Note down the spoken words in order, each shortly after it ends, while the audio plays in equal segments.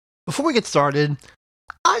before we get started,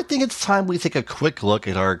 I think it's time we take a quick look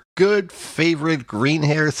at our good favorite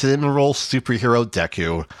green-haired cinnamon roll superhero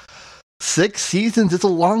Deku. 6 seasons is a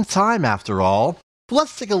long time after all. But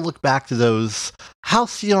let's take a look back to those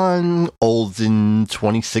halcyon olden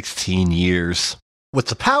 2016 years with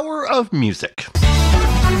the power of music.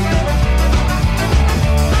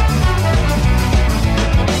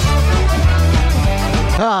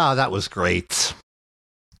 Ah, that was great.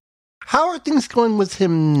 How are things going with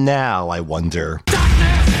him now, I wonder?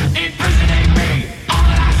 Darkness imprisoning me. All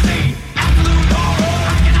that I see, absolute horror.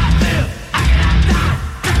 I cannot live, I cannot die.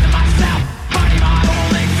 Trapped in myself, fighting my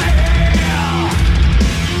only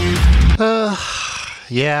fear.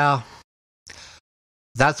 Yeah.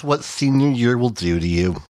 That's what senior year will do to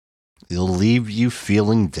you. It'll leave you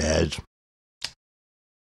feeling dead.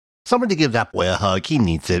 Somebody give that boy a hug, he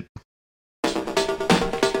needs it.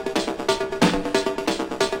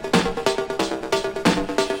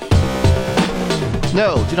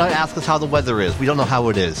 No, do not ask us how the weather is. We don't know how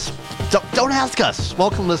it is. Don't ask us.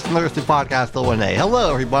 Welcome, listeners, to Podcast O&A.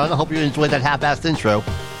 Hello, everyone. I hope you enjoyed that half-assed intro.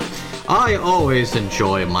 I always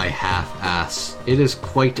enjoy my half-ass. It is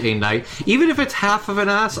quite a night. Even if it's half of an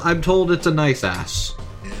ass, I'm told it's a nice ass.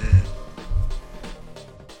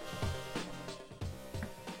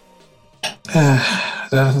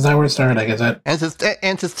 That's how we're starting, is it? And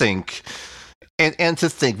to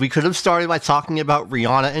think, we could have started by talking about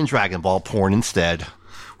Rihanna and Dragon Ball porn instead.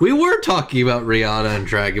 We were talking about Rihanna and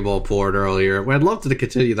Dragon Ball porn earlier. I'd love to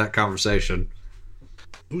continue that conversation.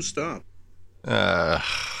 Who stopped?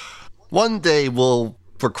 One day we'll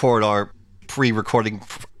record our pre-recording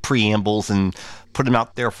preambles and put them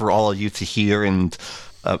out there for all of you to hear and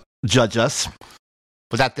judge us.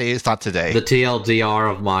 But that day is not today. The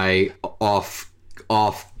TLDR of my off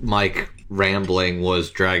mic rambling was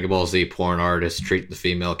Dragon Ball Z porn artists treat the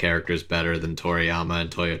female characters better than Toriyama and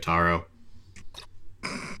Toyotaro.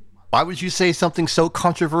 Why would you say something so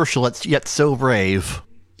controversial yet so brave?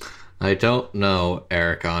 I don't know,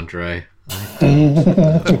 Eric Andre.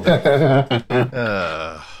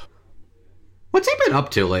 What's he been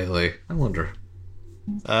up to lately? I wonder.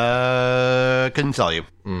 Couldn't tell you.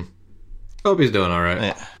 Hope he's doing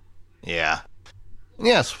alright. Yeah.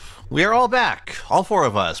 Yes, we are all back. All 4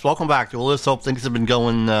 of us. Welcome back to a list. Hope things have been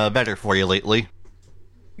going better for you lately.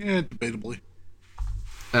 Yeah, debatably.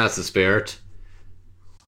 That's the spirit.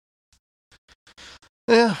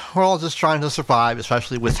 Yeah, we're all just trying to survive,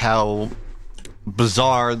 especially with how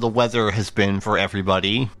bizarre the weather has been for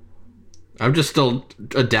everybody. I'm just still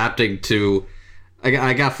adapting to...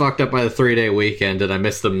 I got fucked up by the 3-day weekend, and I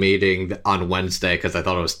missed the meeting on Wednesday because I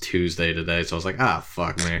thought it was Tuesday today, so I was like,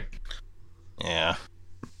 fuck me. Yeah.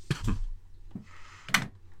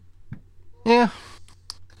 Yeah.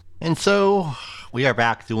 And so, we are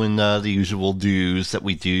back doing the usual dues that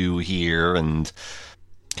we do here, and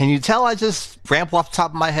can you tell I just ramble off the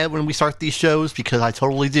top of my head when we start these shows? Because I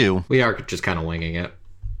totally do. We are just kind of winging it.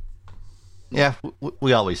 Yeah,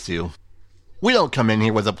 we always do. We don't come in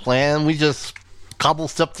here with a plan, we just cobble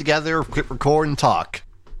stuff together, quick record, and talk.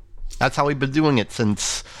 That's how we've been doing it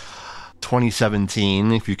since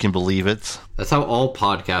 2017, if you can believe it. That's how all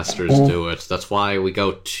podcasters do it. That's why we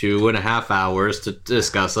go 2.5 hours to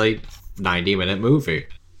discuss a 90-minute movie.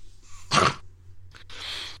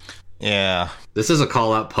 Yeah. This is a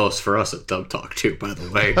call-out post for us at Dub Talk, too, by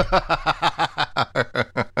the way.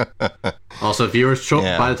 Also, viewers' choice.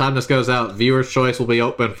 Yeah. By the time this goes out, viewers' choice will be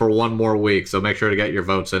open for 1 more week, so make sure to get your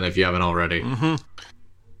votes in if you haven't already.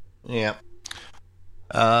 Yeah.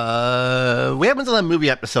 We haven't done a movie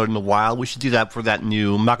episode in a while. We should do that for that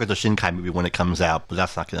new Makoto Shinkai movie when it comes out, but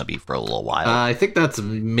that's not going to be for a little while. I think that's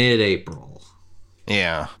mid-April.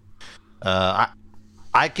 Yeah.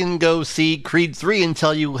 I can go see Creed 3 and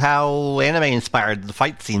tell you how anime-inspired the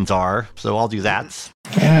fight scenes are, so I'll do that.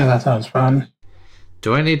 Yeah, that sounds fun.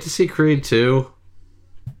 Do I need to see Creed 2?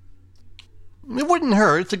 It wouldn't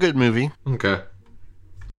hurt. It's a good movie. Okay.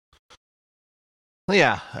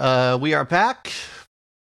 Yeah, we are back.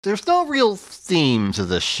 There's no real theme to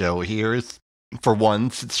this show here. For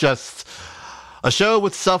once, it's just a show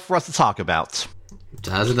with stuff for us to talk about.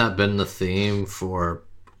 Hasn't that been the theme for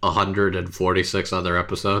 146 other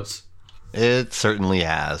episodes? It certainly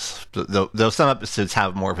has. Though some episodes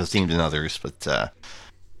have more of a theme than others, but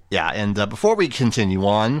yeah. And before we continue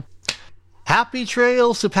on, happy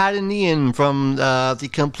trails to Pat and Ian from the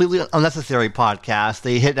Completely Unnecessary podcast.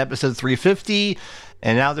 They hit episode 350,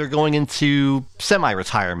 and now they're going into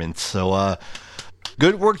semi-retirement. So,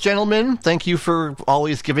 good work, gentlemen. Thank you for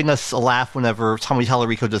always giving us a laugh whenever Tommy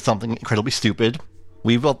Tallarico does something incredibly stupid.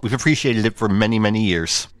 We've appreciated it for many, many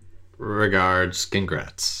years. Regards,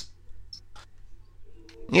 congrats.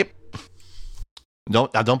 Yep.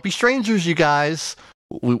 Don't be strangers, you guys.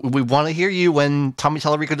 We want to hear you when Tommy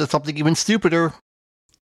Tallarico does something even stupider.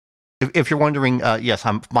 If you're wondering, yes,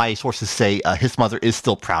 my sources say his mother is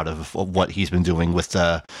still proud of what he's been doing with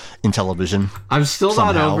in television. I'm still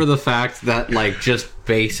somehow. not over the fact that, like, just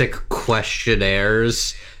basic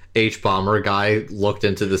questionnaires H. Bomber guy looked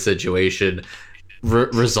into the situation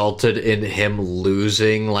resulted in him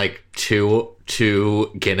losing, like, two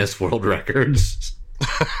Guinness World Records.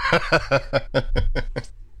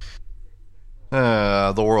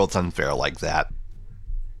 The world's unfair like that.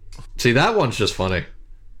 See, that one's just funny.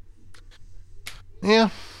 Yeah.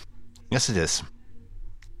 Yes, it is.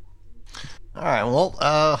 All right.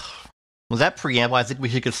 Well, with that preamble, I think we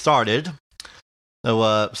should get started.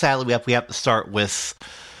 So, sadly, we have to start with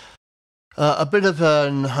a bit of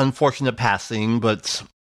an unfortunate passing, but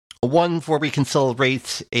one where we can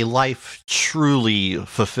celebrate a life truly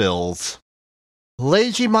fulfilled.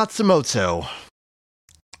 Leiji Matsumoto,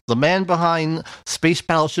 the man behind Space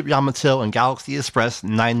Battleship Yamato and Galaxy Express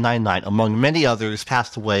 999, among many others,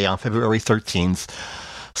 passed away on February 13th,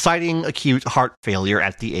 citing acute heart failure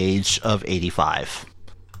at the age of 85.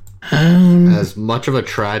 As much of a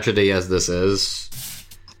tragedy as this is,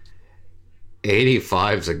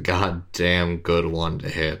 85's a goddamn good one to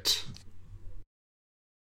hit.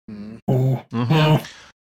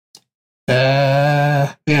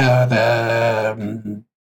 Yeah,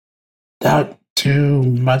 not too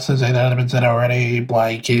much to say that have been said already.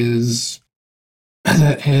 Like his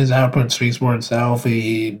output speaks for itself.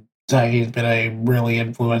 He's been a really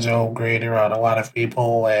influential creator on a lot of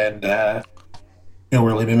people, and he'll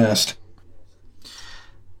really be missed.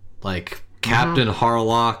 Like Captain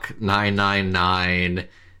Harlock 999,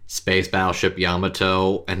 Space Battleship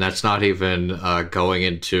Yamato, and that's not even going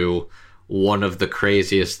into one of the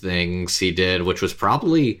craziest things he did, which was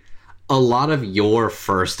probably a lot of your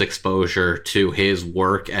first exposure to his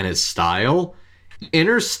work and his style.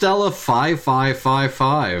 Interstellar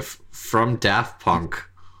 5555 from Daft Punk.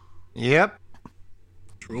 Yep.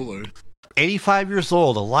 Truly. 85 years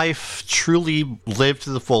old, a life truly lived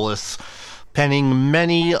to the fullest, penning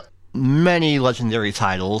many, many legendary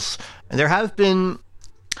titles. And there have been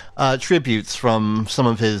tributes from some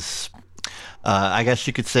of his, I guess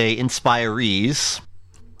you could say, inspirees,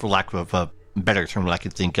 for lack of a better term that I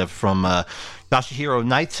could think of, from Yoshihiro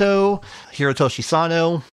Naito, Hirotoshi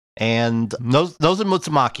Sano, and Nozomu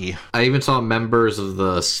Mutsumaki. I even saw members of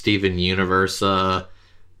the Steven Universe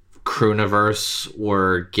Crewniverse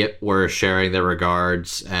were sharing their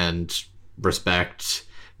regards and respect,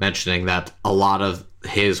 mentioning that a lot of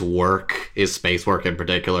his work, his space work in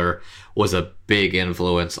particular, was a big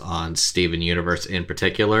influence on Steven Universe in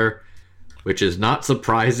particular, which is not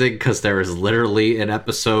surprising because there is literally an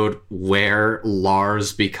episode where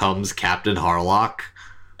Lars becomes Captain Harlock.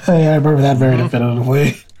 Hey, I remember that very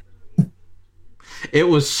definitively. It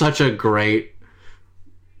was such a great...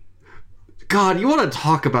 God, you want to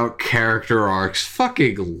talk about character arcs?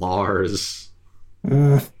 Fucking Lars.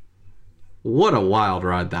 What a wild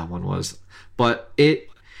ride that one was. But it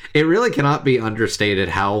really cannot be understated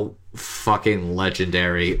how fucking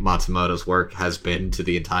legendary Matsumoto's work has been to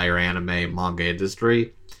the entire anime manga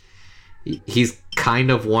industry. He's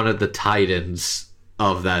kind of one of the titans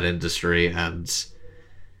of that industry, and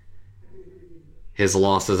his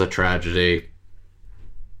loss is a tragedy.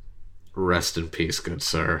 Rest in peace, good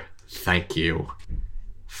sir. Thank you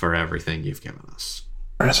for everything you've given us.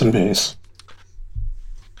 Rest in peace.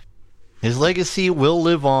 His legacy will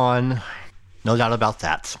live on, no doubt about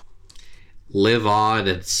that. Live on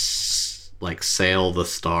and like sail the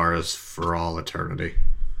stars for all eternity.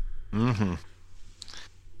 There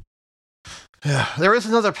is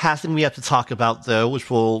another passing we have to talk about, though, which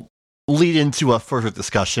will lead into a further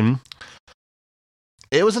discussion.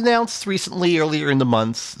 It was announced recently, earlier in the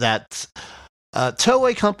month, that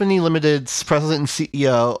Toei Company Limited's president and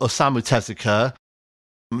CEO Osamu Tezuka,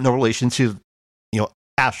 no relation to,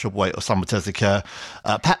 Astro Boy Osamu Tezuka,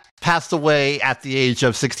 passed away at the age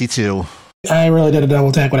of 62. I really did a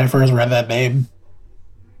double take when I first read that name.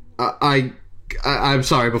 I'm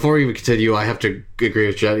sorry, before we even continue, I have to agree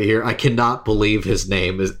with Jenny here. I cannot believe his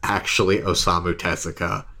name is actually Osamu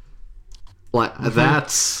Tezuka. Like,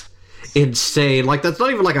 that's insane. Like, that's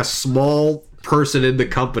not even like a small person in the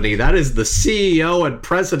company. That is the CEO and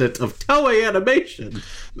president of Toei Animation.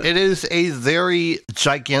 It is a very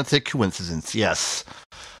gigantic coincidence, yes.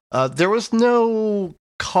 There was no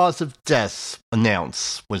cause of death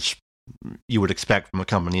announced, which you would expect from a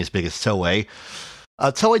company as big as Toei.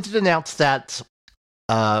 Toei did announce that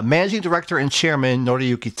managing director and chairman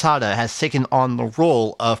Noriyuki Tada has taken on the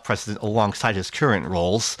role of president alongside his current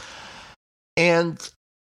roles. And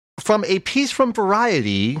from a piece from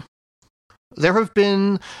Variety, there have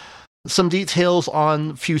been some details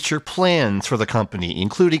on future plans for the company,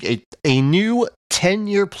 including a new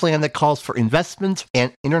 10-year plan that calls for investment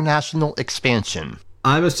and international expansion.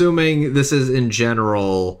 I'm assuming this is in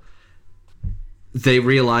general. They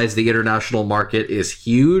realize the international market is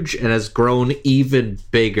huge and has grown even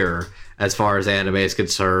bigger as far as anime is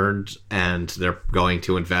concerned, and they're going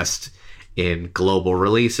to invest in global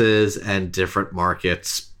releases and different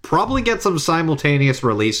markets. Probably get some simultaneous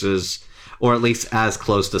releases, or at least as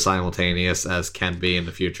close to simultaneous as can be in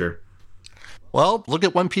the future. Well, look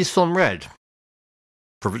at One Piece Film Red.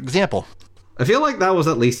 Perfect example. I feel like that was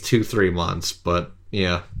at least 2-3 months, but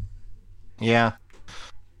yeah. Yeah.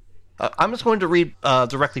 I'm just going to read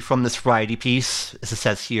directly from this Variety piece, as it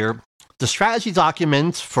says here. The strategy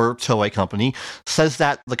document for Toei Company says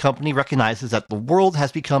that the company recognizes that the world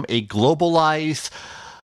has become a globalized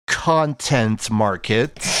content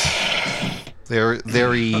market.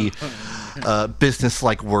 Very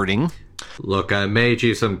business-like wording. Look, I made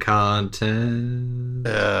you some content.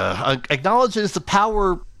 Acknowledges the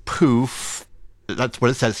power poof. That's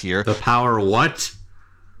what it says here. The power what?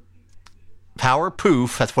 Power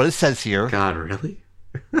poof. That's what it says here. God, really?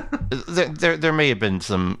 There may have been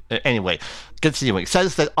some. Anyway, continuing. It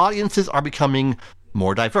says that audiences are becoming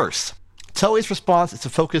more diverse. Toei's response is to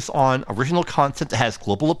focus on original content that has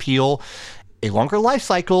global appeal, a longer life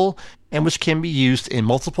cycle, and which can be used in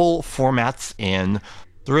multiple formats and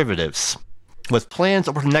derivatives. With plans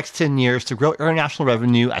over the next 10 years to grow international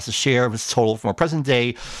revenue as a share of its total from a present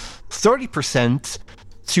day 30%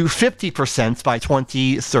 to 50% by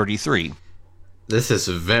 2033. This is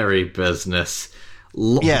very business.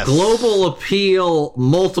 Yes. Global appeal,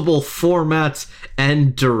 multiple formats,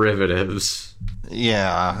 and derivatives.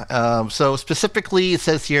 Yeah. So specifically, it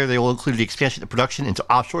says here they will include the expansion of production into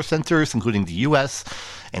offshore centers, including the U.S.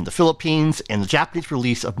 and the Philippines, and the Japanese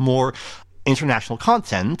release of more international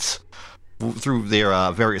content through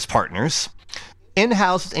their various partners.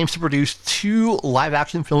 In-house aims to produce 2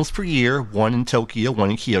 live-action films per year, one in Tokyo, one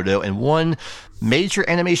in Kyoto, and one major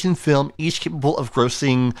animation film, each capable of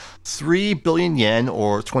grossing 3 billion yen,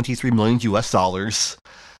 or 23 million US dollars.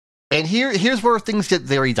 And here's where things get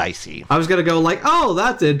very dicey. I was going to go like, oh,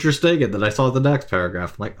 that's interesting, and then I saw the next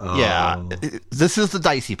paragraph. I'm like, oh. Yeah, this is the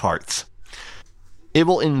dicey part. It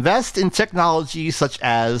will invest in technology such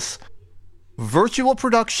as virtual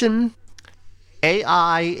production,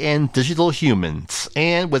 AI, and digital humans,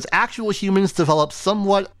 and with actual humans develop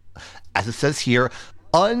somewhat, as it says here,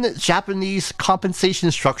 un-Japanese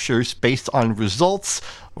compensation structures based on results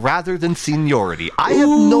rather than seniority. I have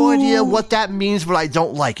no idea what that means, but I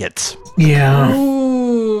don't like it. Yeah.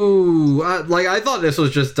 Ooh. I thought this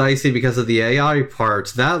was just dicey because of the AI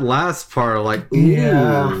parts. That last part, like, ooh.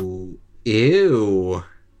 Yeah. Ew.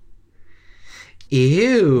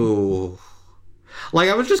 Ew. Like,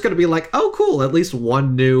 I was just gonna be like, oh, cool, at least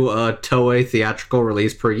one new Toei theatrical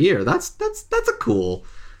release per year. That's a cool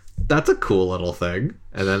little thing.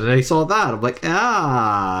 And then I saw that, I'm like,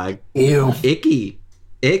 Ew. icky.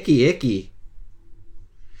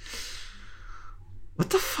 What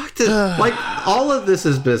the fuck did... like, all of this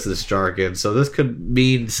is business jargon, so this could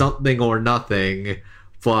mean something or nothing,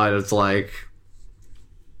 but it's like...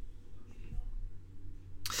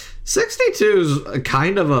 62 is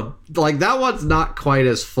kind of a... like, that one's not quite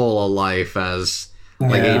as full of life as,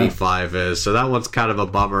 like, Yeah. 85 is, so that one's kind of a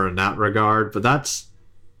bummer in that regard, but that's...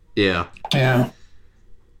 yeah. Yeah.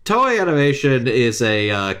 Toei Animation is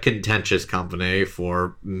a contentious company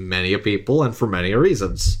for many people and for many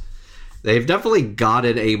reasons. They've definitely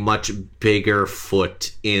gotten a much bigger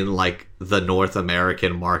foot in, like, the North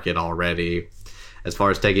American market already, as far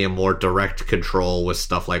as taking a more direct control with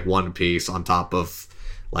stuff like One Piece on top of,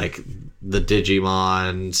 like, the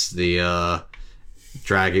Digimons, the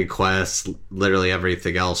Dragon Quest, literally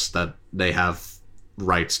everything else that they have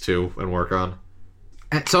rights to and work on.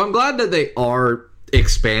 And so I'm glad that they are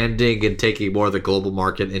expanding and taking more of the global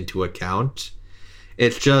market into account.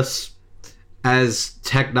 It's just, as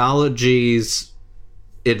technologies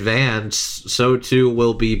advance, so too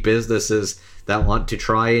will be businesses that want to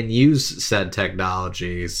try and use said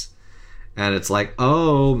technologies. And it's like,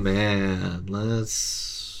 oh man,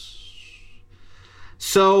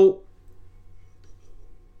 So,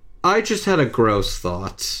 I just had a gross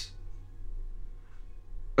thought.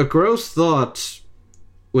 A gross thought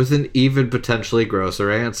with an even potentially grosser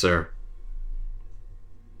answer.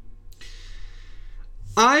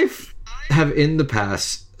 I have in the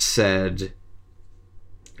past said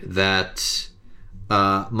that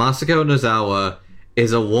Masako Nozawa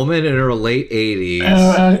is a woman in her late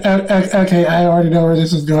 80s. Okay, I already know where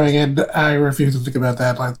this is going, and I refuse to think about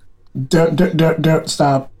that. Like, Don't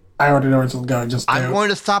stop. I already know where it's going. Just I'm don't. going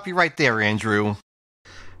to stop you right there, Andrew.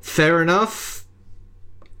 Fair enough.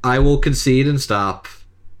 I will concede and stop.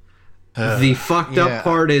 The fucked yeah. up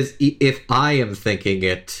part is, if I am thinking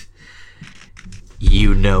it,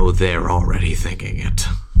 you know they're already thinking it.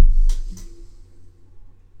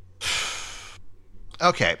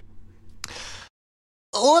 Okay.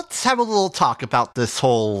 Let's have a little talk about this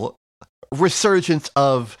whole resurgence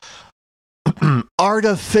of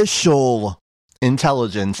artificial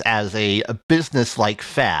intelligence as a business-like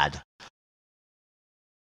fad.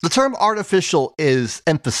 The term artificial is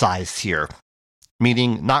emphasized here,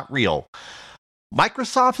 meaning not real.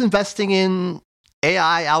 Microsoft's investing in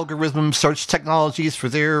AI algorithm search technologies for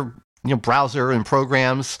their browser and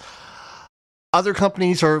programs. Other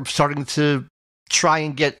companies are starting to try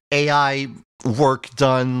and get AI work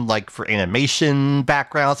done, like for animation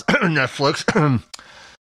backgrounds, Netflix.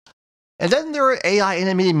 And then there are AI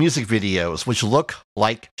animated music videos, which look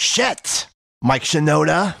like shit, Mike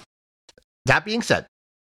Shinoda. That being said,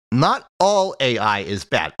 not all AI is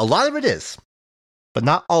bad. A lot of it is, but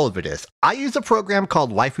not all of it is. I use a program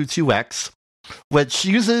called Waifu2X, which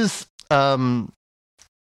uses AI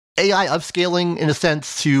upscaling, in a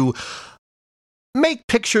sense, to make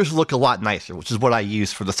pictures look a lot nicer, which is what I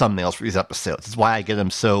use for the thumbnails for these episodes. It's why I get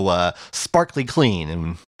them so sparkly clean,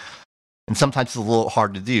 and sometimes it's a little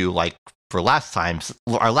hard to do, like for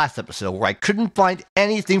our last episode, where I couldn't find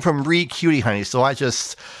anything from Re Cutie Honey, so I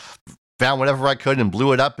just found whatever I could and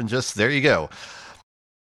blew it up, and just, there you go.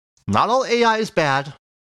 Not all AI is bad,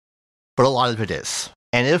 but a lot of it is.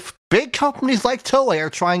 And if big companies like Toei are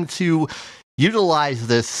trying to utilize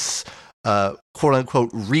this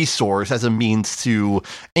quote-unquote resource as a means to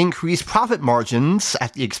increase profit margins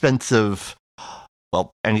at the expense of,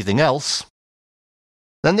 well, anything else,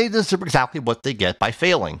 then they deserve exactly what they get by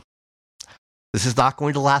failing. This is not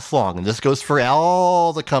going to last long, and this goes for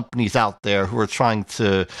all the companies out there who are trying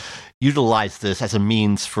to utilize this as a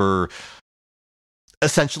means for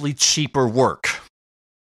essentially cheaper work.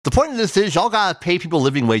 The point of this is y'all gotta pay people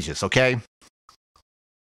living wages, okay?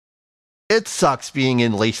 It sucks being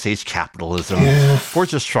in late-stage capitalism. Yeah. We're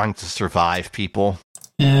just trying to survive, people.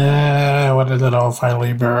 Yeah, when did it all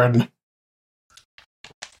finally burn?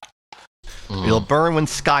 It'll burn when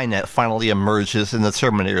Skynet finally emerges and the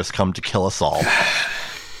Terminators come to kill us all.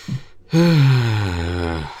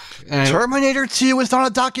 And Terminator 2 is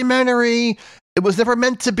not a documentary. It was never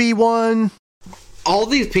meant to be one. all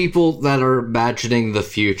these people that are imagining the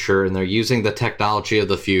future and they're using the technology of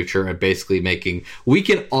the future and basically making, we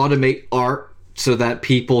can automate art so that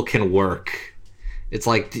people can work. It's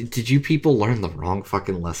like, did you people learn the wrong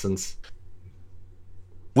fucking lessons?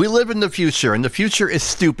 We live in the future, and the future is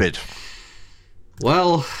stupid.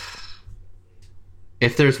 Well,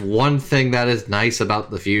 if there's one thing that is nice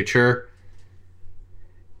about the future,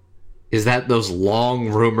 is that those long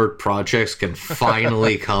rumored projects can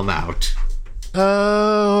finally come out.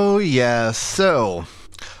 Oh, yes. So,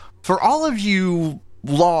 for all of you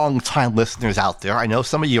long-time listeners out there, I know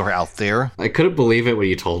some of you are out there. I couldn't believe it when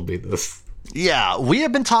you told me this. Yeah, we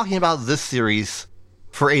have been talking about this series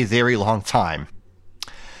for a very long time.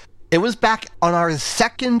 It was back on our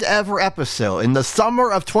second ever episode in the summer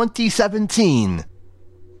of 2017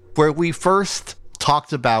 where we first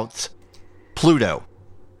talked about Pluto.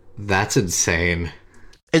 That's insane.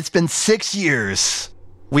 It's been 6 years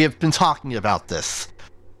we have been talking about this.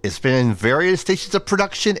 It's been in various stages of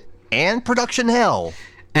production and production hell.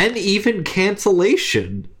 And even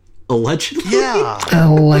cancellation. Allegedly? Yeah.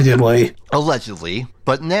 Allegedly. Allegedly.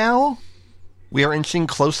 But now we are inching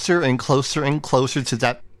closer and closer and closer to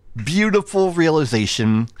that beautiful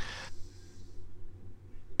realization.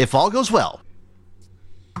 If all goes well,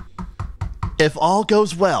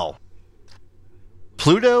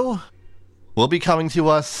 Pluto will be coming to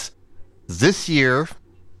us this year,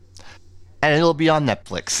 and it'll be on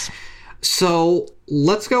Netflix. So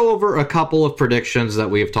let's go over a couple of predictions that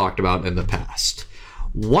we have talked about in the past.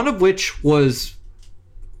 One of which was,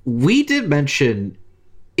 we did mention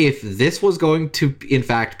if this was going to, in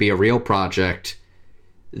fact, be a real project,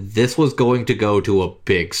 this was going to go to a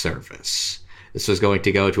big service. This was going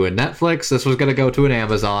to go to a Netflix, this was going to go to an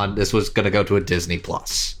Amazon, this was going to go to a Disney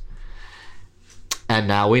Plus. And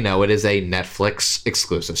now we know it is a Netflix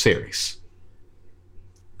exclusive series.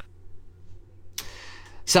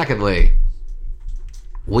 Secondly,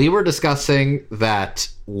 we were discussing that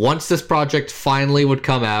once this project finally would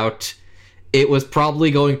come out, it was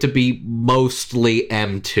probably going to be mostly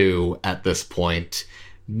M2 at this point.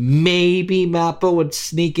 Maybe Mappa would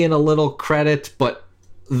sneak in a little credit, but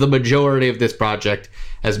the majority of this project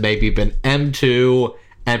has maybe been M2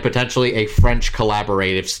 and potentially a French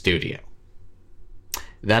collaborative studio.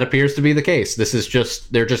 That appears to be the case.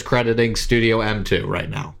 They're just crediting Studio M2 right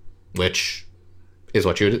now, which is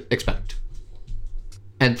what you'd expect.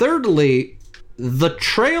 And thirdly, the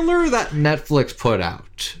trailer that Netflix put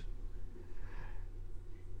out.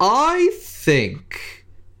 I think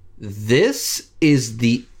this is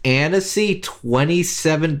the Annecy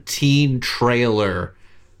 2017 trailer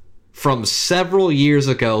from several years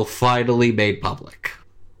ago finally made public.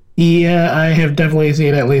 Yeah, I have definitely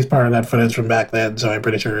seen at least part of that footage from back then, so I'm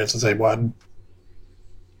pretty sure it's the same one.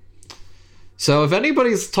 So if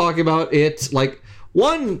anybody's talking about it, like,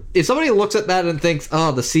 one, if somebody looks at that and thinks,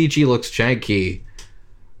 oh, the CG looks janky,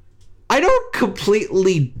 I don't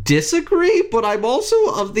completely disagree, but I'm also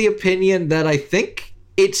of the opinion that I think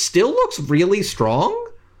it still looks really strong,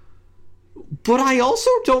 but I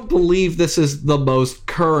also don't believe this is the most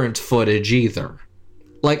current footage either.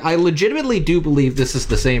 Like, I legitimately do believe this is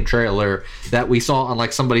the same trailer that we saw on,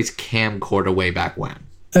 like, somebody's camcorder way back when.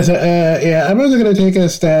 So, yeah, I'm also going to take a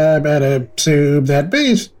stab at assume that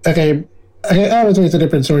okay, obviously it's a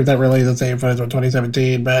different story that really is the same footage from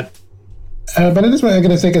 2017, but at this point I'm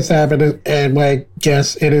going to take a stab at it, and my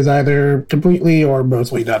guess it is either completely or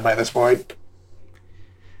mostly done by this point.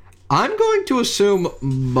 I'm going to assume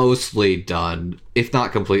mostly done, if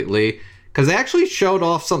not completely, because they actually showed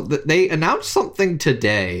off something. They announced something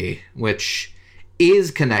today, which is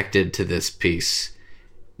connected to this piece.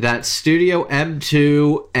 That Studio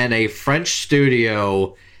M2 and a French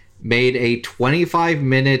studio made a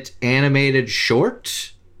 25-minute animated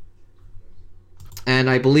short. And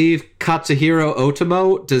I believe Katsuhiro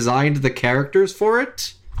Otomo designed the characters for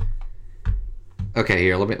it. Okay,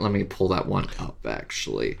 here, let me pull that one up,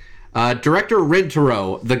 actually. Director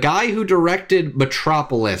Rintaro, the guy who directed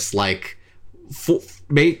Metropolis, like,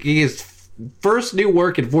 making his first new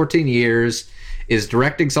work in 14 years, is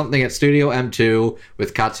directing something at Studio M2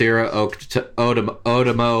 with Katsuhiro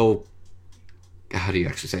Otomo. How do you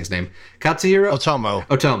actually say his name? Katsuhiro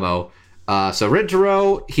Otomo. So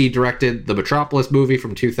Rintaro, he directed the Metropolis movie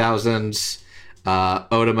from 2000s.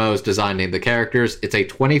 Otomo's designing the characters. It's a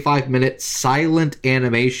 25-minute silent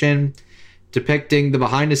animation depicting the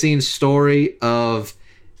behind-the-scenes story of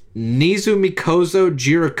Nizumikozo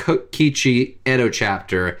Jirokichi Edo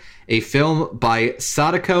Chapter, a film by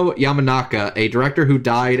Sadako Yamanaka, a director who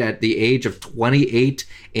died at the age of 28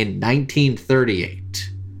 in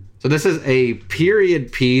 1938. So this is a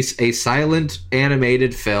period piece, a silent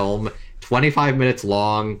animated film, 25 minutes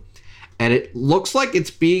long, and it looks like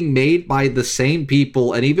it's being made by the same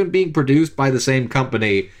people and even being produced by the same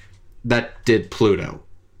company that did Pluto.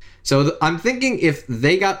 So I'm thinking if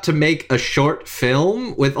they got to make a short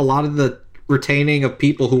film with a lot of the retaining of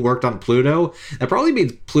people who worked on Pluto, that probably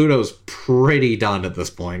means Pluto's pretty done at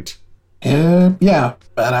this point. Yeah,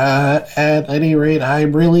 but at any rate,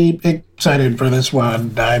 I'm really excited for this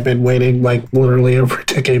one. I've been waiting like literally over a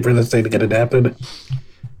decade for this thing to get adapted.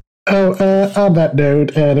 Oh, on that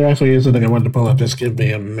note, there actually is something I wanted to pull up. Just give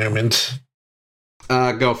me a moment.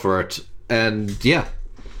 Go for it. And yeah,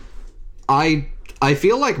 I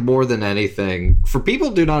feel like more than anything, for people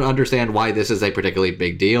who do not understand why this is a particularly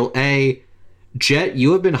big deal, Jet,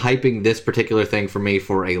 you have been hyping this particular thing for me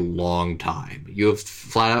for a long time. You have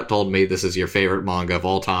flat out told me this is your favorite manga of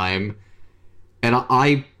all time. And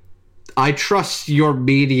I trust your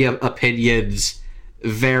media opinions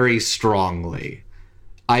very strongly.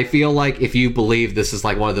 I feel like if you believe this is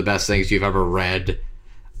like one of the best things you've ever read,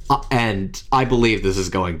 and I believe this is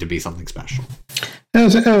going to be something special. Okay,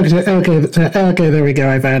 there we go.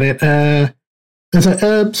 I found it.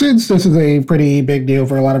 Since this is a pretty big deal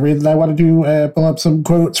for a lot of reasons, I wanted to pull up some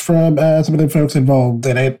quotes from some of the folks involved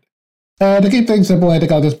in it. To keep things simple, I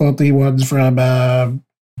think I'll just pull up the ones from Naoki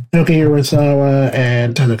Urasawa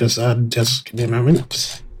and Tezuka-san. Just give me a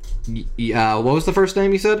moment. What was the first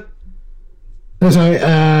name you said? Sorry,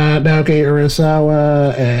 Naoki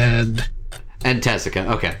Urasawa and Tezuka.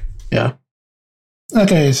 Okay. Yeah.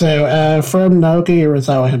 Okay, so from Naoki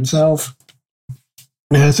Urasawa himself.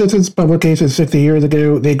 Since its publication 60 years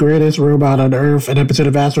ago, the greatest robot on Earth, an episode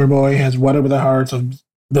of Astro Boy, has won over the hearts of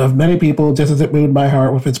many people just as it moved my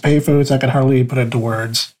heart with its payphones I could hardly put into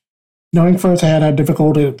words. Knowing firsthand how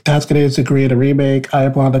difficult a task it is to create a remake, I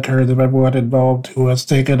applaud the courage of everyone involved who has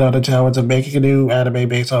taken on the challenge of making a new anime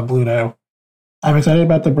based on Pluto. I'm excited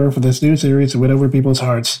about the birth of this new series to win over people's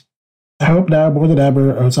hearts. I hope now more than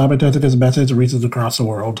ever, Osamu Tezuka's message reaches across the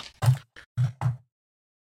world.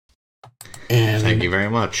 And, thank you very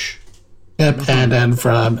much. Yep, and then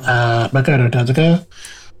from Makoto Tezuka,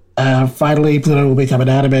 finally Pluto will become an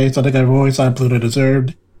anime, something I've always thought Pluto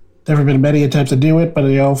deserved. There have been many attempts to do it, but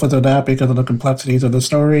they all fizzled out because of the complexities of the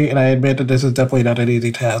story, and I admit that this is definitely not an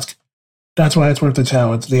easy task. That's why it's worth the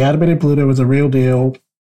challenge. The animated Pluto is a real deal,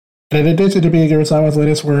 and in addition to being Urasawa's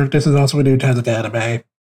latest work, this is also a new Tezuka anime. I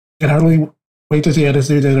can hardly wait to see how this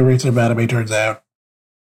new generation of anime turns out.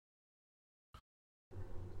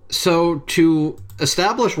 So, to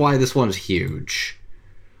establish why this one's huge,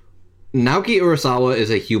 Naoki Urasawa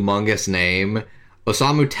is a humongous name,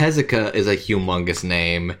 Osamu Tezuka is a humongous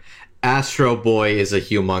name, Astro Boy is a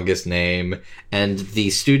humongous name, and the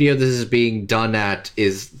studio this is being done at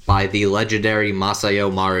is by the legendary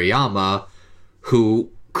Masayo Maruyama,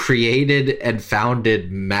 who created and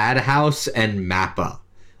founded Madhouse and Mappa.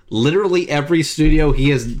 Literally every studio he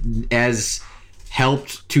has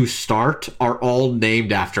helped to start are all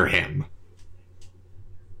named after him.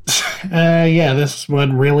 Yeah, this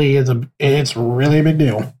one really is it's really a big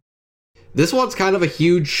deal. This one's kind of a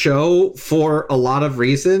huge show for a lot of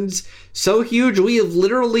reasons. So huge, we have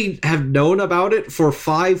literally have known about it for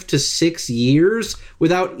 5 to 6 years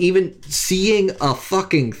without even seeing a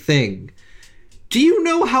fucking thing. Do you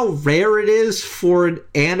know how rare it is for an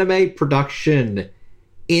anime production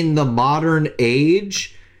in the modern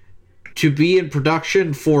age to be in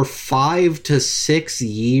production for 5 to 6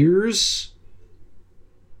 years?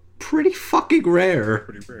 Pretty fucking rare.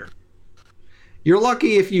 Pretty rare. You're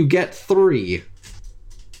lucky if you get 3.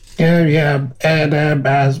 Yeah, and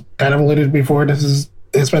as kind of alluded before, this is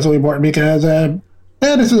especially important because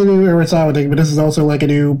this is a new Urasawa thing, but this is also like a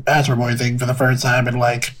new Astro Boy thing for the first time in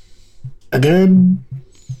like a good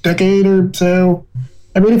decade or so.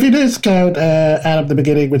 I mean, if you discount Adam the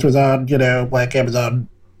Beginning, which was on, like Amazon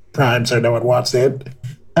Prime, so no one watched it,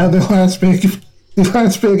 and the last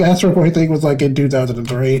big Astro Boy thing was like in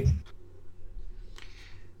 2003.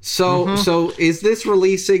 So is this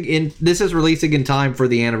releasing in time for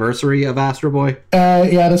the anniversary of Astro Boy?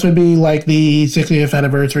 Yeah, this would be like the 60th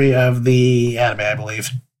anniversary of the anime, I believe.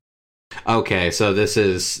 Okay, so this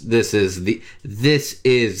is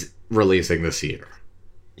releasing this year.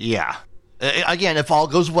 Yeah. Again, if all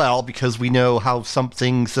goes well, because we know how some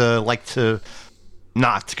things like to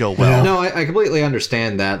not go well. Yeah. No, I completely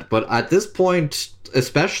understand that, but at this point,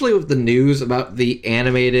 especially with the news about the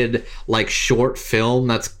animated like short film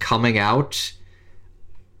that's coming out,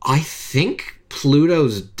 I think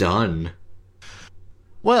Pluto's done.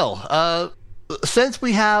 Well, since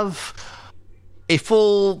we have a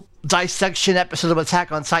full dissection episode of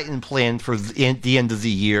Attack on Titan planned for the end of the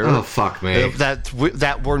year, Oh, fuck me. that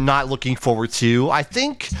we're not looking forward to, I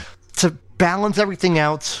think to balance everything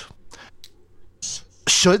out,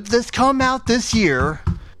 should this come out this year,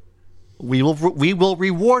 we will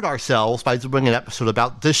reward ourselves by doing an episode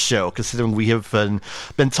about this show, considering we have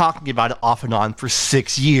been talking about it off and on for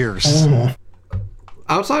 6 years.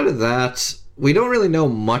 Outside of that, we don't really know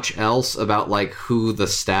much else about like who the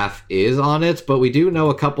staff is on it, but we do know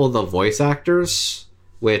a couple of the voice actors,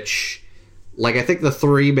 which, like, I think the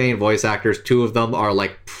 3 main voice actors, 2 of them are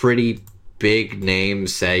like pretty big name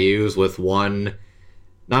seiyus, with one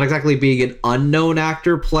not exactly being an unknown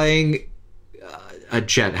actor playing a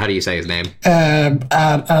Jet. How do you say his name?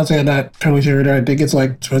 Honestly, I'm not totally sure. I think it's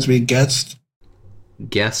like supposed to be guest.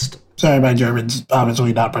 Sorry, my German's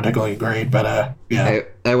obviously not particularly great, but yeah.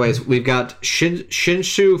 Anyways, we've got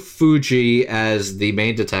Shinshu Fuji as the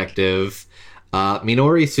main detective,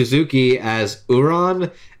 Minori Suzuki as Uran,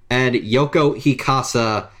 and Yoko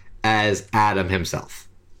Hikasa as Adam himself.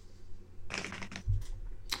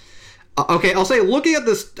 Okay, I'll say, looking at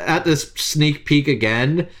this sneak peek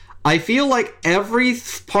again, I feel like every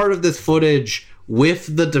part of this footage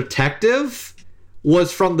with the detective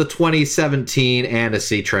was from the 2017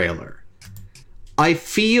 Annecy trailer. I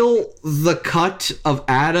feel the cut of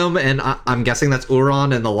Adam, and I'm guessing that's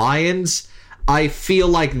Uran and the Lions, I feel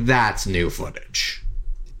like that's new footage.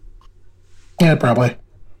 Yeah, probably.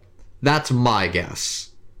 That's my guess.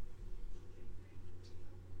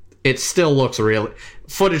 It still looks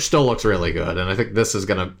footage still looks really good, and I think this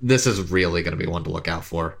is really gonna be one to look out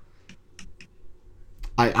for.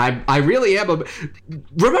 I really am.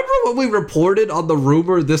 Remember when we reported on the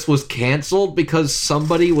rumor this was canceled because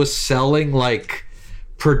somebody was selling like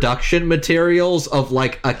production materials of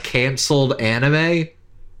like a canceled anime?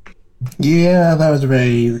 Yeah, that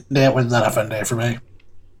was not a fun day for me.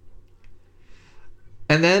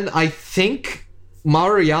 And then I think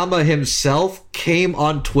Maruyama himself came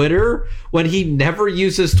on Twitter when he never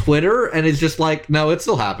uses Twitter and is just like, no, it's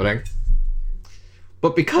still happening.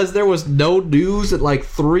 But because there was no news in like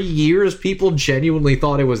 3 years, people genuinely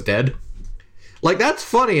thought it was dead. Like, that's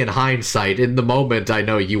funny in hindsight. In the moment, I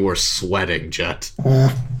know you were sweating, Jet.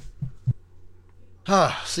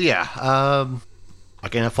 So yeah,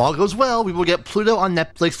 Again, if all goes well, we will get Pluto on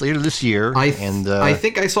Netflix later this year. I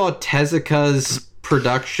think I saw Tezuka's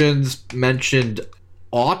Productions mentioned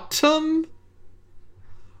autumn.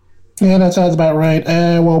 Yeah, that sounds about right.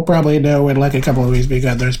 We'll probably know in like a couple of weeks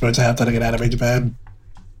because they're supposed to have to get Anime Japan.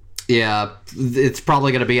 Yeah, it's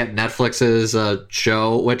probably going to be at Netflix's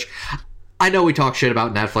show, which I know we talk shit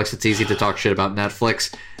about Netflix. It's easy to talk shit about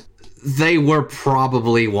Netflix. They were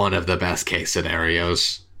probably one of the best case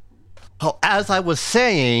scenarios. Well, as I was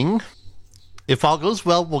saying, if all goes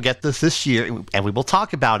well, we'll get this year, and we will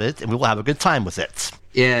talk about it, and we will have a good time with it.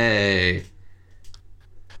 Yay.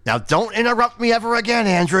 Now, don't interrupt me ever again,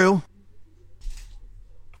 Andrew.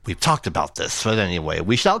 We've talked about this, but anyway,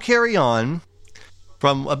 we shall carry on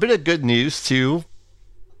from a bit of good news to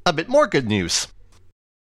a bit more good news.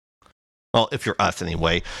 Well, if you're us,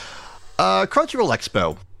 anyway. Crunchyroll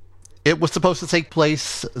Expo. It was supposed to take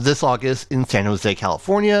place this August in San Jose,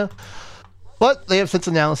 California, but they have since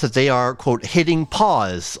announced that they are, quote, hitting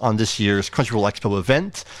pause on this year's Crunchyroll Expo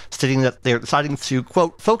event, stating that they're deciding to,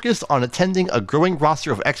 quote, focus on attending a growing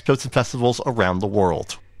roster of expos and festivals around the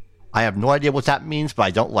world. I have no idea what that means, but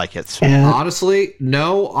I don't like it. Yeah. Honestly,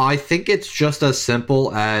 no, I think it's just as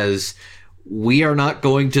simple as we are not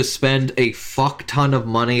going to spend a fuck ton of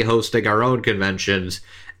money hosting our own conventions,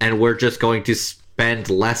 and we're just going to spend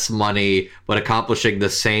less money but accomplishing the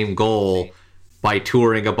same goal by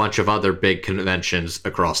touring a bunch of other big conventions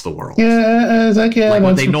across the world. Yeah, it's like, yeah, Like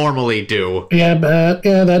what that's- they normally do. Yeah, but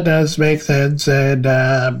yeah, that does make sense, and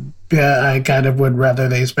yeah, I kind of would rather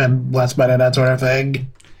they spend less money on that sort of thing.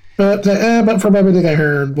 But from everything I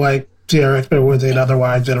heard, like CR Expo was an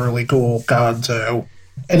otherwise generally cool con, so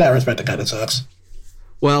in that respect, it kind of sucks.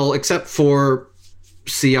 Well, except for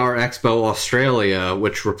CR Expo Australia,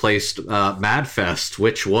 which replaced MadFest,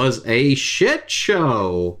 which was a shit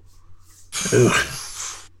show.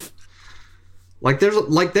 Like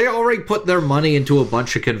they already put their money into a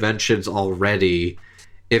bunch of conventions already.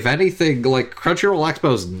 If anything, like Crunchyroll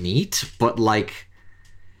Expo's neat, but like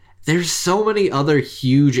there's so many other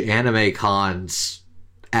huge anime cons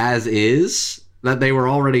as is that they were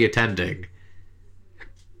already attending.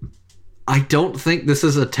 I don't think this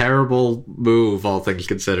is a terrible move, all things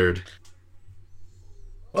considered.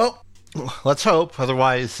 Well, let's hope.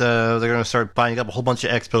 Otherwise, they're going to start buying up a whole bunch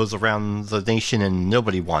of expos around the nation, and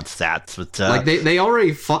nobody wants that. But Like they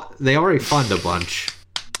already fund a bunch.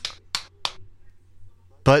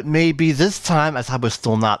 But maybe this time, as I was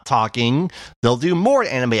still not talking, they'll do more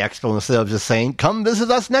Anime Expo instead of just saying, come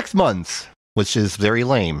visit us next month, which is very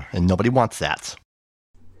lame, and nobody wants that.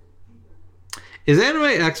 Is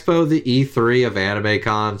Anime Expo the E3 of anime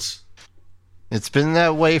cons? It's been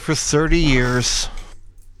that way for 30 years.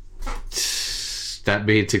 That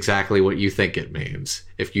means exactly what you think it means.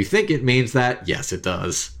 If you think it means that, yes, it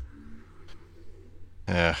does.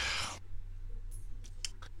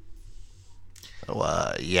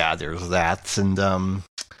 Yeah, there's that, and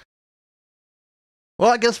well,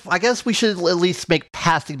 I guess we should at least make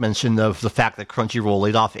passing mention of the fact that Crunchyroll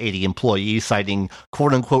laid off 80 employees, citing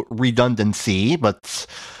quote-unquote redundancy, but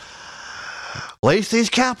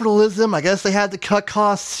late-stage capitalism, I guess they had to cut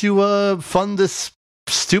costs to fund this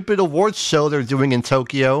stupid awards show they're doing in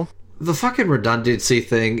Tokyo. The fucking redundancy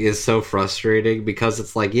thing is so frustrating because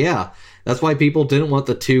it's like, yeah, that's why people didn't want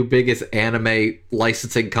the two biggest anime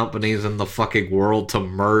licensing companies in the fucking world to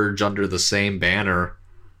merge under the same banner.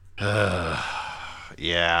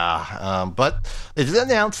 Yeah, but it did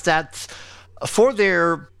announce that for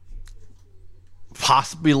their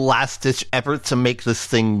possibly last-ditch effort to make this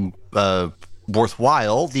thing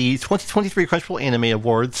worthwhile, the 2023 Crunchyroll Anime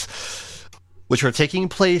Awards, which are taking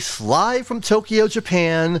place live from Tokyo,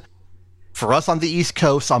 Japan, for us on the East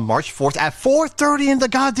Coast on March 4th at 4:30 in the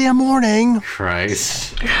goddamn morning.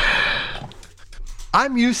 Christ.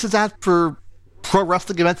 I'm used to that for pro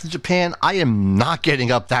wrestling events in Japan. I am not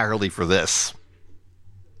getting up that early for this.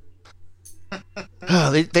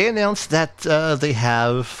 They announced that they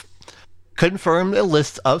have confirmed a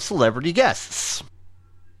list of celebrity guests.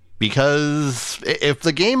 Because if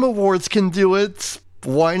the Game Awards can do it,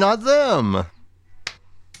 why not them?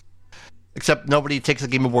 Except nobody takes the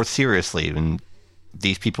Game Awards seriously, and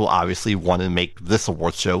these people obviously want to make this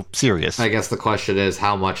award show serious. I guess the question is,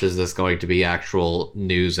 how much is this going to be actual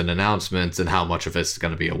news and announcements, and how much of it's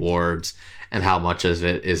going to be awards, and how much of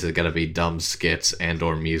it is it going to be dumb skits and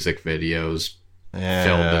or music videos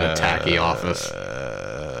filmed in a tacky office?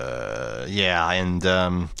 Yeah, and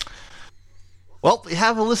well, we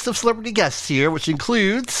have a list of celebrity guests here, which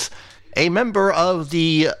includes a member of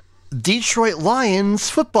the Detroit Lions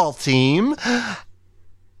football team,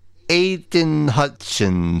 Aiden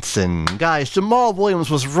Hutchinson. Guys, Jamal Williams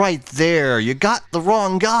was right there. You got the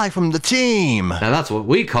wrong guy from the team. Now that's what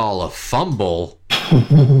we call a fumble.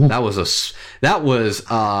 That was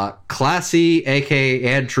Classy, aka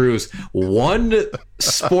Andrew's one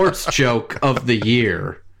sports joke of the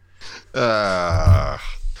year.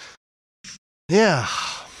 Yeah.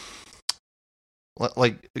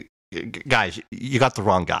 Like, guys, you got the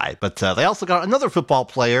wrong guy. But they also got another football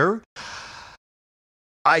player.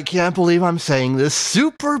 I can't believe I'm saying this.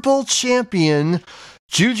 Super Bowl champion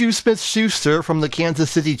Juju Smith-Schuster from the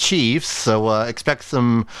Kansas City Chiefs. So expect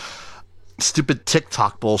some stupid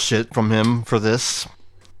TikTok bullshit from him for this.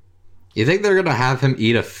 You think they're gonna have him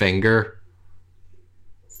eat a finger?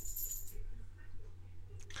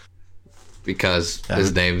 Because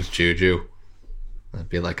his name's Juju. That'd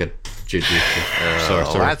be like a Juju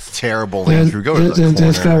sorcerer. That's terrible, Andrew. Go to the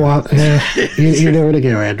Just corner. go on. Yeah, you know where to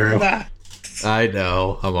go, Andrew. I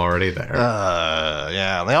know. I'm already there.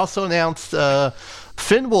 Yeah. They also announced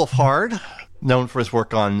Finn Wolfhard, known for his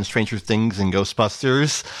work on Stranger Things and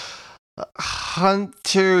Ghostbusters.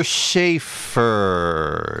 Hunter Schafer.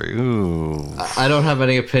 Ooh. I don't have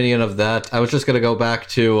any opinion of that. I was just going to go back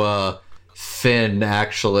to Finn,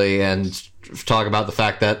 actually, and talk about the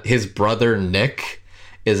fact that his brother, Nick,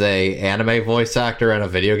 is a anime voice actor and a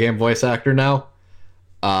video game voice actor now.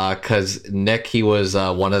 Because Nick, he was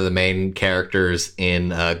one of the main characters in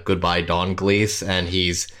Goodbye Dawn-Glees, and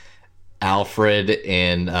he's Alfred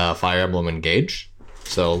in Fire Emblem Engage.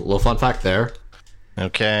 So, a little fun fact there.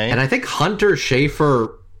 Okay. And I think Hunter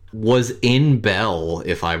Schafer was in Belle,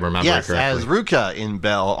 if I remember correctly. As Ruka in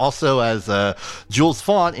Belle, also as Jules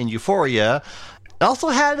Font in Euphoria. Also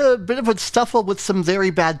had a bit of a stuffle with some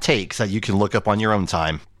very bad takes that you can look up on your own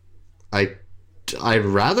time. I'd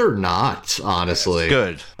rather not, honestly.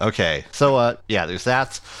 Good. Okay. So, yeah, there's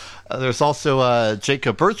that. There's also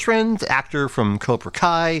Jacob Bertrand, actor from Cobra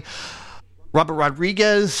Kai. Robert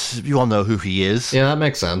Rodriguez, you all know who he is. Yeah, that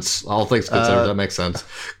makes sense. All things considered, that makes sense.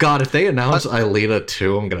 God, if they announce Aelita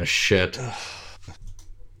 2, I'm gonna shit.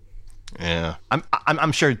 Yeah,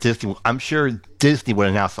 I'm sure Disney. I'm sure Disney would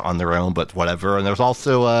announce it on their own, but whatever. And there's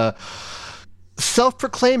also a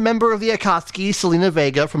self-proclaimed member of the Akatsuki, Selena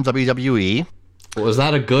Vega from WWE. Was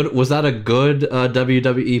that a good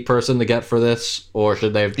WWE person to get for this, or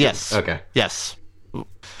should they have? Yes. Okay. Yes.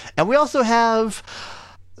 And we also have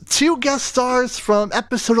two guest stars from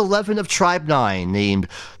episode 11 of Tribe 9 named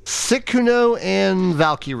Sikuno and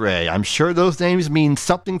Valkyrie. I'm sure those names mean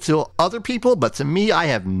something to other people, but to me, I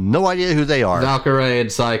have no idea who they are. Valkyrie and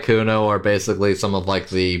Sikuno are basically some of like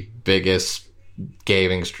the biggest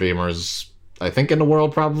gaming streamers, I think, in the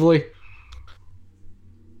world, probably.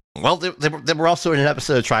 Well, they were also in an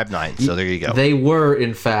episode of Tribe 9, so there you go. They were,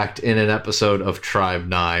 in fact, in an episode of Tribe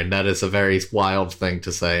 9. That is a very wild thing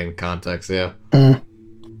to say in context, yeah.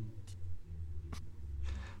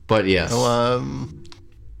 But yes. So,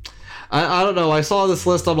 I don't know. I saw this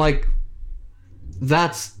list. I'm like,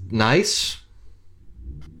 that's nice.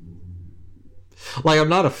 Like, I'm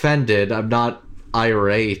not offended. I'm not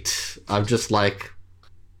irate. I'm just like,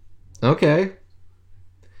 okay.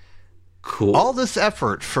 Cool. all this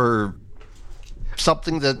effort for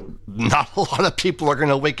something that not a lot of people are going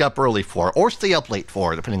to wake up early for or stay up late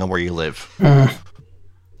for, depending on where you live.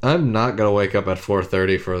 I'm not gonna wake up at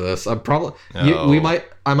 4:30 for this. I'm probably No.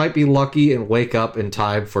 I might be lucky and wake up in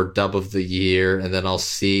time for Dub of the Year, and then I'll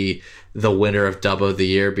see the winner of Dub of the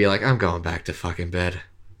Year be like, I'm going back to fucking bed.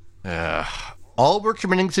 All we're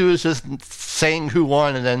committing to is just saying who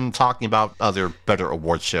won and then talking about other better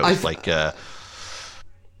award shows like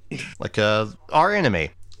our anime.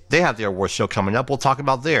 They have their award show coming up. We'll talk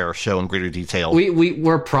about their show in greater detail.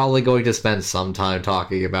 We're probably going to spend some time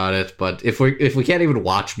talking about it, but if we can't even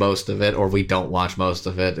watch most of it, or we don't watch most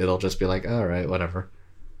of it, it'll just be like, all right, whatever.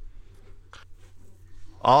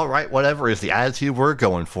 All right, whatever is the attitude we're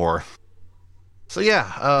going for. So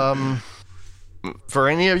yeah, for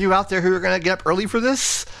any of you out there who are going to get up early for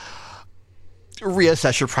this,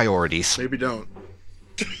 reassess your priorities. Maybe don't.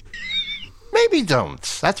 Maybe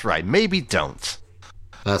don't. That's right. Maybe don't.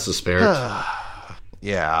 That's the spirit.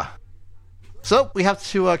 Yeah. So we have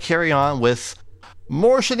to carry on with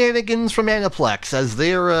more shenanigans from Aniplex as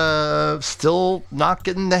they're still not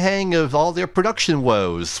getting the hang of all their production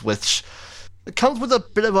woes, which comes with a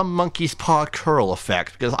bit of a monkey's paw curl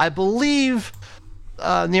effect, because I believe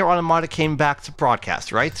Nier Automata came back to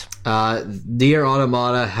broadcast, right? Nier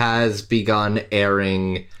Automata has begun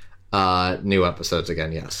airing new episodes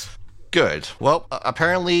again, yes. Good. Well,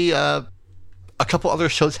 apparently a couple other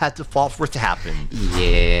shows had to fall for it to happen.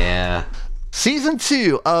 Yeah. Season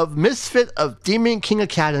 2 of Misfit of Demon King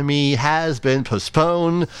Academy has been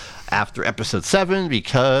postponed after episode 7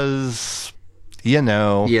 because, you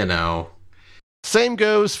know. Same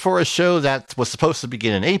goes for a show that was supposed to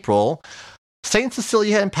begin in April, Saint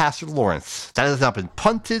Cecilia and Pastor Lawrence. That has now been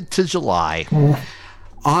punted to July.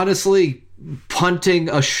 Honestly, punting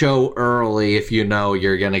a show early if you know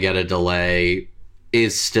you're going to get a delay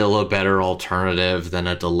is still a better alternative than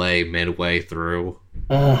a delay midway through.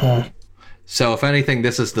 So if anything,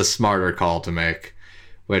 this is the smarter call to make,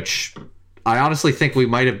 which I honestly think we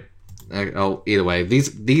might have... either way,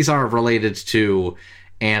 these are related to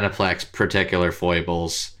Aniplex's particular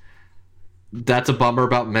foibles. That's a bummer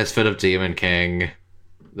about Misfit of Demon King.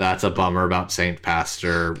 That's a bummer about Saint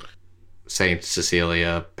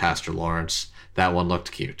Cecilia, Pastor Lawrence. That one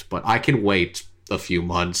looked cute, but I can wait a few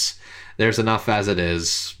months. There's enough as it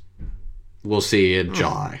is. We'll see in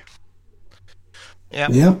July.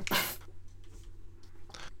 Yep.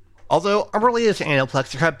 Although, unrelated to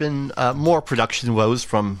Aniplex, there have been more production woes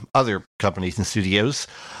from other companies and studios.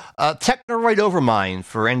 Techno Right Over Mine,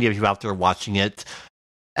 for any of you out there watching it,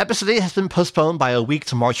 Episode 8 has been postponed by a week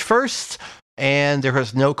to March 1st, and there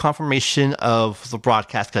is no confirmation of the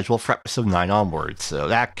broadcast schedule for Episode 9 onwards, so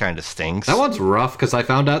that kind of stinks. That one's rough, because I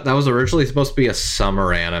found out that was originally supposed to be a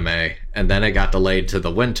summer anime, and then it got delayed to the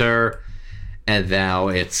winter, and now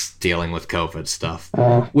it's dealing with COVID stuff.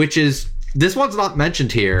 Which is... This one's not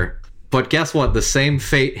mentioned here, but guess what? The same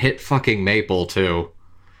fate hit fucking Maple, too.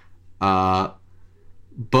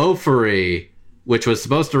 Beaufry, which was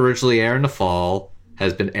supposed to originally air in the fall,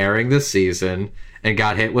 has been airing this season and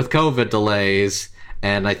got hit with COVID delays,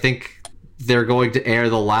 and I think they're going to air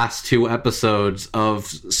the last 2 episodes of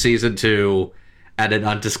season 2 at an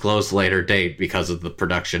undisclosed later date because of the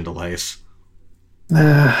production delays.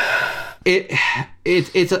 It's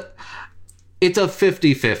a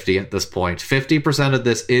 50-50 at this point. 50% of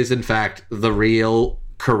this is in fact the real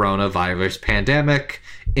coronavirus pandemic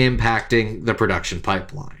impacting the production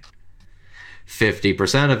pipeline.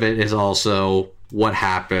 50% of it is also what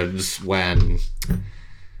happens when...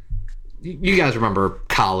 You guys remember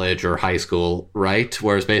college or high school, right?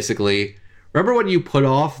 Whereas basically, remember when you put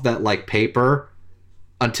off that like paper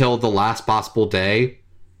until the last possible day,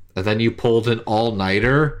 and then you pulled an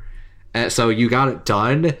all-nighter, and so you got it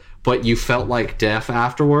done, but you felt like death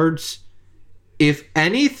afterwards? If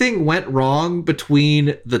anything went wrong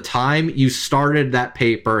between the time you started that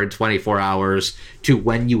paper in 24 hours to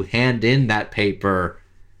when you hand in that paper,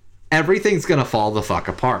 everything's gonna fall the fuck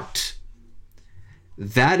apart.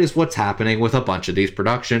 That is what's happening with a bunch of these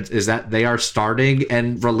productions, is that they are starting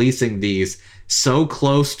and releasing these so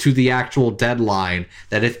close to the actual deadline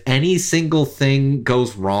that if any single thing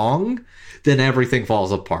goes wrong, then everything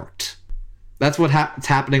falls apart. That's what's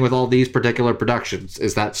happening with all these particular productions,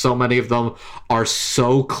 is that so many of them are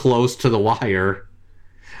so close to the wire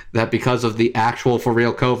that because of the actual for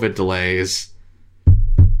real COVID delays,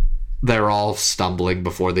 they're all stumbling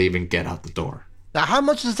before they even get out the door. Now, how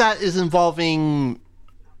much of that is involving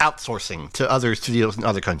outsourcing to other studios in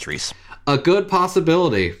other countries? A good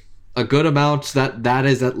possibility. A good amount that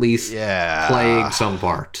is at least playing some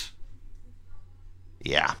part.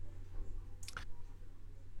 Yeah.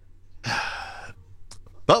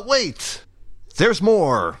 But wait, there's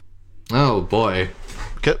more. Oh boy.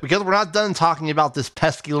 Because we're not done talking about this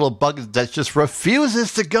pesky little bug that just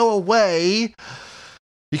refuses to go away.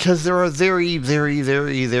 Because there are very, very,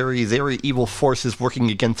 very, very, very evil forces working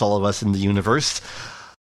against all of us in the universe.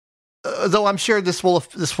 Though I'm sure this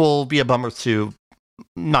will be a bummer to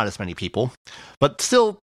not as many people, but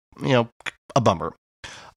still, a bummer.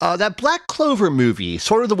 That Black Clover movie,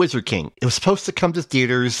 Sword of the Wizard King, it was supposed to come to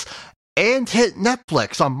theaters and hit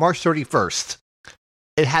Netflix on March 31st.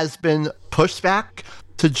 It has been pushed back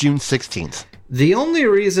to June 16th. The only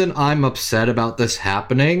reason I'm upset about this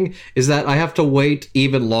happening is that I have to wait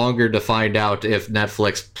even longer to find out if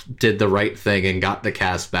Netflix did the right thing and got the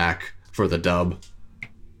cast back for the dub.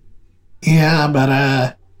 Yeah, but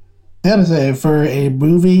I gotta say, for a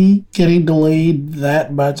movie getting delayed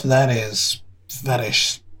that much, that is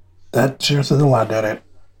fetish. That sure says a lot, doesn't it?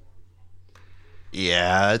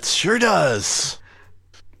 Yeah, it sure does.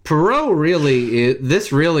 Perot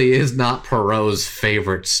this really is not Perot's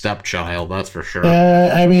favorite stepchild, that's for sure.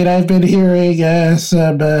 I've been hearing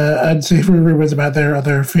some unsavory rumors about their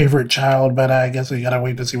other favorite child, but I guess we gotta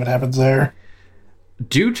wait to see what happens there.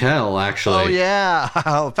 Do tell, actually. Oh, yeah.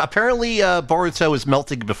 Apparently, Boruto is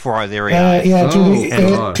melting before our very eyes.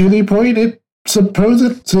 To the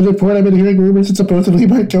point, I've been hearing rumors it supposedly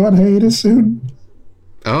might go on hiatus soon.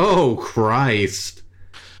 Oh, Christ.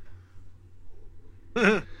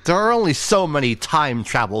 There are only so many time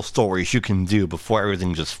travel stories you can do before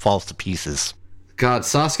everything just falls to pieces. God,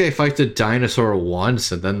 Sasuke fights a dinosaur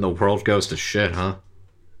once and then the world goes to shit, huh?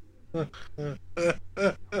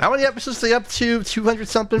 How many episodes are they up to? 200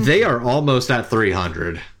 something? They are almost at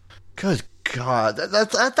 300. Good God,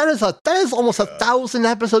 that is almost 1,000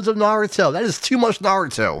 episodes of Naruto. That is too much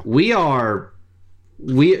Naruto.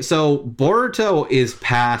 So Boruto is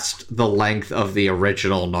past the length of the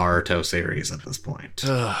original Naruto series at this point.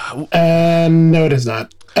 No, it is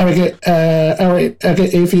not. Okay, okay.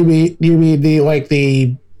 If you mean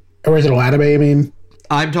the original anime, I mean.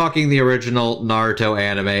 I'm talking the original Naruto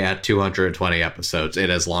anime at 220 episodes. It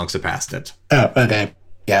has long surpassed it. Oh, okay,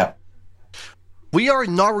 yeah. We are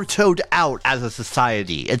Naruto'd out as a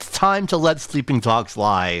society. It's time to let sleeping dogs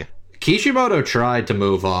lie. Kishimoto tried to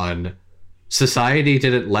move on. Society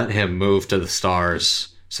didn't let him move to the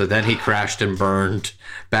stars. So then he crashed and burned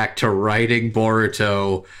back to writing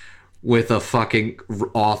Boruto with a fucking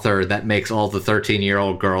author that makes all the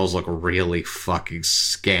 13-year-old girls look really fucking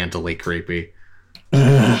scantily creepy.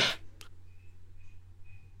 And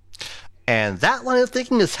that line of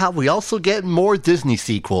thinking is how we also get more Disney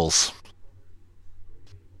sequels.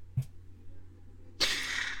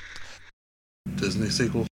 Disney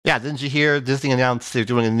sequel. Yeah, didn't you hear Disney announced they're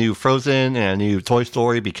doing a new Frozen and a new Toy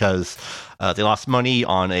Story because they lost money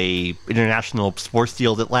on a international sports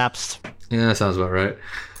deal that lapsed? Yeah, that sounds about right.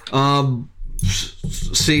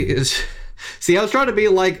 See, I was trying to be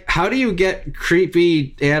like, how do you get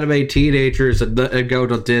creepy anime teenagers and go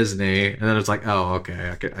to Disney? And then it's like, oh,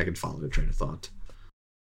 okay, I can follow the train of thought.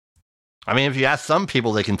 I mean, if you ask some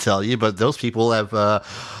people, they can tell you, but those people have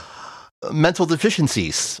mental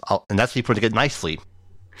deficiencies, and that's be putting it nicely.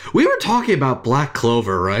 We were talking about Black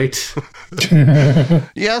Clover, right?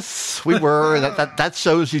 Yes, we were. That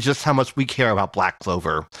shows you just how much we care about Black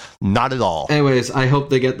Clover. Not at all. Anyways, I hope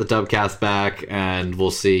they get the dubcast back, and we'll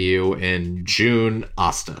see you in June,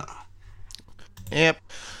 Asta. Yep.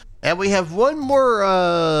 And we have one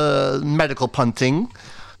more medical punting.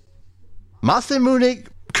 Masamune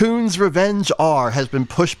Kun's Revenge R has been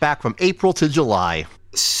pushed back from April to July.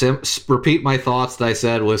 Repeat my thoughts that I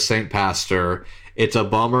said with St. Pastor. It's a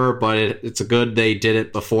bummer, but it's a good they did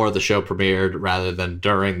it before the show premiered rather than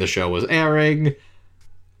during the show was airing.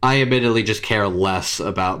 I admittedly just care less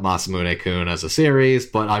about Masamune Kun as a series,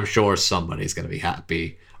 but I'm sure somebody's going to be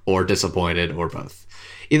happy or disappointed or both.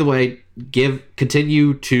 Either way,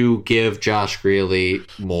 continue to give Josh Greeley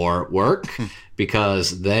more work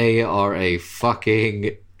because they are a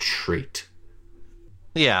fucking treat.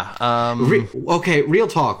 Yeah. Okay, real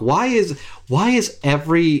talk. Why is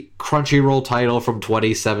every Crunchyroll title from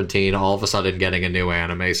 2017 all of a sudden getting a new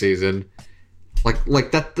anime season?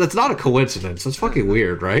 Like that's not a coincidence. That's fucking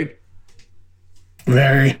weird, right?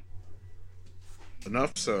 Very.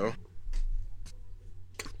 Enough so.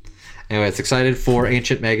 Anyway, it's excited for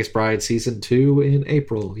Ancient Magus Bride Season 2 in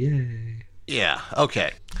April. Yay. Yeah,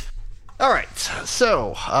 okay. All right,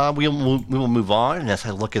 so we will move on, and as I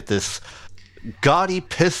look at this gaudy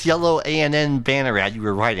piss yellow ANN banner ad, you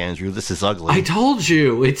were right, Andrew, this is ugly. I told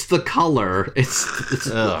you, it's the color. It's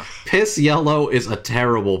piss yellow is a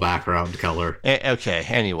terrible background color. Okay,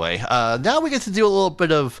 anyway, now we get to do a little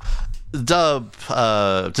bit of dub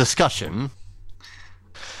discussion.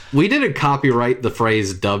 We didn't copyright the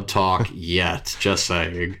phrase dub talk yet, just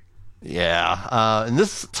saying. Yeah, and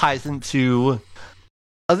this ties into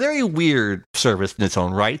a very weird service in its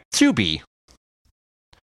own right, Tubi.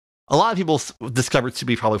 A lot of people discovered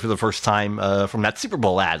Tubi probably for the first time from that Super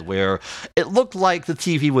Bowl ad where it looked like the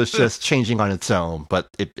TV was just changing on its own, but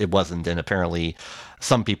it wasn't, and apparently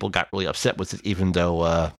some people got really upset with it, even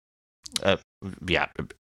though, yeah.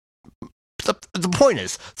 The point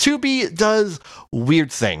is, Tubi does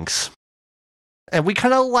weird things, and we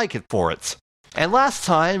kind of like it for it. And last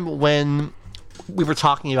time, when we were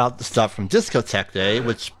talking about the stuff from Discotheque Day,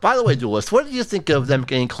 which, by the way, Duelist, what did you think of them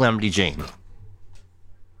getting Calamity Jane?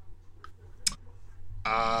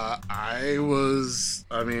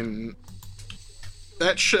 I mean,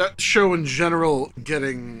 that show in general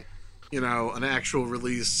getting, an actual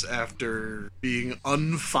release after being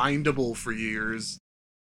unfindable for years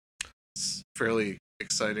is fairly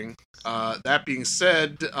exciting. That being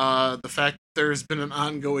said, the fact that there's been an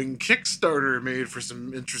ongoing Kickstarter made for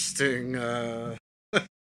some interesting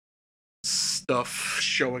stuff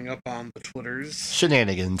showing up on the Twitters.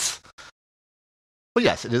 Shenanigans. Well,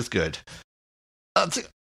 yes, it is good.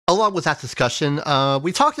 Along with that discussion,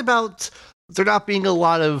 we talked about there not being a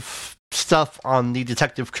lot of stuff on the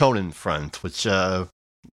Detective Conan front, which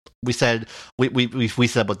we said we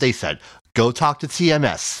said what they said. Go talk to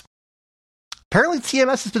TMS. apparently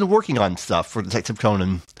TMS has been working on stuff for Detective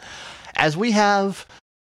Conan, as we have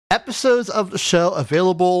episodes of the show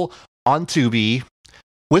available on Tubi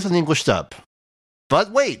with an English dub.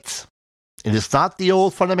 But wait, it is not the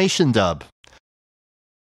old Funimation dub.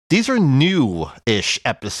 These are new-ish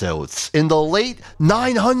episodes in the late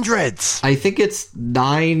 900s. I think it's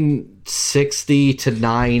 960 to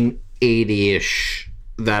 980-ish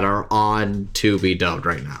that are on Tubi dubbed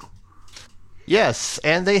right now. Yes,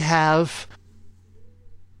 and they have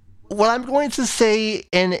what I'm going to say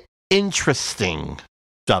an interesting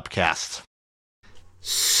dubcast.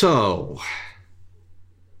 So,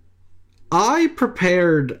 I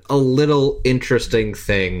prepared a little interesting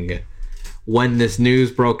thing when this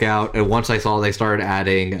news broke out, and once I saw they started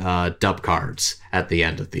adding dub cards at the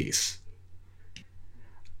end of these.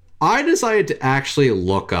 I decided to actually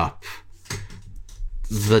look up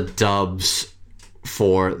the dubs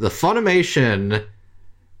for the Funimation,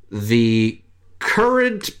 the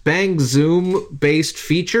current Bang Zoom based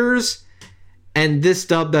features, and this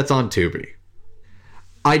dub that's on Tubi.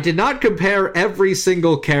 I did not compare every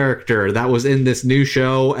single character that was in this new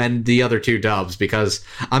show and the other two dubs, because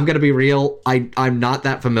I'm going to be real, I'm not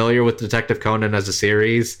that familiar with Detective Conan as a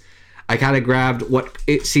series. I kind of grabbed what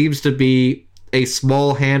it seems to be a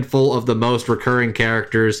small handful of the most recurring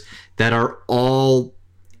characters that are all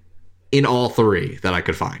in all three that I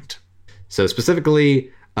could find. So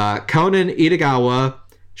specifically, Conan Itagawa,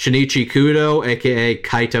 Shinichi Kudo, aka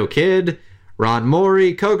Kaito Kid, Ron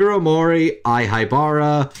Mori, Kogoro Mori, Ai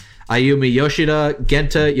Haibara, Ayumi Yoshida,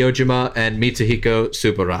 Genta Yojima, and Mitsuhiko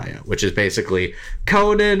Tsuburaya, which is basically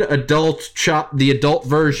Conan, the adult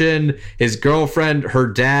version, his girlfriend, her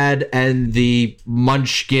dad, and the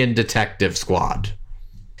Munchkin Detective Squad.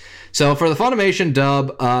 So for the Funimation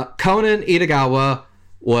dub, Conan Itagawa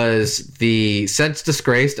was the since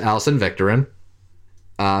disgraced Alison Victorin.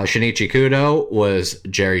 Shinichi Kudo was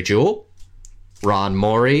Jerry Jewell. Ron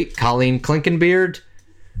Mori, Colleen Klinkenbeard.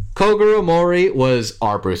 Kogoro Mori was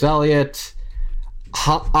R. Bruce Elliott.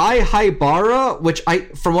 Ai Haibara, which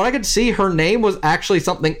from what I could see, her name was actually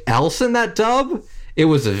something else in that dub. It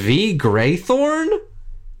was V. Greythorn,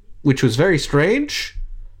 which was very strange.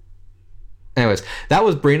 Anyways, that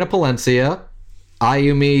was Brina Palencia.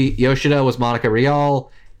 Ayumi Yoshida was Monica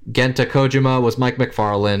Rial. Genta Kojima was Mike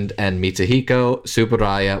McFarland. And Mitsuhiko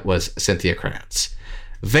Tsuburaya was Cynthia Kranz.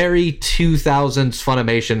 Very 2000s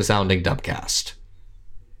Funimation sounding dubcast.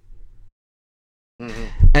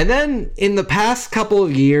 Mm-hmm. And then in the past couple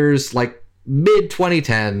of years, like mid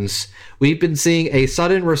 2010s, we've been seeing a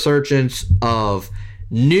sudden resurgence of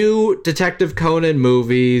new Detective Conan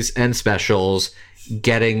movies and specials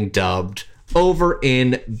getting dubbed over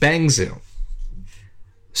in Bang Zoom.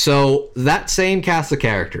 So that same cast of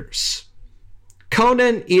characters.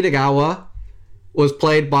 Conan Itagawa was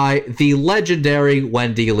played by the legendary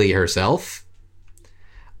Wendy Lee herself.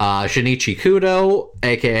 Shinichi Kudo,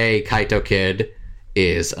 aka Kaito Kid,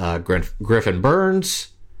 is Griffin Burns.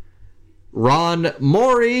 Ron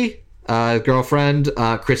Mori, girlfriend,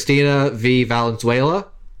 Christina V. Valenzuela.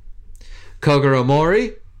 Kogoro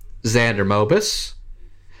Mori, Xander Mobus.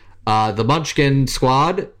 The Munchkin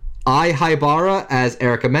Squad, Ai Haibara as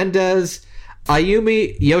Erica Mendez.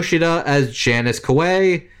 Ayumi Yoshida as Janice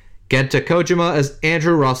Koei. Genta Kojima as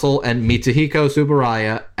Andrew Russell, and Mitsuhiko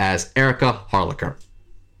Tsuburaya as Erica Harlacher.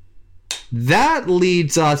 That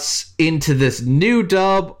leads us into this new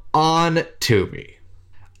dub on Tubi.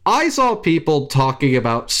 I saw people talking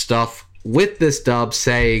about stuff with this dub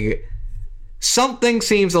saying something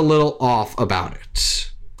seems a little off about it.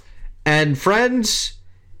 And friends,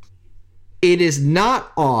 it is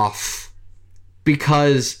not off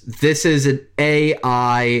because this is an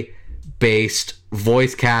AI-based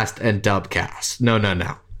voice cast and dub cast. No.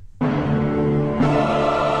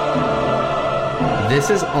 This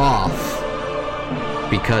is off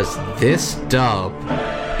because this dub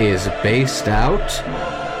is based out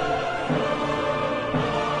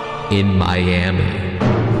in Miami.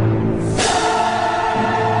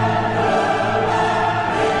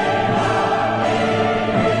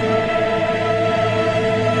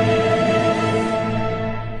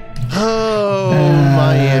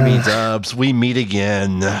 Miami dubs, we meet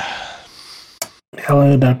again.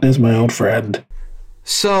 Hello, darkness, my old friend.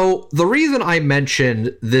 So, the reason I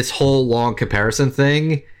mentioned this whole long comparison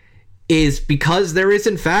thing is because there is,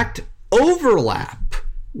 in fact, overlap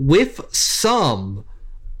with some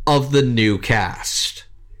of the new cast.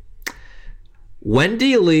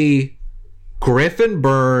 Wendy Lee, Griffin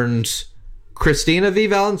Burns, Christina V.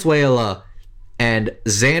 Valenzuela, and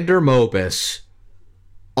Xander Mobus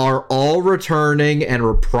are all returning and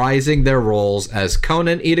reprising their roles as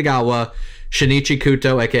Conan Itagawa, Shinichi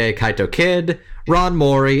Kuto, aka Kaito Kid, Ron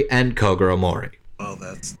Mori, and Kogoro Mori. Oh,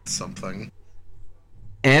 that's something.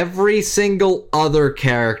 Every single other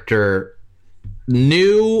character,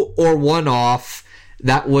 new or one-off,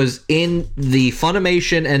 that was in the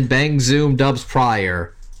Funimation and Bang Zoom dubs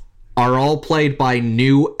prior, are all played by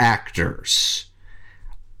new actors.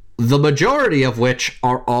 The majority of which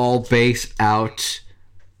are all based out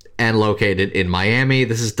and located in Miami.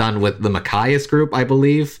 This is done with the Machias group, I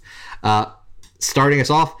believe. Starting us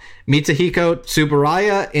off, Mitsuhiko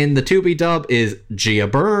Tsuburaya in the Tubi dub is Gia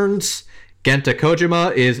Burns. Genta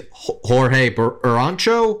Kojima is Jorge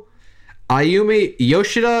Urancho. Ayumi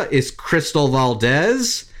Yoshida is Crystal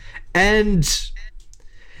Valdez. And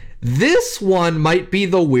this one might be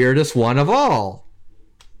the weirdest one of all.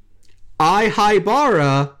 Ai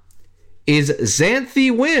Haibara is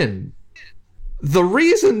Xanthi Win. The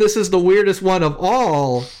reason this is the weirdest one of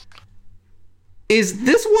all is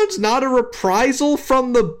this one's not a reprisal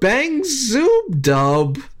from the Bang Zoom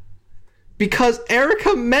dub because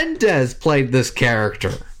Erica Mendez played this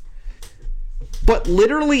character. But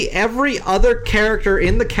literally every other character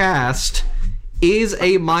in the cast is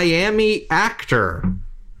a Miami actor.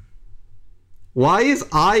 Why is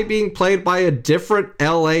I being played by a different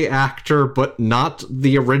LA actor but not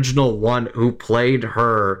the original one who played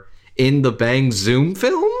her in the Bang Zoom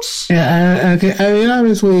films? Yeah, okay. I mean,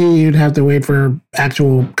 obviously, you'd have to wait for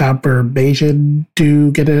actual confirmation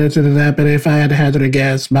to get an answer to that. But if I had to hazard a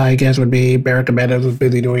guess, my guess would be Erica Mendez was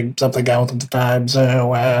busy doing something else at the time,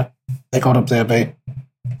 so they called up Xanthi.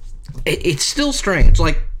 It's still strange.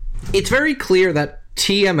 Like, it's very clear that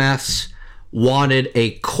TMS wanted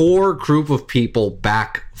a core group of people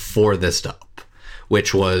back for this dub,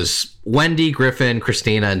 which was Wendy, Griffin,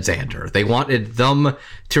 Christina, and Xander. They wanted them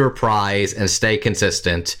to reprise and stay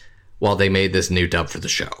consistent while they made this new dub for the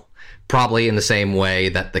show. Probably in the same way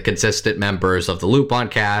that the consistent members of the Lupin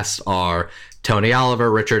cast are Tony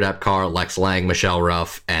Oliver, Richard Epcar, Lex Lang, Michelle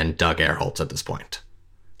Ruff, and Doug Erholtz at this point.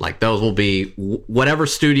 Like, those will be, whatever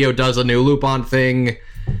studio does a new Lupin thing,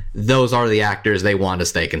 those are the actors they want to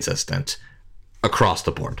stay consistent across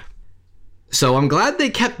the board. So I'm glad they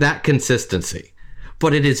kept that consistency.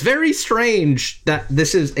 But it is very strange that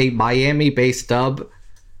this is a Miami-based dub.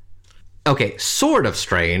 Okay, sort of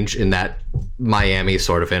strange in that Miami is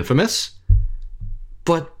sort of infamous.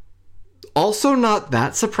 But also not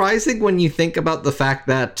that surprising when you think about the fact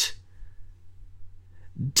that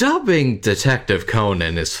dubbing Detective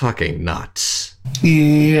Conan is fucking nuts.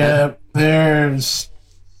 Yeah, there's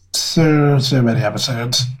so many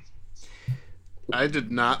episodes. I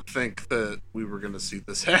did not think that we were going to see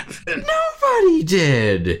this happen. Nobody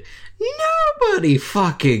did. Nobody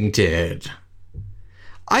fucking did.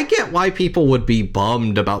 I get why people would be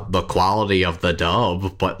bummed about the quality of the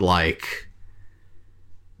dub, but like,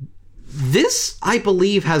 this, I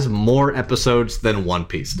believe, has more episodes than One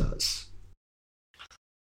Piece does.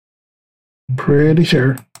 Pretty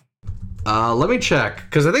sure. Let me check,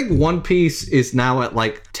 because I think One Piece is now at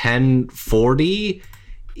like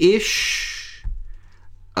 1040-ish.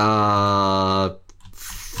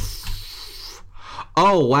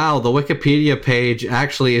 Oh wow, the Wikipedia page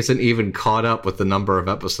actually isn't even caught up with the number of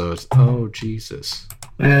episodes. Oh Jesus.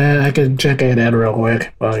 I can check it out real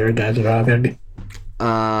quick while your guys are talking.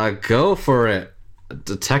 Go for it.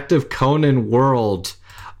 Detective Conan World.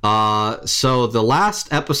 So the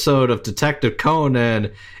last episode of Detective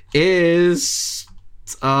Conan is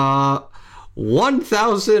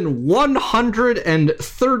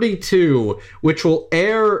 1132, which will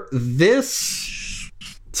air this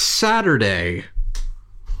Saturday.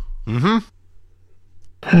 Oh no.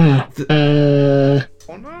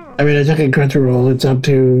 I mean, I check in Crunchyroll, it's up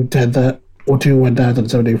to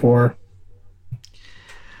 1074.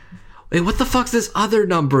 Wait, what the fuck's this other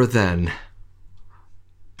number then?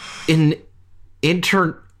 In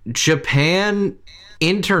Japan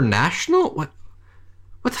International? What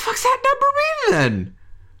the fuck's that number mean then?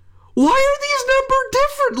 Why are these numbered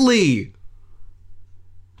differently?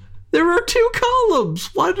 There are two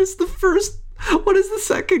columns. What is the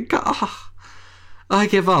second column? I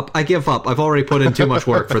give up. I've already put in too much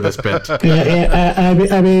work for this bit.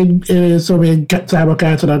 I mean, it is so being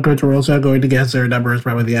simulcasted on Crunchyroll, so I'm going to guess their number is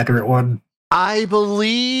probably the accurate one. I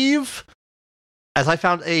believe, as I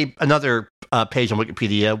found another page on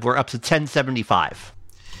Wikipedia, we're up to 1075.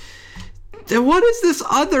 Then what is this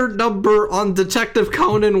other number on Detective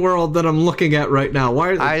Conan World that I'm looking at right now? Why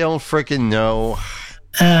are they... I don't freaking know.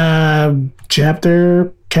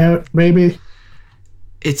 Chapter count, maybe?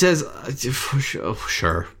 It says...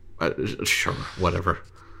 sure, whatever.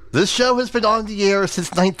 This show has been on the air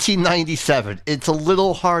since 1997. It's a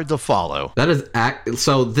little hard to follow. That is...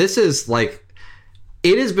 So this is like...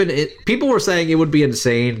 it has been. People were saying it would be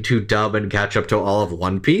insane to dub and catch up to all of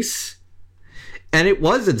One Piece, and it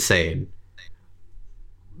was insane.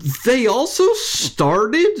 They also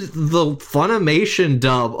started the Funimation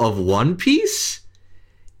dub of One Piece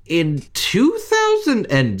in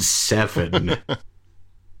 2007.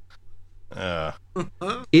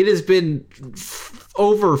 It has been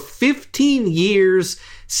over 15 years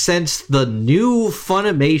since the new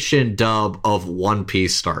Funimation dub of One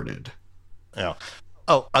Piece started. Yeah.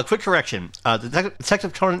 Oh, a quick correction.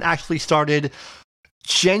 Detective Conan actually started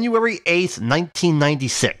January 8th,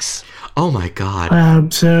 1996. Oh my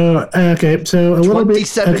god. So a little bit.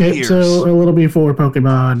 27 Okay, years. so a little before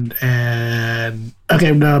Pokemon, and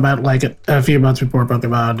about like a few months before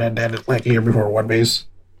Pokemon, and then like a year before One Piece.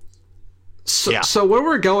 So where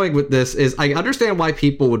we're going with this is I understand why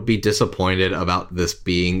people would be disappointed about this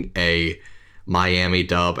being a Miami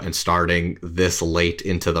dub and starting this late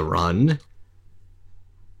into the run.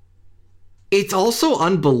 It's also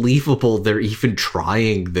unbelievable they're even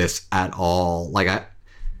trying this at all.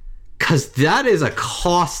 Because that is a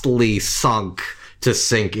costly sunk to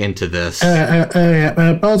sink into this.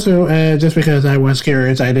 Also, just because I was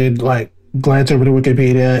curious, I did glance over to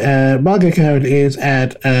Wikipedia. Manga count is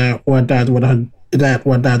at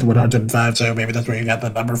 1,105, so maybe that's where you got the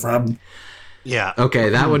number from. Yeah. Okay,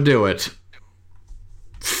 that would do it.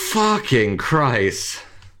 Fucking Christ.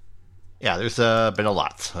 Yeah, there's been a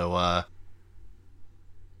lot. So,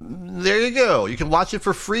 there you go. You can watch it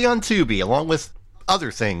for free on Tubi, along with other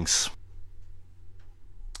things.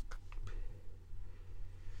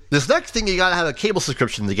 This next thing you gotta have a cable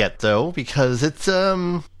subscription to get, though, because it's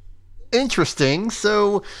interesting.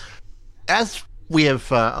 So, as we have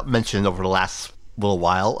mentioned over the last little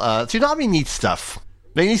while, Toonami needs stuff.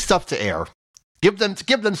 They need stuff to air. Give them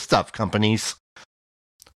stuff, companies.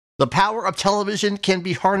 The power of television can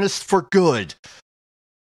be harnessed for good.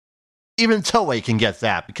 Even Toei can get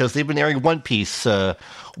that, because they've been airing One Piece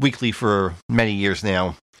weekly for many years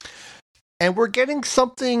now. And we're getting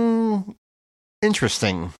something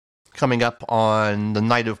interesting coming up on the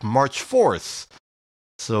night of March 4th.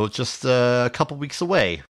 So just a couple weeks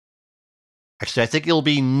away. Actually, I think it'll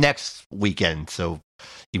be next weekend, so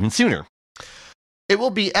even sooner. It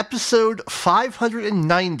will be episode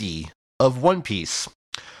 590 of One Piece,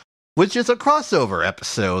 which is a crossover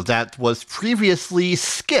episode that was previously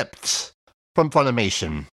skipped from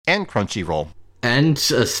Funimation and Crunchyroll. And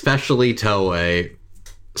especially Toei.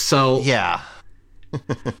 So, Yeah.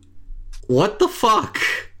 what the fuck?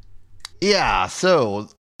 Yeah, so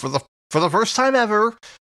for the first time ever,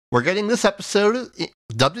 we're getting this episode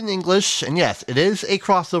dubbed in English, and yes, it is a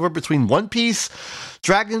crossover between One Piece,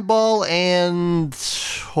 Dragon Ball, and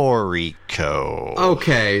Toriko.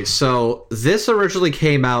 Okay, so this originally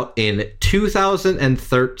came out in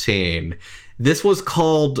 2013. This was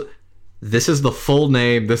called... This is the full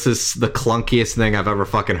name. This is the clunkiest thing I've ever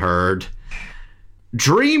fucking heard.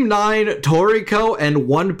 Dream 9 Toriko and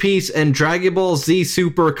One Piece and Dragon Ball Z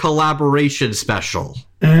Super Collaboration Special.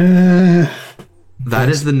 That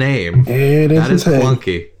is the name. It is That is insane.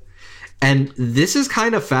 clunky. And this is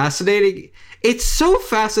kind of fascinating. It's so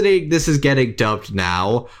fascinating this is getting dubbed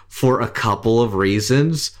now for a couple of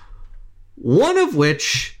reasons. One of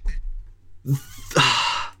which...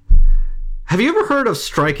 Have you ever heard of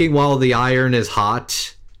striking while the iron is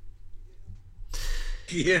hot?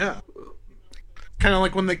 Yeah. Kind of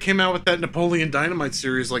like when they came out with that Napoleon Dynamite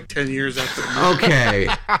series like 10 years after. Okay.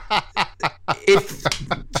 If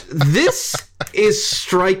this is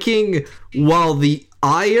striking while the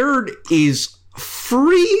iron is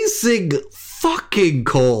freezing fucking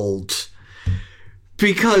cold,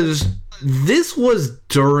 because this was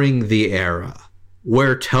during the era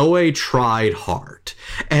where Toei tried hard,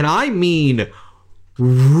 and I mean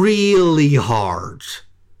really hard,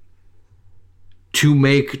 to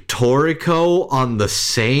make Toriko on the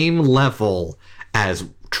same level as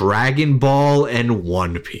Dragon Ball and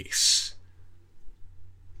One Piece.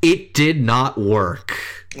 It did not work.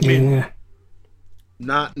 I mean, Yeah.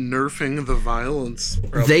 not nerfing the violence.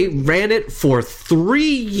 They ran it for 3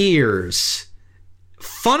 years.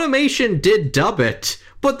 Funimation did dub it,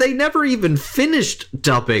 but they never even finished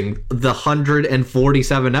dubbing the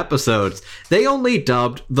 147 episodes. They only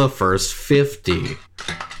dubbed the first 50,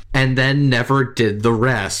 and then never did the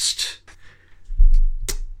rest.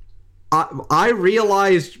 I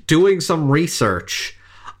realized doing some research,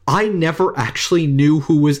 I never actually knew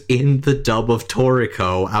who was in the dub of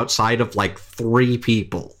Toriko outside of like 3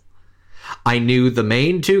 people. I knew the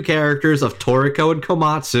main 2 characters of Toriko and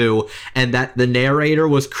Komatsu, and that the narrator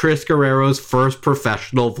was Chris Guerrero's first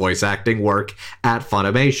professional voice acting work at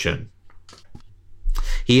Funimation.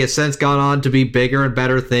 He has since gone on to be bigger and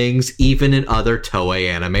better things, even in other Toei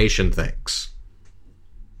animation things.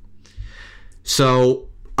 So,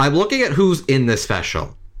 I'm looking at who's in this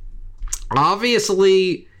special.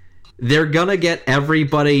 Obviously, they're gonna get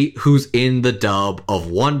everybody who's in the dub of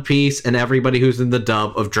One Piece and everybody who's in the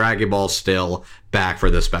dub of Dragon Ball still back for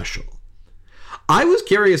the special. I was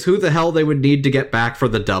curious who the hell they would need to get back for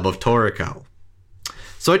the dub of Toriko.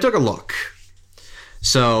 So I took a look.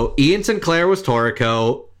 So Ian Sinclair was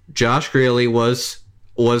Toriko, Josh Greeley was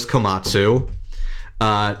Komatsu,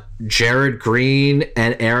 Jared Green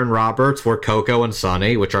and Aaron Roberts were Coco and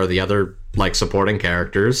Sonny, which are the other like supporting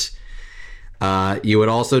characters. You would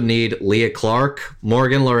also need Leah Clark,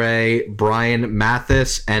 Morgan LeRae, Brian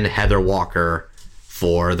Mathis, and Heather Walker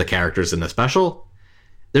for the characters in the special.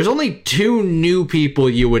 There's only 2 new people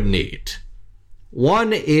you would need.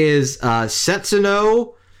 One is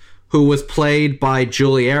Setsuno, who was played by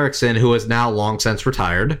Julie Erickson, who is now long since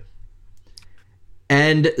retired.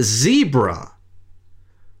 And Zebra,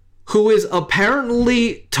 who is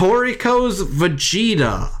apparently Toriko's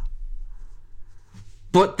Vegeta.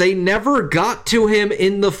 But they never got to him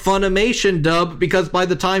in the Funimation dub because by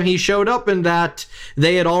the time he showed up in that,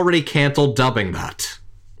 they had already canceled dubbing that.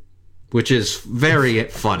 Which is very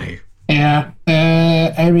funny. Yeah,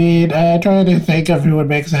 I mean, trying to think of who would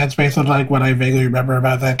make sense based on like what I vaguely remember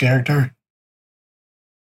about that character.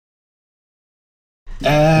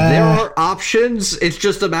 There are options. It's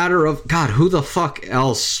just a matter of, God, who the fuck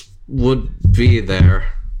else would be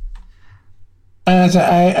there?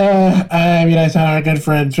 I mean, I saw our good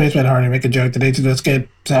friend Spaceman Hardy make a joke today to just get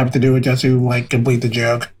Sam to do it just to like complete the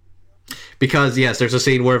joke. Because, yes, there's a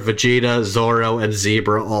scene where Vegeta, Zoro, and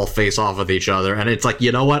Zebra all face off with each other, and it's like,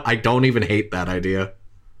 you know what? I don't even hate that idea.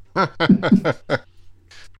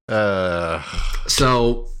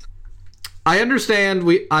 So, I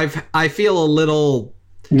understand I feel a little...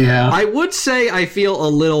 Yeah. I would say I feel a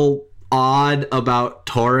little odd about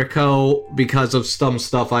Toriko because of some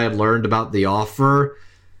stuff I had learned about the offer.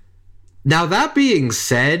 Now, that being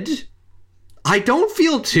said, I don't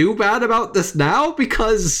feel too bad about this now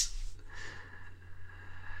because...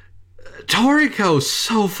 Toriko's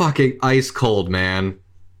so fucking ice cold, man.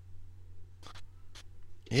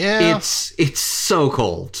 Yeah, it's so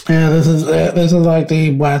cold. Yeah, this is like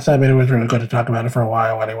the last time anyone was really going to talk about it for a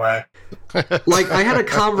while anyway. Like, I had a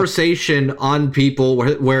conversation on people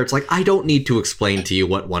where it's like, I don't need to explain to you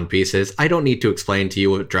what One Piece is. I don't need to explain to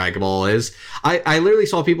you what Dragon Ball is. I literally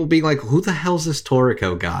saw people being like, who the hell's this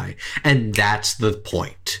Toriko guy? And that's the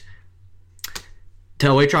point.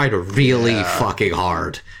 Toei tried really fucking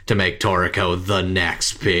hard to make Toriko the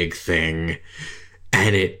next big thing.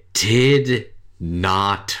 And it did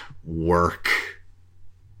not work.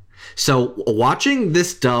 So watching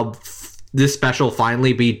this special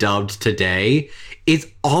finally be dubbed today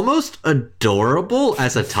is almost adorable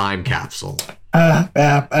as a time capsule.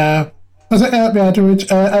 I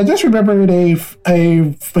just remembered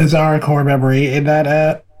a bizarre core memory in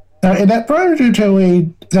that prior to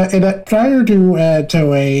Toei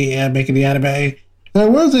making the anime, there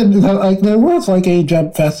was a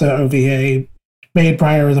Jump Festa OVA made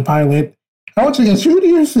prior as a pilot. I want to guess, who do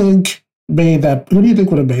you think made that? Who do you think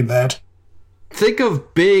would have made that? Think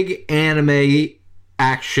of big anime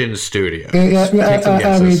action studios.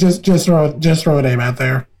 I mean, just throw a name out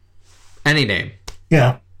there. Any name.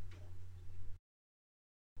 Yeah.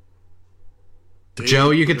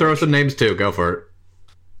 Joe, you can throw some names too. Go for it.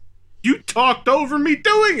 You talked over me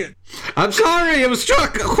doing it. I'm sorry. It was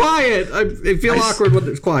quiet. I feel awkward when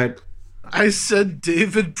it's quiet. I said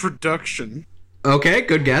David Production. Okay,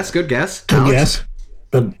 good guess. Good Alex? guess,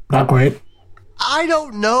 but not quite. I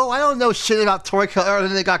don't know. I don't know shit about Toriko other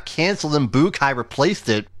than it got canceled and Bukai replaced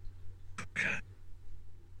it.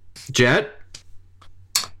 Jet?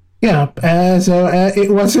 Yeah, so it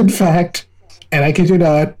was in fact, and I kid you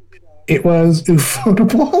not, it was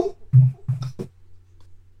Ufotable.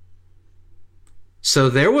 So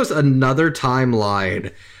there was another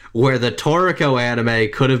timeline where the Toriko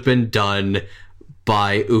anime could have been done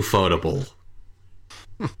by Ufotable.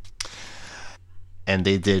 And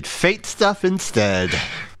they did Fate stuff instead.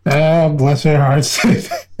 Bless their hearts.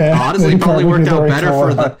 Honestly, probably worked out better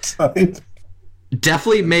for the... side.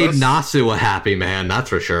 Definitely made Nasu a happy man, that's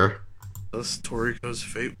for sure. Thus, Toriko's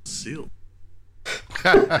fate was sealed.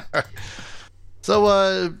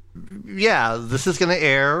 So, yeah, this is going to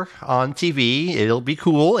air on TV. It'll be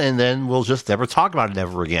cool, and then we'll just never talk about it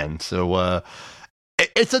ever again. So,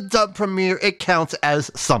 it's a dub premiere. It counts as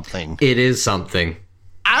something. It is something.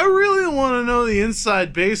 I really want to know the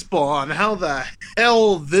inside baseball on how the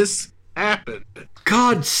hell this happened.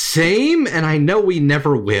 God, same, and I know we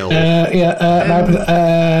never will. I mean,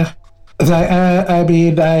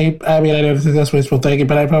 I don't think that's wishful thinking,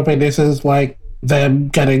 but I'm hoping this is like them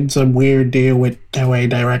getting some weird deal with Toei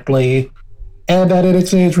directly, and that in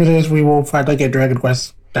exchange for this, we will finally get Dragon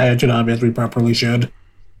Quest Diagonam as we properly should.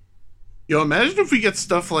 Yo, imagine if we get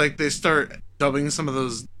stuff like they start dubbing some of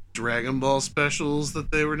those Dragon Ball specials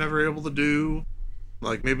that they were never able to do.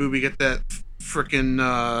 Like, maybe we get that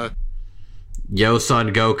frickin' Yo,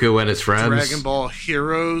 Son Goku and his friends. Dragon Ball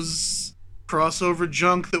Heroes crossover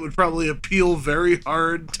junk that would probably appeal very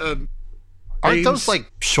hard to... Aren't those like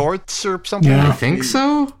shorts or something? Yeah. I think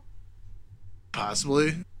so.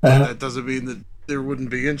 Possibly. Uh, That doesn't mean that there wouldn't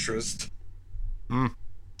be interest.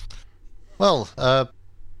 Well,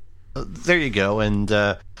 there you go. And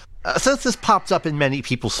since this popped up in many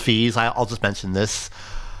people's feeds, I'll just mention this.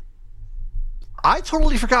 I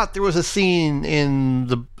totally forgot there was a scene in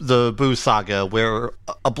the Boo saga where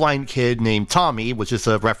a blind kid named Tommy, which is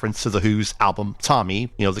a reference to the Who's album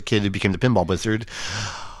Tommy, you know, the kid who became the pinball wizard,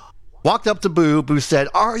 walked up to Boo. Boo said,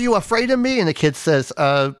 "Are you afraid of me?" And the kid says,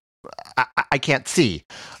 I can't see.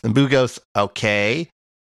 And Boo goes, "Okay.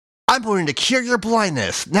 I'm going to cure your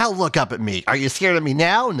blindness. Now look up at me. Are you scared of me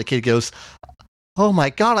now?" And the kid goes, "Oh my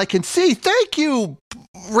god, I can see. Thank you,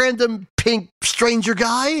 random pink stranger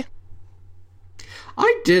guy."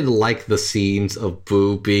 I did like the scenes of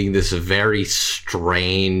Boo being this very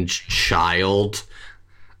strange child.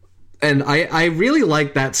 And I really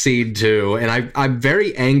like that scene too. And I'm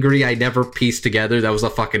very angry I never pieced together that was a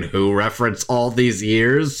fucking Who reference all these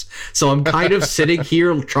years. So I'm kind of sitting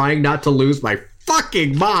here trying not to lose my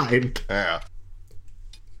fucking mind. Yeah.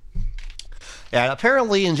 Yeah,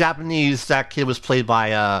 apparently in Japanese, that kid was played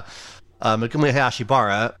by Megumi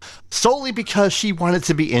Hayashibara solely because she wanted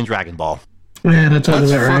to be in Dragon Ball. Yeah, that's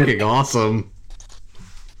That's right. fucking awesome.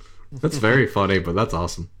 That's very funny, but that's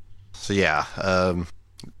awesome. So yeah,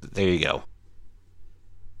 there you go.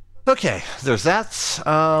 Okay, there's that.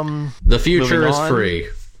 The future Moving is on. free.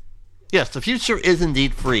 Yes, the future is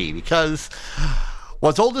indeed free because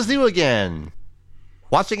what's old is new again.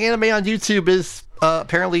 Watching anime on YouTube is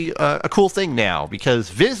apparently a cool thing now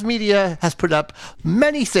because Viz Media has put up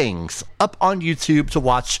many things up on YouTube to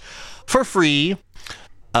watch for free.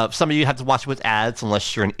 Some of you have to watch it with ads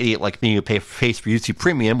unless you're an idiot like me who pays for YouTube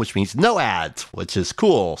Premium, which means no ads, which is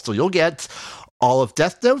cool. So you'll get all of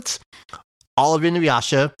Death Note, all of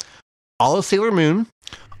Inuyasha, all of Sailor Moon,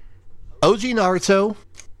 OG Naruto,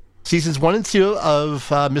 seasons 1 and 2 of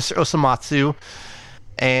Mr. Osamatsu,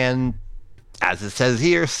 and as it says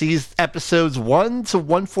here, sees episodes 1 to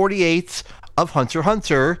 148 of Hunter x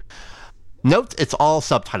Hunter. Note, it's all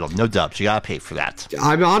subtitled, no dubs. You gotta pay for that.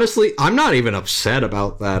 I'm not even upset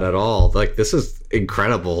about that at all. Like, this is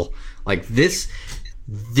incredible. Like, this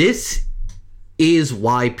is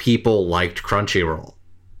why people liked Crunchyroll.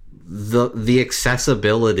 The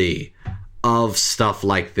accessibility of stuff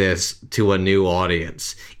like this to a new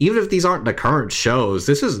audience. Even if these aren't the current shows,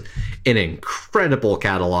 this is an incredible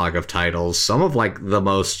catalog of titles, some of like the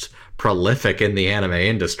most prolific in the anime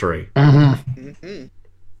industry.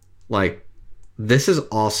 Like, this is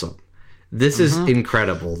awesome. This is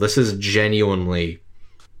incredible. This is a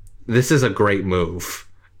great move.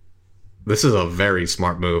 This is a very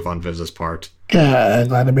smart move on Viz's part. Yeah,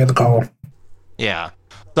 glad to be the call. Yeah.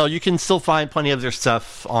 So you can still find plenty of their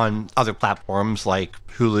stuff on other platforms like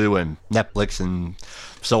Hulu and Netflix and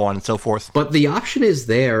so on and so forth. But the option is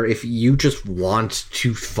there if you just want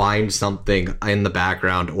to find something in the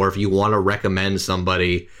background, or if you want to recommend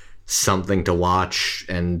somebody something to watch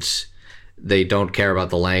and they don't care about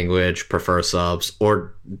the language, prefer subs,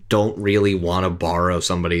 or don't really want to borrow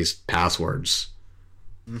somebody's passwords.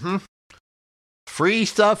 Free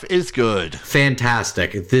stuff is good.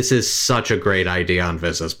 Fantastic. This is such a great idea on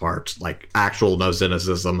Viz's part. Like, actual no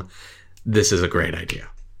cynicism. This is a great idea.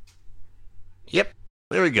 Yep.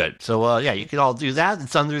 Very good. So, yeah, you can all do that.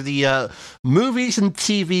 It's under the movies and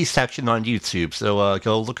TV section on YouTube. So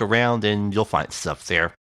go look around and you'll find stuff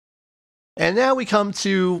there. And now we come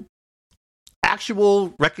to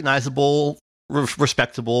actual, recognizable,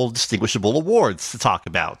 respectable, distinguishable awards to talk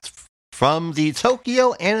about. From the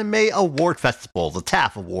Tokyo Anime Award Festival, the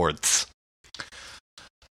TAF Awards.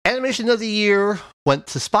 Animation of the Year went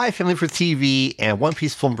to Spy Family for TV and One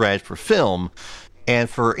Piece Film Red for film. And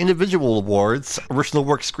for individual awards, original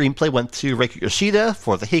work screenplay went to Reiki Yoshida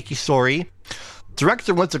for The Heiki Story.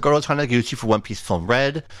 Director went to Goro Taniguchi for One Piece Film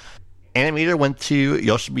Red. Animator went to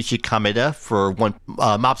Yoshimichi Kameda for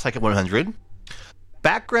Mob Psycho 100.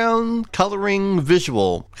 Background, coloring,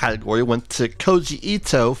 visual category went to Koji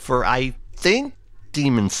Ito for, I think,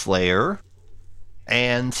 Demon Slayer.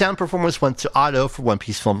 And sound performance went to Otto for One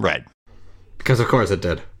Piece Film Red. Because of course it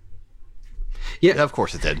did. Yeah, Of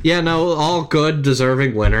course it did. yeah, no, all good,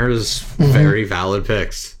 deserving winners. Very valid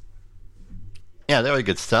picks. Yeah, they were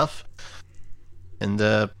good stuff. And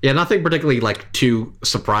Yeah, nothing particularly like too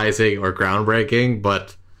surprising or groundbreaking,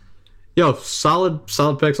 but solid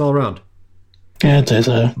picks all around. Yeah, it is.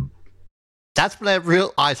 that's when I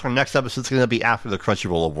realized our next episode's going to be after the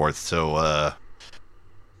Crunchyroll Awards. So,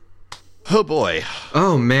 oh boy.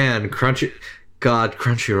 Oh man,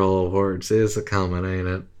 Crunchyroll Awards is a comment, ain't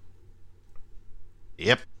it?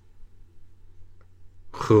 Yep.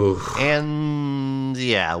 Whew. And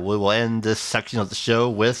yeah, we will end this section of the show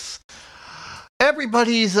with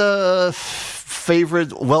everybody's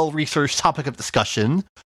favorite, well-researched topic of discussion: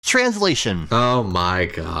 translation. Oh my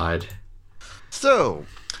god. So,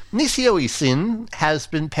 Nisio Isin has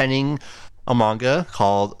been penning a manga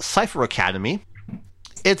called Cipher Academy.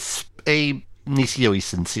 It's a Nisio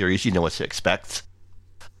Isin series, you know what to expect.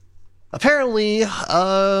 Apparently,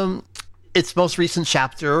 its most recent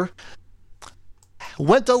chapter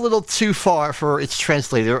went a little too far for its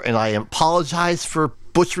translator, and I apologize for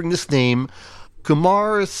butchering this name,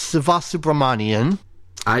 Kumar Sivasubramanian.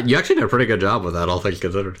 You actually did a pretty good job with that, all things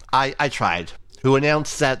considered. I tried. Who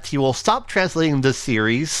announced that he will stop translating this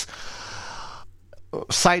series,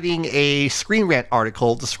 citing a Screen Rant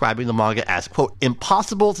article describing the manga as, quote,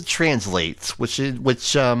 impossible to translate, which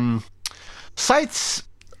cites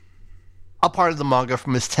a part of the manga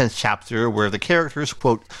from his 10th chapter where the characters,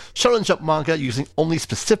 quote, Shonen Jump manga using only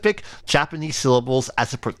specific Japanese syllables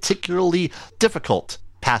as a particularly difficult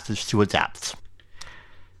passage to adapt.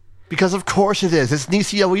 Because of course it is. It's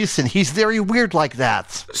Nisio Isin. He's very weird like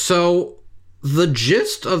that. So, the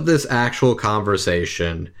gist of this actual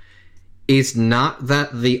conversation is not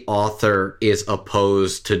that the author is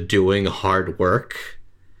opposed to doing hard work.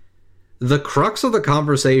 The crux of the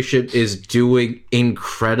conversation is doing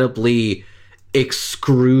incredibly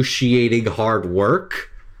excruciating hard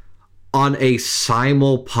work on a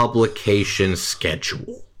simul-publication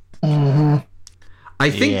schedule. I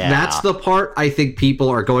think that's the part I think people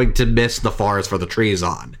are going to miss the forest for the trees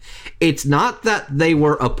on. It's not that they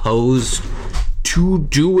were opposed to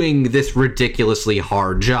doing this ridiculously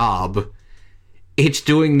hard job. It's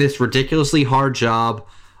doing this ridiculously hard job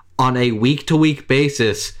on a week-to-week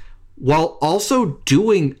basis while also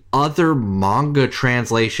doing other manga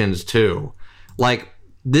translations too. Like,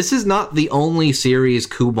 this is not the only series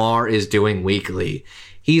Kumar is doing weekly.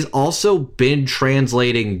 He's also been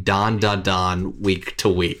translating Dan Dan Dan week to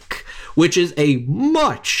week, which is a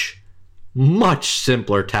much, much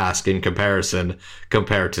simpler task in comparison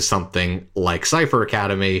compared to something like Cipher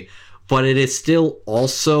Academy, but it is still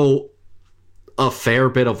also a fair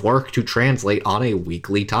bit of work to translate on a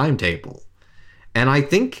weekly timetable. And I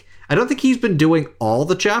don't think he's been doing all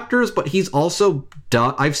the chapters, but he's also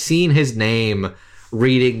done, I've seen his name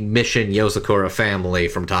reading Mission Yozakura Family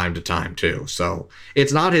from time to time too. So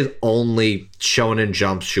it's not his only Shonen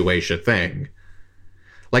Jump Shueisha thing.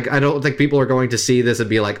 Like, I don't think people are going to see this and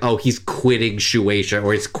be like, oh, he's quitting Shueisha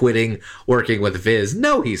or he's quitting working with Viz.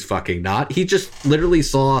 No, he's fucking not. He just literally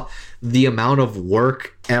saw the amount of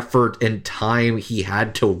work, effort, and time he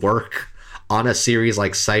had to work on a series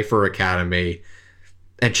like Cipher Academy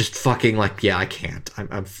and just fucking like, yeah, I can't.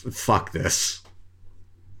 I'm fuck this.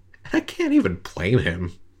 I can't even blame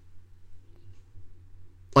him.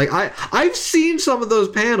 Like, I've seen some of those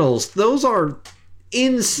panels. Those are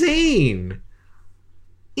insane.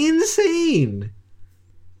 Insane.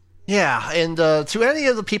 Yeah, and to any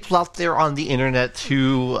of the people out there on the internet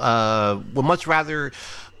who would much rather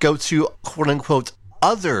go to quote-unquote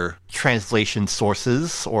other translation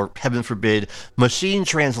sources, or heaven forbid, machine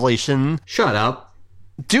translation, Shut up.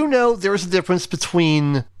 do know there's a difference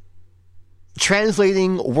between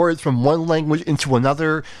translating words from one language into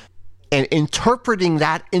another and interpreting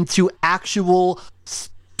that into actual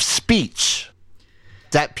speech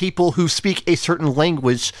that people who speak a certain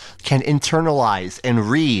language can internalize and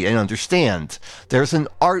read and understand. There's an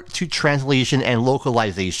art to translation and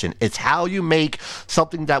localization. It's how you make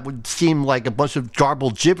something that would seem like a bunch of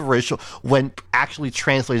garbled gibberish when actually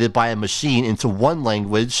translated by a machine into one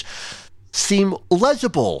language seem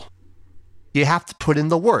legible. You have to put in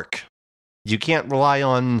the work. You can't rely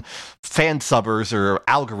on fan subbers or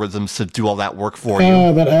algorithms to do all that work for you.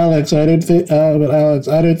 But Alex, I didn't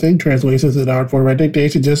think translations is an art form. I think they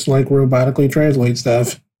should just like robotically translate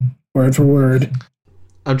stuff, word for word.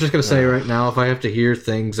 I'm just gonna say right now, if I have to hear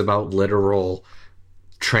things about literal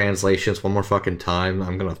translations one more fucking time,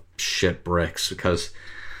 I'm gonna shit bricks because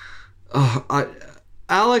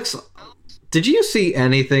Alex, did you see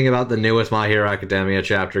anything about the newest My Hero Academia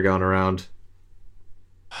chapter going around?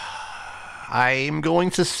 I'm going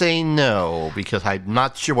to say no, because I'm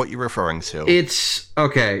not sure what you're referring to. It's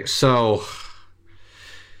okay, so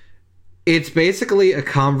it's basically a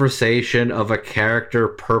conversation of a character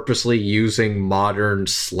purposely using modern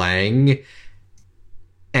slang.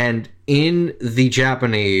 And in the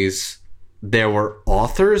Japanese, there were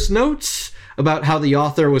author's notes about how the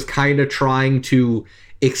author was kind of trying to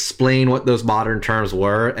explain what those modern terms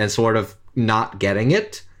were and sort of not getting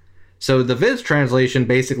it. So the Viz translation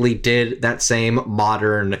basically did that same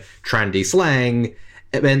modern trendy slang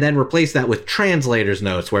and then replaced that with translator's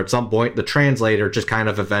notes, where at some point the translator just kind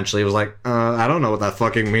of eventually was like, I don't know what that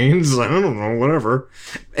fucking means. I don't know, whatever.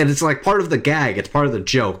 And it's like part of the gag. It's part of the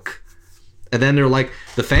joke. And then they're like,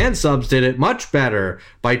 the fan subs did it much better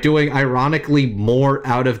by doing ironically more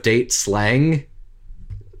out-of-date slang.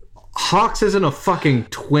 Hawks isn't a fucking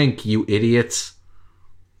twink, you idiots.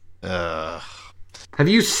 Have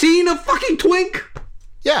you seen a fucking twink?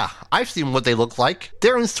 Yeah, I've seen what they look like.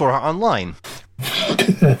 They're in store online.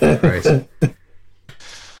 Christ.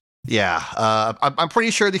 Yeah, I'm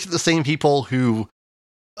pretty sure these are the same people who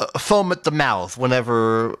foam at the mouth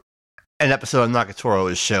whenever an episode of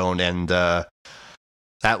Nagatoro is shown, and that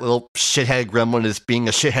little shithead gremlin is being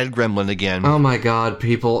a shithead gremlin again. Oh my god,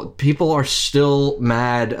 people are still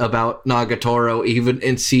mad about Nagatoro even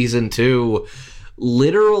in season 2.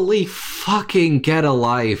 Literally fucking get a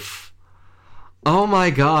life. Oh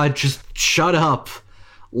my god, just shut up.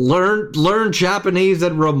 Learn Japanese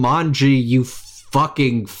and Romanji, you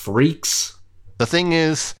fucking freaks. The thing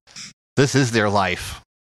is, this is their life.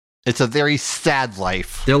 It's a very sad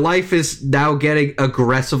life. Their life is now getting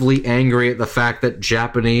aggressively angry at the fact that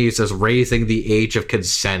Japanese is raising the age of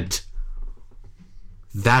consent.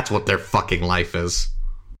 That's what their fucking life is.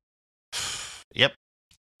 Yep.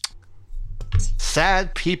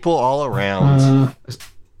 Sad people all around.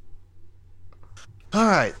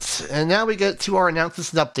 Alright, and now we get to our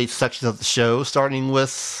announcements and updates section of the show, starting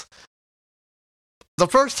with the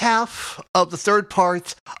first half of the third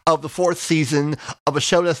part of the fourth season of a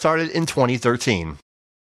show that started in 2013.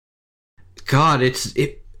 God,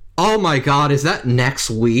 oh my god, is that next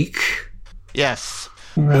week? Yes.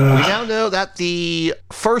 We now know that the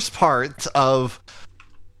first part of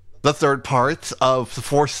the third part of the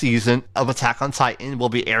fourth season of Attack on Titan will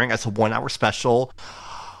be airing as a 1-hour special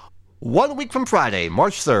 1 week from Friday,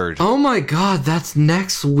 March 3rd. Oh my god, that's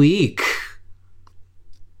next week.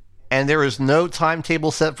 And there is no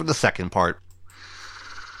timetable set for the second part.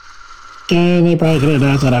 Yeah, they probably could have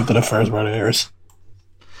announced that after the first part airs.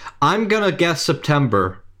 I'm gonna guess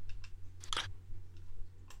September.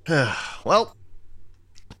 Well,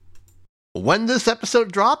 when this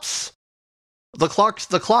episode drops, the clock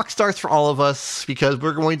starts for all of us, because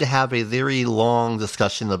we're going to have a very long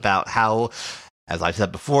discussion about how, as I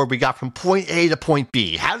said before, we got from point A to point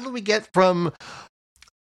B. How did we get from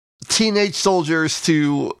teenage soldiers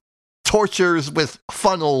to tortures with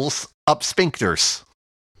funnels up sphincters?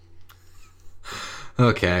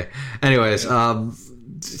 Okay. Anyways,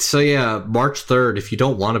 so yeah, March 3rd, if you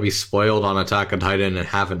don't want to be spoiled on Attack on Titan and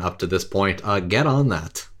haven't up to this point, get on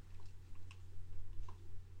that.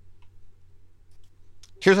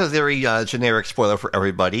 Here's a very generic spoiler for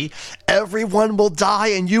everybody. Everyone will die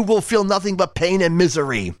and you will feel nothing but pain and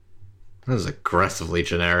misery. That is aggressively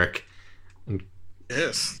generic.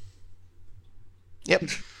 Yes. Yep.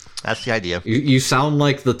 That's the idea. You sound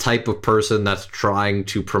like the type of person that's trying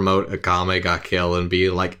to promote Akame ga Kill and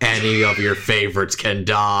be like, any of your favorites can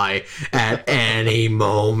die at any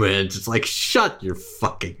moment. It's like, shut your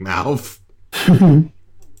fucking mouth.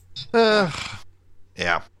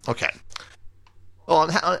 Yeah. Okay.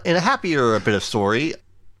 Well, in a happier bit of story,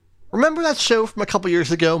 remember that show from a couple years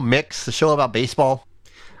ago, Mix, the show about baseball?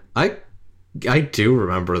 I do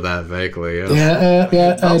remember that vaguely. Yeah,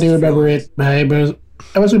 I do remember it.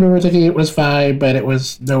 I was remember thinking it was fine, but it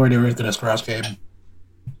was nowhere near as good as Cross Game.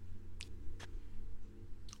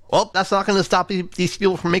 Well, that's not going to stop these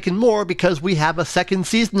people from making more, because we have a second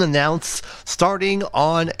season announced starting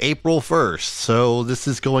on April 1st. So this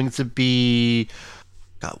is going to be...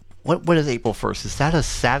 What is April 1st? Is that a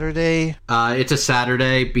Saturday? It's a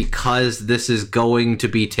Saturday, because this is going to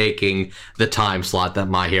be taking the time slot that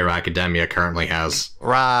My Hero Academia currently has.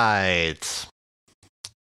 Right.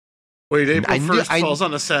 Wait, April 1st falls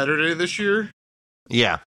on a Saturday this year?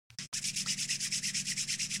 Yeah.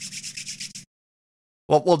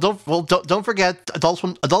 Well, don't forget, Adult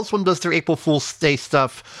Swim does their April Fool's Day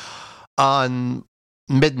stuff on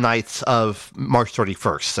midnight of March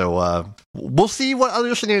 31st. So we'll see what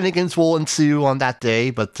other shenanigans will ensue on that day.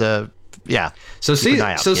 But yeah. So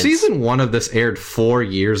season 1 of this aired 4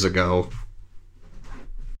 years ago.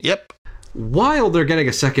 Yep. while they're getting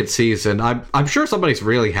a second season, I'm sure somebody's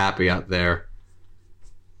really happy out there.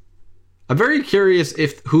 I'm very curious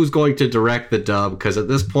if who's going to direct the dub, because at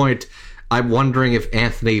this point, I'm wondering if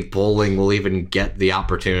Anthony Bowling will even get the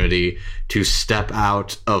opportunity to step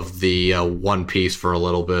out of the One Piece for a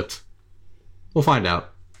little bit. We'll find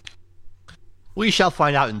out. We shall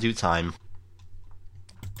find out in due time.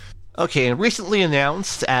 Okay, and recently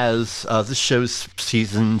announced, as this show's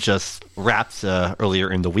season just wrapped earlier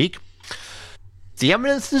in the week, The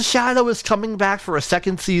Eminence in Shadow is coming back for a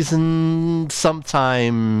second season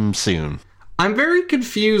sometime soon. I'm very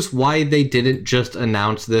confused why they didn't just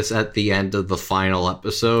announce this at the end of the final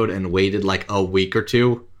episode and waited like a week or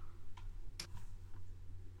two.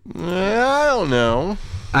 I don't know.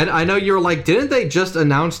 I know you're like, didn't they just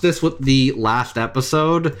announce this with the last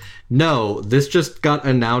episode? No, this just got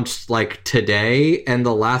announced like today, and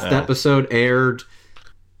the last episode aired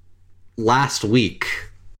last week.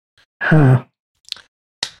 Huh.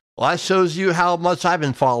 Well, that shows you how much I've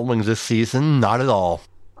been following this season. Not at all.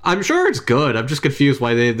 I'm sure it's good. I'm just confused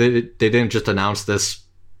why they didn't just announce this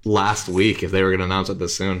last week if they were going to announce it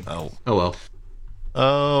this soon. Oh well.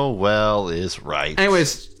 Oh, well is right.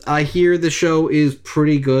 Anyways, I hear the show is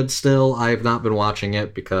pretty good still. I have not been watching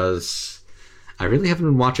it because I really haven't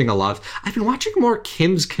been watching a lot. I've been watching more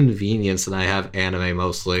Kim's Convenience than I have anime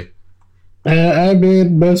mostly. I've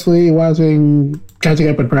been mostly catching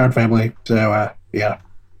up with Proud Family, so yeah.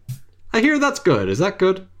 I hear that's good. Is that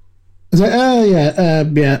good? So,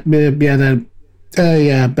 that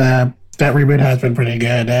reboot has been pretty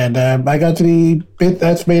good, and I got to the bit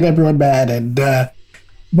that's made everyone mad, and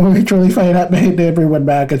when we truly find out made everyone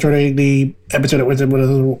mad concerning the episode that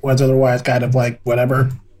was otherwise kind of like whatever.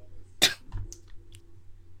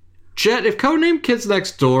 Jet, if Codename Kids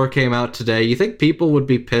Next Door came out today, you think people would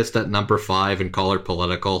be pissed at number 5 and call it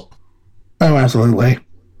political? Oh, absolutely.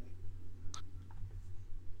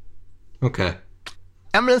 Okay.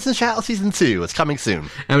 Eminence in Shadow Season 2. It's coming soon.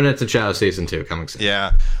 Eminence in Shadow Season 2 coming soon.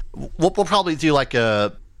 Yeah. We'll probably do like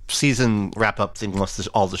a season wrap-up thing once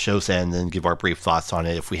all the shows end and give our brief thoughts on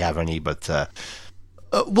it if we have any, but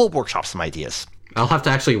we'll workshop some ideas. I'll have to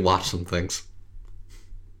actually watch some things.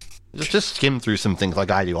 Just skim through some things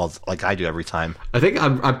like I do every time. I think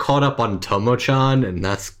I'm caught up on Tomo-chan, and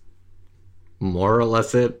that's more or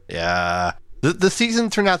less it. Yeah. The season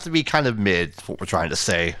turned out to be kind of mid, is what we're trying to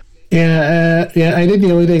say. Yeah, I think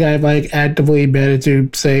the only thing I've actively managed to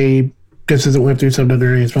say, just as it went through some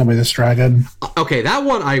degree, is probably this Dragon. Okay, that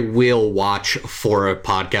one I will watch for a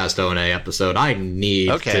podcast O&A episode. I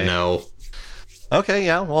need to know. Okay,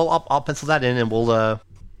 yeah. Well, I'll pencil that in, and we'll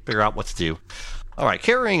figure out what to do. All right,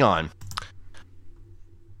 carrying on.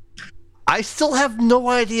 I still have no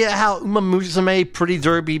idea how Uma Musume Pretty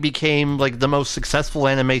Derby became like the most successful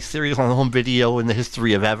anime series on home video in the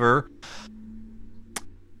history of ever.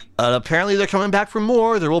 Apparently they're coming back for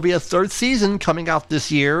more. There will be a third season coming out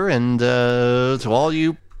this year, and to all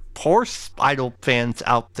you horse idol fans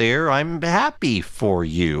out there, I'm happy for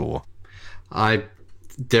you.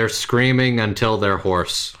 They're screaming until they're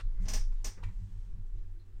hoarse.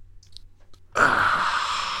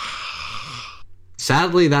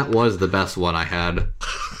 Sadly, that was the best one I had.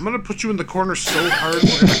 I'm gonna put you in the corner so hard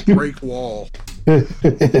we're gonna break wall.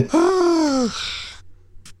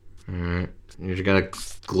 You just gotta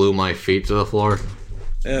glue my feet to the floor.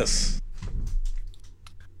 Yes.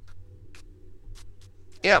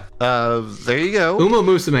 Yep. There you go. Uma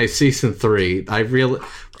Musume Season 3.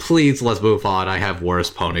 Please, let's move on. I have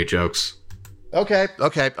worse pony jokes. Okay.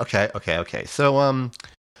 So,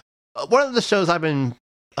 one of the shows I've been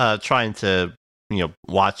trying to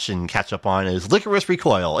watch and catch up on is Licorice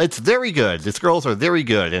Recoil. It's very good. These girls are very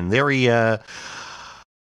good and very. I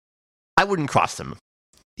wouldn't cross them,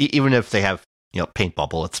 even if they have paintball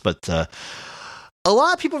bullets. But a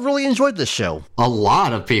lot of people really enjoyed this show. A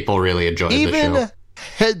lot of people really enjoyed this show. Even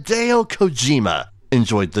Hideo Kojima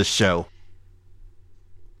enjoyed this show.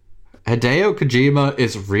 Hideo Kojima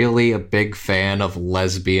is really a big fan of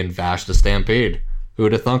lesbian Vashta Stampede.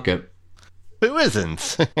 Who'd have thunk it? Who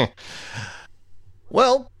isn't?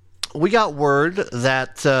 Well, we got word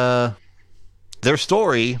that their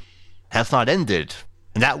story has not ended.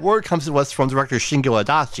 And that word comes to us from director Shingo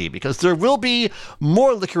Adachi, because there will be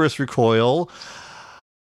more Licorice Recoil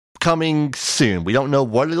coming soon. We don't know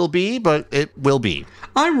what it'll be, but it will be.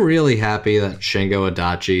 I'm really happy that Shingo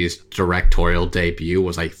Adachi's directorial debut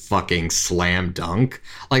was a fucking slam dunk.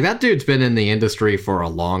 Like, that dude's been in the industry for a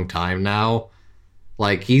long time now.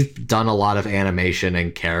 Like, he's done a lot of animation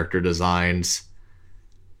and character designs.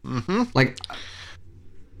 Mm-hmm. Like,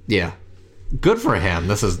 yeah. Good for him.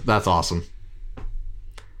 That's awesome.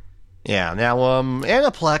 Yeah, now,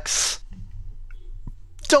 Aniplex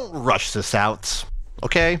don't rush this out,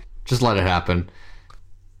 okay? Just let it happen.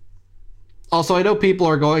 Also, I know people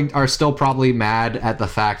are still probably mad at the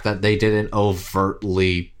fact that they didn't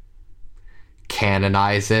overtly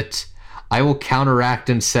canonize it. I will counteract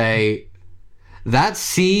and say that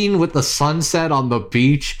scene with the sunset on the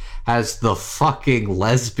beach has the fucking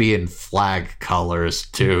lesbian flag colors,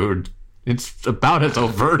 dude. It's about as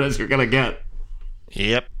overt as you're gonna get.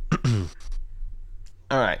 Yep.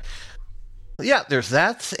 All right. Yeah, there's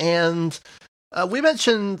that, and we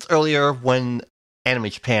mentioned earlier when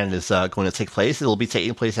Anime Japan is going to take place. It'll be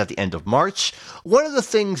taking place at the end of March. One of the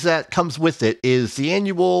things that comes with it is the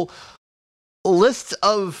annual list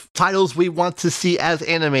of titles we want to see as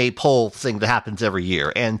anime poll thing that happens every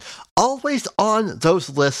year. And always on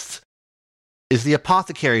those lists is the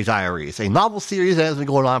Apothecary Diaries, a novel series that has been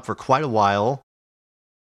going on for quite a while.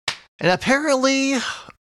 And apparently,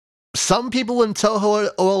 some people in Toho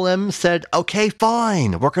OLM said, okay,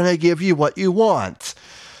 fine, we're going to give you what you want.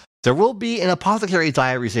 There will be an Apothecary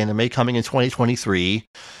Diaries anime coming in 2023.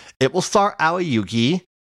 It will star Aoi Yugi.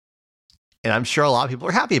 And I'm sure a lot of people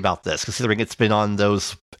are happy about this, considering it's been on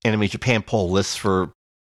those Anime Japan poll lists for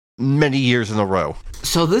many years in a row.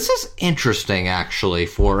 So this is interesting, actually,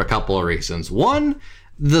 for a couple of reasons. One,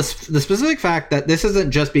 the specific fact that this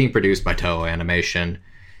isn't just being produced by Toho Animation.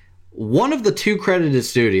 One of the two credited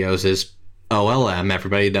studios is OLM.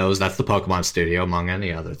 Everybody knows that's the Pokemon studio, among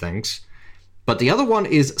any other things. But the other one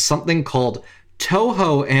is something called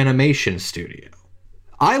Toho Animation Studio.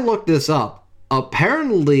 I looked this up.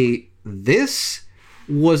 Apparently, this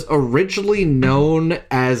was originally known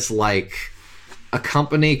as like a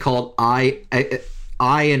company called I&A,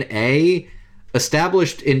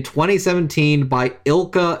 established in 2017 by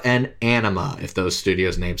Ilka and Anima, if those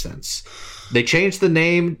studios make sense. They changed the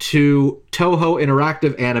name to Toho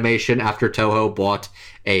Interactive Animation after Toho bought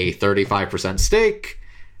a 35% stake,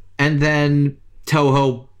 and then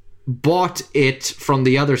Toho bought it from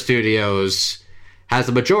the other studios, has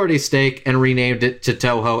a majority stake, and renamed it to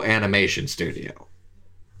Toho Animation Studio.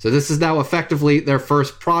 So this is now effectively their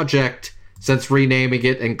first project since renaming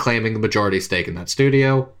it and claiming the majority stake in that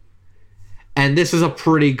studio. And this is a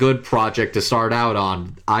pretty good project to start out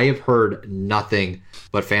on. I have heard nothing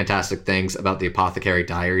but fantastic things about the Apothecary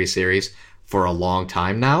Diary series for a long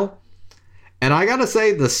time now. And I gotta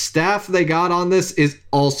say, the staff they got on this is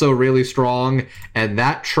also really strong, and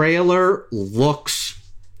that trailer looks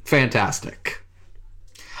fantastic.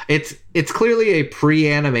 It's clearly a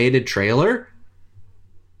pre-animated trailer,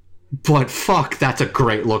 but fuck, that's a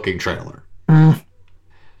great looking trailer.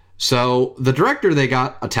 So the director they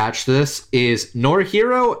got attached to this is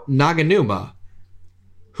Norihiro Naganuma,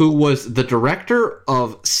 who was the director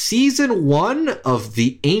of season 1 of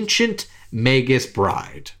The Ancient Magus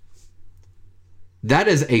Bride. That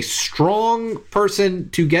is a strong person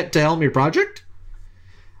to get to helm your project.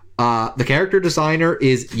 The character designer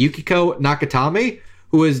is Yukiko Nakatami,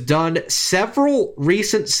 who has done several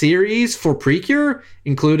recent series for Precure,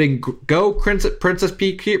 including Go Princess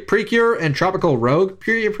Precure and Tropical Rogue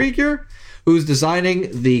Precure, who's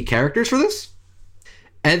designing the characters for this.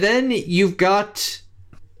 And then you've got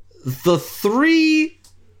the 3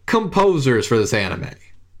 composers for this anime.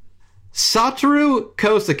 Satoru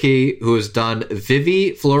Kosaki, who has done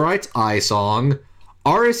Vivi Fluorite's Eye Song,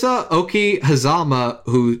 Arisa Oki Hazama,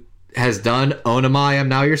 who has done Onamai, I'm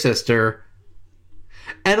Now Your Sister,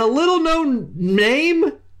 and a little known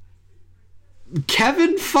name,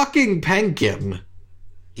 Kevin fucking Penkin.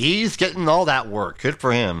 He's getting all that work. Good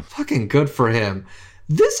for him. Fucking good for him.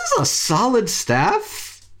 This is a solid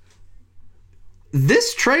staff.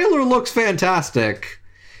 This trailer looks fantastic.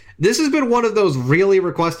 This has been one of those really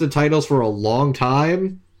requested titles for a long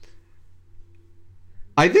time.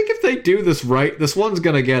 I think if they do this right, this one's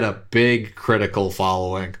gonna get a big critical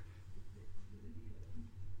following.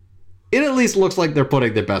 It at least looks like they're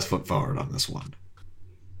putting their best foot forward on this one.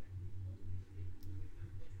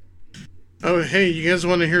 Oh, hey, you guys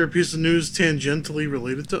want to hear a piece of news tangentially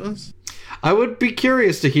related to us? I would be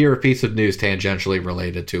curious to hear a piece of news tangentially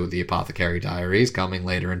related to the Apothecary Diaries coming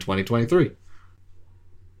later in 2023.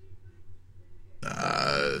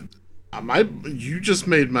 You just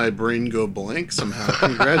made my brain go blank somehow.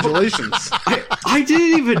 Congratulations. I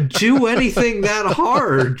didn't even do anything that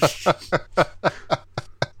hard.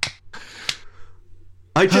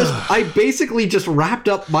 I basically just wrapped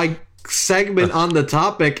up my segment on the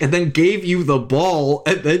topic and then gave you the ball,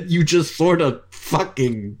 and then you just sort of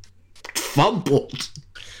fucking fumbled.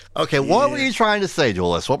 Okay, what were you trying to say,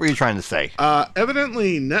 Julius? What were you trying to say?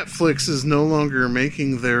 Evidently, Netflix is no longer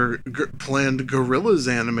making their planned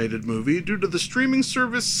Gorillaz animated movie due to the streaming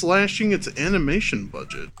service slashing its animation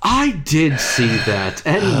budget. I did see that,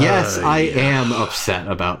 and yes, I am upset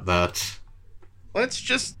about that. Let's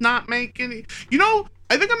just not make any... You know,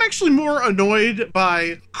 I think I'm actually more annoyed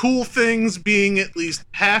by cool things being at least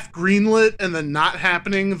half greenlit and then not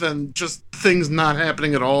happening than just things not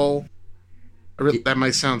happening at all. That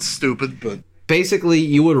might sound stupid, but... Basically,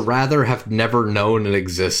 you would rather have never known it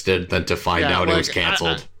existed than to find out it was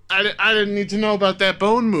canceled. I didn't need to know about that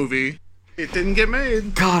Bone movie. It didn't get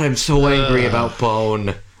made. God, I'm so angry about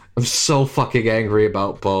Bone. I'm so fucking angry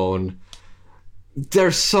about Bone.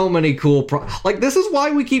 There's so many cool this is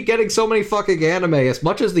why we keep getting so many fucking anime. As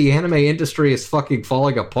much as the anime industry is fucking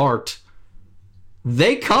falling apart,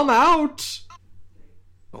 they come out.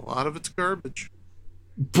 A lot of it's garbage.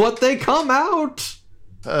 But they come out.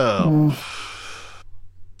 Oh.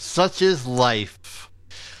 Such is life.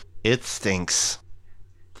 It stinks.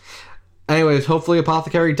 Anyways, hopefully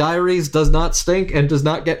Apothecary Diaries does not stink and does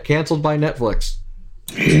not get canceled by Netflix.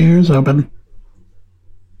 Here's open.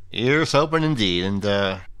 Ears open indeed, and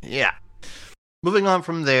yeah. Moving on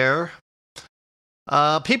from there,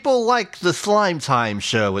 people like the Slime Time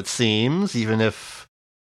show, it seems, even if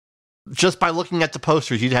just by looking at the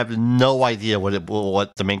posters, you'd have no idea what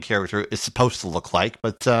the main character is supposed to look like,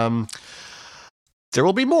 but there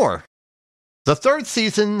will be more. The third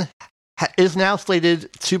season is now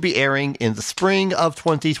slated to be airing in the spring of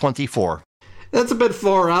 2024. That's a bit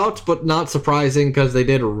far out, but not surprising because they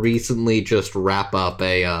did recently just wrap up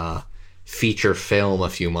a feature film a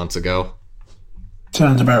few months ago.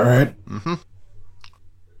 Sounds about right. Mm-hmm.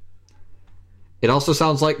 It also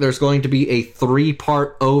sounds like there's going to be a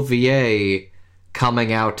 3-part OVA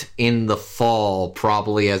coming out in the fall,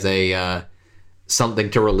 probably as a something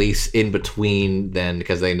to release in between then,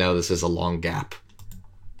 because they know this is a long gap.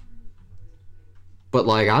 But,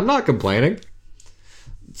 I'm not complaining.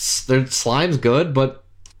 Slime's good, but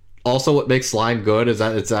also what makes Slime good is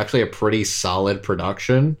that it's actually a pretty solid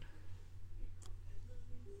production.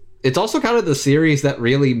 It's also kind of the series that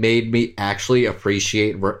really made me actually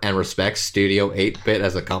appreciate and respect Studio 8-Bit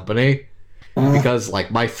as a company. Because,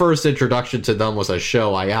 my first introduction to them was a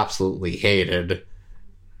show I absolutely hated.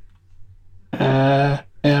 I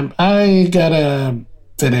gotta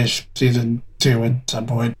finish season 2 at some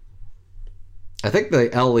point. I think the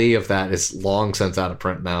LE of that is long since out of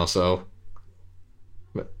print now, so...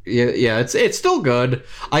 Yeah, it's still good.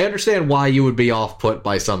 I understand why you would be off-put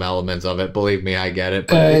by some elements of it. Believe me, I get it.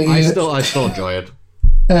 But I still enjoy it.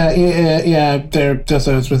 Yeah, they're just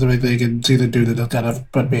so specific they can see the dude that just kind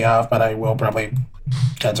of put me off, but I will probably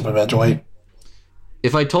catch up eventually.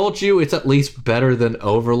 If I told you it's at least better than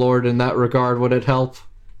Overlord in that regard, would it help?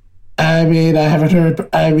 I mean,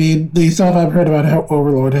 the stuff I've heard about how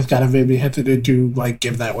Overlord has kind of made me hesitant to,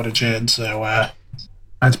 give that one a chance, so, I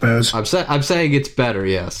suppose. I'm saying it's better,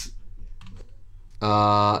 yes.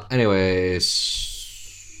 Anyways...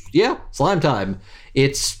 Yeah, Slime Time.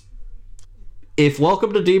 If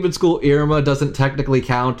Welcome to Demon School Irma doesn't technically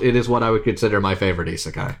count, it is what I would consider my favorite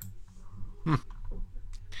isekai.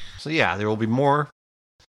 So yeah, there will be more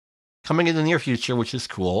coming in the near future, which is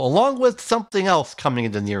cool, along with something else coming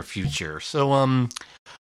in the near future. So,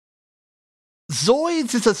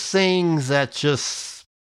 Zoids is a thing that just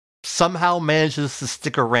somehow manages to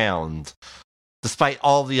stick around, despite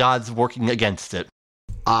all the odds working against it.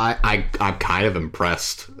 I'm kind of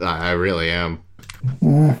impressed. I really am.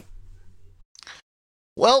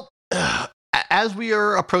 Well, as we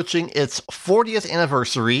are approaching its 40th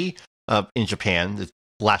anniversary in Japan,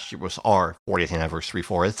 last year was our 40th anniversary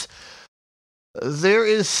for it, there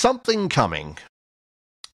is something coming.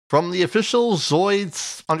 From the official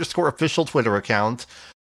Zoids_official Twitter account,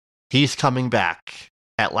 he's coming back.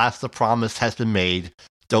 At last the promise has been made.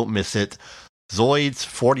 Don't miss it. Zoids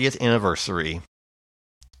 40th anniversary.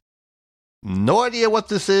 No idea what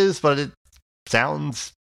this is, but it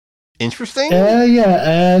sounds interesting.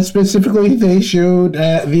 Specifically, they showed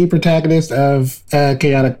the protagonist of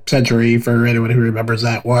Chaotic Century, for anyone who remembers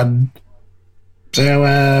that one. So,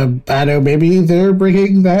 I know, maybe they're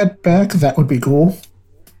bringing that back. That would be cool.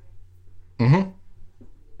 Mm-hmm.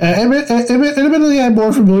 Admittedly, I'm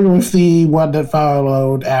more familiar with the one that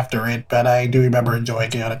followed after it, but I do remember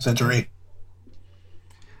enjoying Chaotic Century.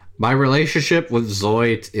 My relationship with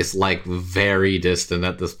Zoid is, very distant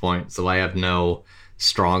at this point, so I have no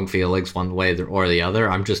strong feelings one way or the other.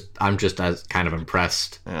 I'm just as kind of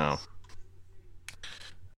impressed. Yeah.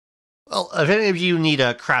 Well, if any of you need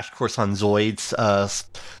a crash course on Zoids,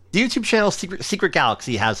 the YouTube channel Secret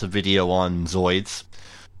Galaxy has a video on Zoids.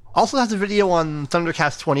 Also has a video on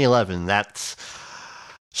Thundercats 2011. That's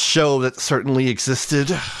show that certainly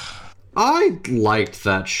existed. I liked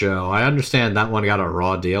that show. I understand that one got a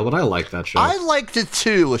raw deal, but I liked that show. I liked it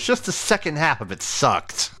too. It's just the second half of it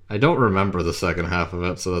sucked. I don't remember the second half of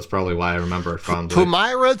it, so that's probably why I remember it fondly.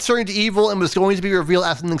 Pumira turned evil and was going to be revealed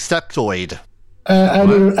as an insectoid. I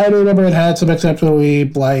do remember it had some exceptionally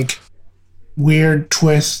like weird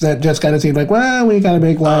twists that just kind of seemed like, well, we gotta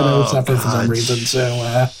make Lionel suffer for some reason.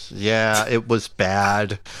 So yeah, it was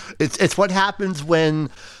bad. It's what happens when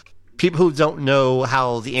people who don't know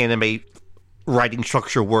how the anime writing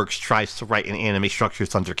structure works tries to write an anime structure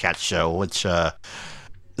Thundercats show, which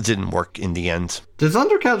didn't work in the end. Does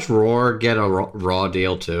Thundercats Roar get a raw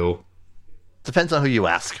deal too? Depends on who you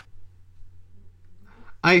ask.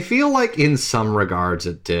 I feel like in some regards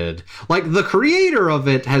it did. Like, the creator of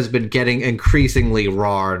it has been getting increasingly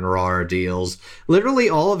raw and rawer deals. Literally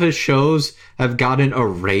all of his shows have gotten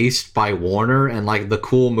erased by Warner, and like the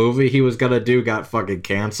cool movie he was gonna do got fucking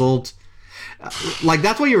canceled. Like,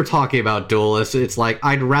 that's what you were talking about, Duelist. It's like,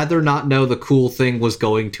 I'd rather not know the cool thing was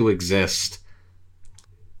going to exist.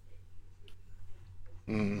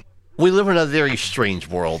 We live in a very strange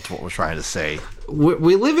world, what we're trying to say.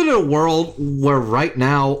 We live in a world where right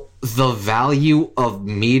now the value of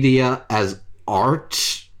media as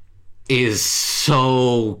art is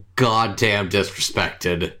so goddamn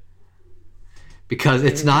disrespected. Because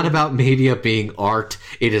it's not about media being art,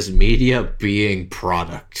 it is media being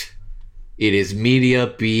product. It is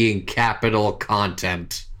media being capital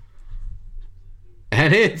content.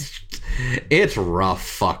 And it's rough,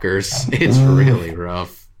 fuckers. It's really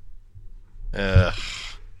rough.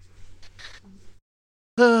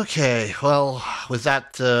 Okay, well, with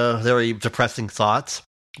that very depressing thoughts,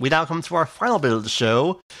 we now come to our final bit of the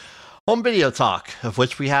show, home video talk, of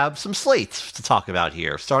which we have some slates to talk about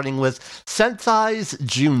here, starting with Sentai's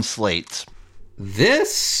June slate.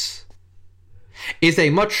 This is a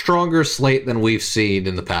much stronger slate than we've seen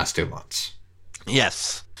in the past 2 months.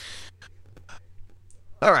 Yes.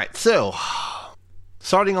 Alright, so,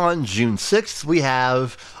 starting on June 6th, we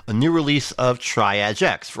have a new release of Triage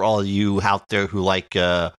X, for all of you out there who like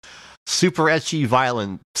super ecchi,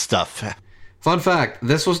 violent stuff. Fun fact,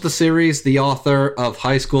 this was the series the author of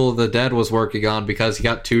High School of the Dead was working on because he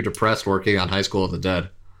got too depressed working on High School of the Dead.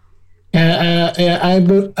 I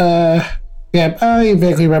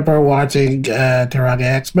vaguely remember watching Triage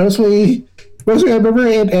X. Mostly I remember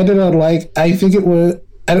it ended on like, I think it was,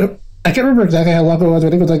 I can't remember exactly how long it was. I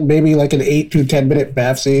think it was like maybe like an 8 to 10 minute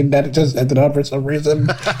bath scene that it just ended on for some reason.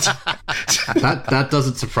 that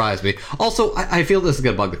doesn't surprise me. Also, I feel this is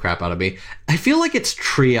gonna bug the crap out of me. I feel like it's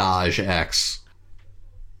Triage X.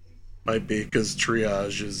 Might be, because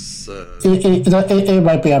Triage is... It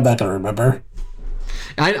might be, I'm not gonna remember.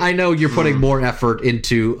 I know you're putting more effort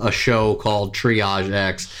into a show called Triage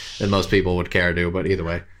X than most people would care to, but either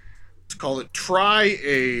way. Let's call it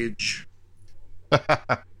Tri-Age.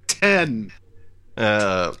 10.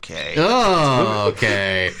 Okay. Oh,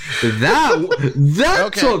 okay. That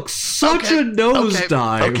Okay. took such a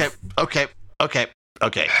nosedive.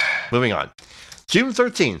 Okay. Moving on. June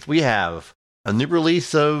 13th, we have a new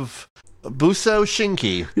release of Buso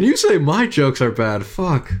Shinki. Can you say my jokes are bad?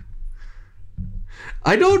 Fuck.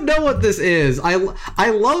 I don't know what this is. I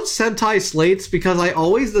love Sentai slates because I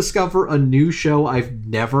always discover a new show I've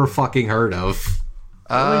never fucking heard of.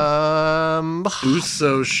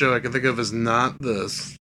 Uso show I can think of is not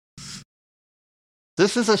this.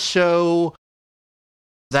 This is a show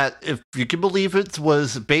that, if you can believe it,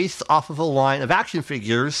 was based off of a line of action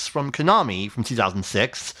figures from Konami from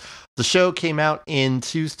 2006. The show came out in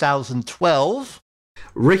 2012.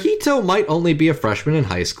 Rahito might only be a freshman in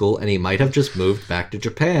high school, and he might have just moved back to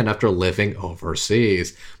Japan after living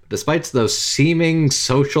overseas. But despite those seeming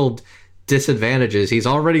social disadvantages, he's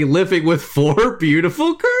already living with 4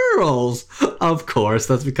 beautiful girls. Of course,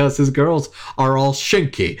 that's because his girls are all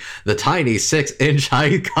Shinki, the tiny 6-inch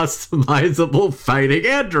high customizable fighting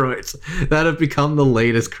androids that have become the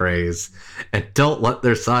latest craze. And don't let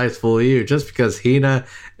their size fool you. Just because Hina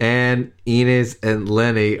and Ines and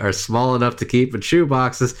Lenny are small enough to keep in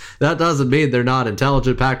shoeboxes, that doesn't mean they're not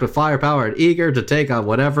intelligent, packed with firepower, and eager to take on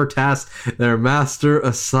whatever task their master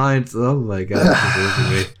assigns. Oh my god, this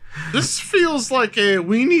is me. This feels like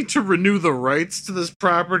we need to renew the rights to this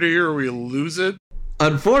property or we lose it.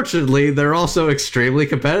 Unfortunately, they're also extremely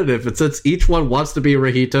competitive, and since each one wants to be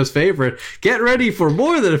Rahito's favorite, get ready for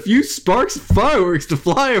more than a few sparks and fireworks to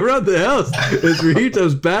fly around the house as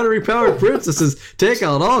Rahito's battery-powered princesses take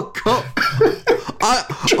out all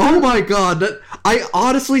oh my god, I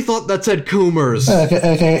honestly thought that said Coomers.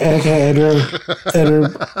 Okay, Andrew,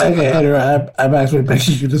 I'm actually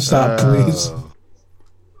begging you to stop, please.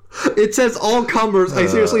 It says all comers. I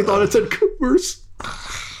seriously thought it said Coomers.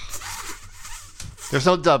 There's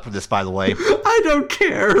no dub for this, by the way. I don't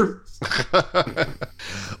care.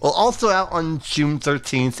 Well, also out on June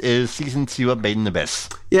 13th is Season 2 of Made in Abyss.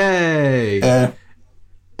 Yay.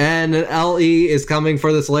 And an LE is coming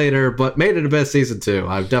for this later, but Made in Abyss Season 2.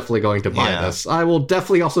 I'm definitely going to buy this. I will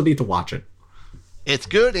definitely also need to watch it. It's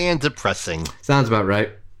good and depressing. Sounds about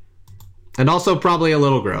right. And also probably a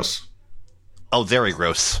little gross. Oh, very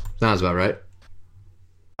gross. Sounds about right.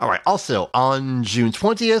 All right. Also, on June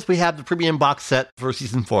 20th, we have the premium box set for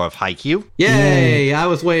Season 4 of Haikyuu. Yay! I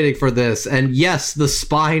was waiting for this. And yes, the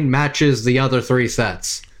spine matches the other 3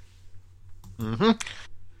 sets. Mm-hmm.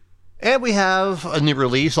 And we have a new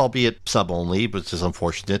release, albeit sub-only, which is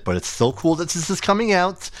unfortunate, but it's still cool that this is coming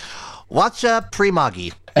out. Watch Pre-Magi.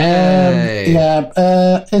 Hey.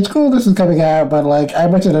 Yeah, it's cool this is coming out, but, like, I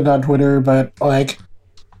mentioned it on Twitter, but, like,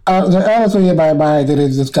 honestly, in my mind, it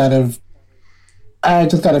is just kind of... I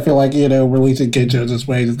just kind of feel like, releasing kid shows this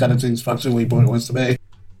way just kind of seems functionally pointless to me.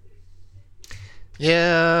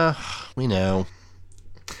 Yeah, we know.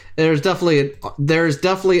 There's definitely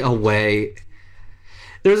a way.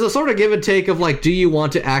 There's a sort of give and take of, like, do you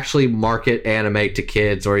want to actually market anime to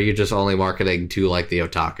kids, or are you just only marketing to, like, the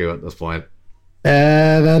otaku at this point?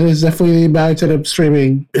 That is definitely the mindset of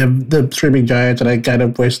the streaming giants, and I kind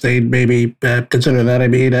of wish they'd maybe consider that. I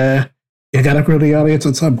mean, you gotta grow the audience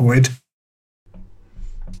at some point.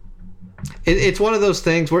 It's one of those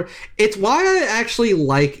things where it's why I actually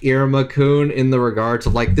like Iruma-kun in the regards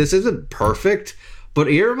of, like, this isn't perfect, but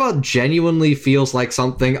Iruma genuinely feels like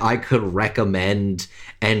something I could recommend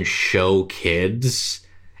and show kids.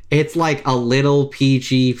 It's like a little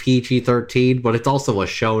PG-13, but it's also a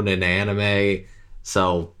shonen anime,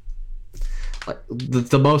 so like,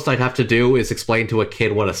 the most I'd have to do is explain to a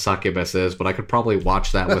kid what a succubus is, but I could probably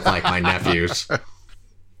watch that with, like, my nephews.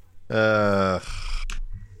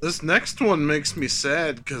 This next one makes me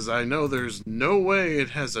sad because I know there's no way it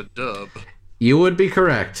has a dub. You would be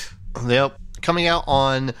correct. Yep. Coming out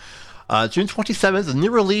on June 27th, a new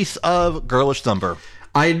release of Girlish Number.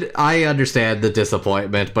 I understand the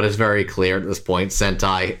disappointment, but it's very clear at this point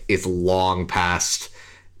Sentai is long past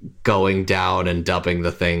going down and dubbing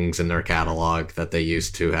the things in their catalog that they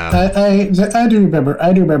used to have. I do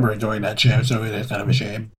remember enjoying that show, so it is kind of a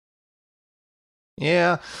shame.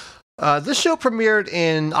 Yeah. This show premiered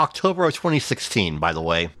in October of 2016, by the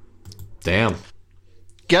way. Damn.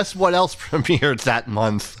 Guess what else premiered that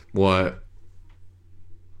month? What?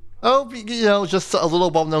 Oh, just a little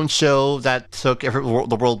well-known show that took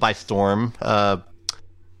the world by storm.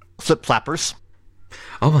 Flip Flappers.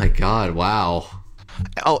 Oh my god, wow.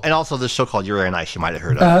 Oh, and also this show called Yuri on Ice, you might have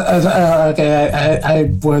heard of. Okay, I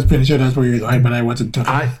was pretty sure that's where you're going, but I wasn't.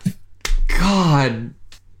 God.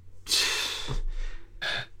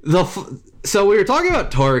 So we were talking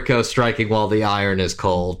about Toriko striking while the iron is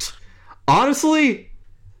cold. Honestly,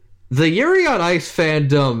 the Yuri on Ice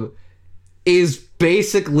fandom is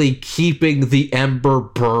basically keeping the ember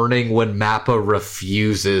burning when Mappa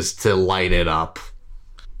refuses to light it up.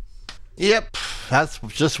 Yep, that's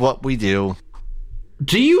just what we do.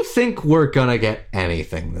 Do you think we're gonna get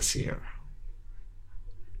anything this year?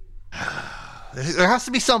 There has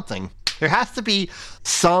to be something. There has to be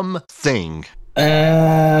something.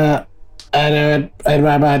 I know in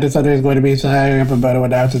my mind it's something going to be higher up about it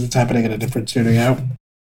announces it's happening in a different studio.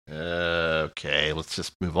 Okay, let's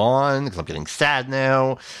just move on because I'm getting sad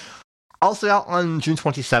now. Also out on June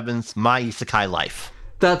 27th, My Isekai Life.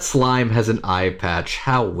 That slime has an eye patch.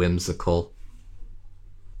 How whimsical.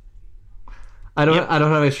 I don't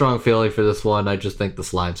have a strong feeling for this one. I just think the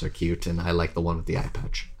slimes are cute, and I like the one with the eye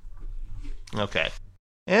patch. Okay.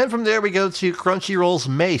 And from there we go to Crunchyroll's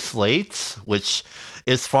May slate, which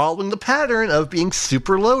is following the pattern of being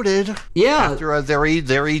super loaded. Yeah. After a very,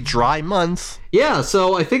 very dry month. Yeah,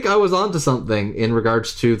 so I think I was onto something in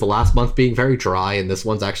regards to the last month being very dry, and this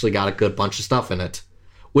one's actually got a good bunch of stuff in it.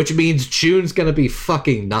 Which means June's gonna be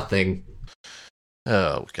fucking nothing.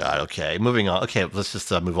 Oh, God, okay. Moving on. Okay, let's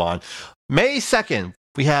just move on. May 2nd,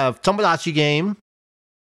 we have Tomodachi Game.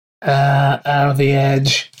 Out of the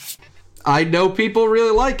edge. I know people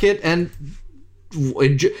really like it, and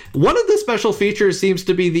one of the special features seems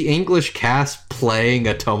to be the English cast playing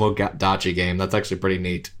a Tomodachi game. That's actually pretty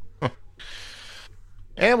neat.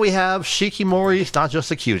 And we have Shikimori's Not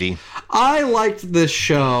Just a Cutie. I liked this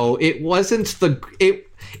show. It wasn't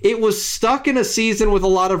it was stuck in a season with a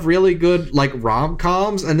lot of really good like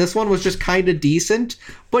rom-coms, and this one was just kind of decent.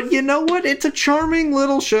 But you know what? It's a charming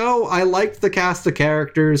little show. I liked the cast of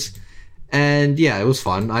characters, and yeah, it was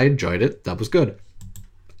fun. I enjoyed it. That was good.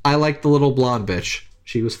 I liked the little blonde bitch.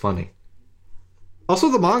 She was funny. Also,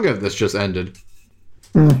 the manga of this just ended.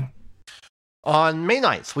 On May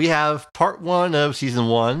 9th, we have part 1 of season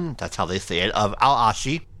 1, that's how they say it, of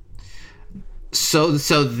Al-Ashi. So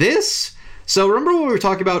remember when we were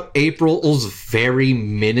talking about April's very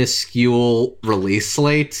minuscule release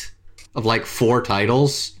slate of like 4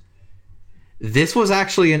 titles? This was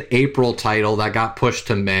actually an April title that got pushed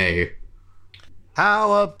to May.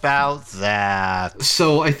 How about that?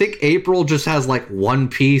 So I think April just has like One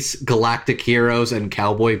Piece, Galactic Heroes, and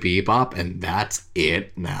Cowboy Bebop, and that's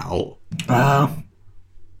it now.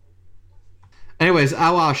 Anyways,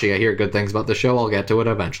 Awashi, I hear good things about the show. I'll get to it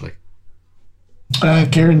eventually.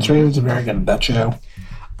 Kieran Strange is very good at that show.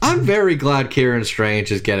 I'm very glad Kieran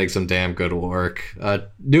Strange is getting some damn good work.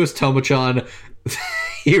 Newest Tomachan,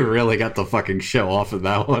 he really got the fucking show off in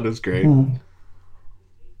that one. It's great.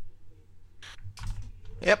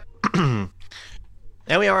 Yep. And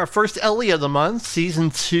we have our first Ellie of the month,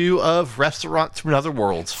 season 2 of Restaurant to Another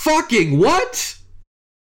World. Fucking what?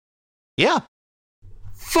 Yeah.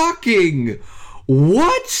 Fucking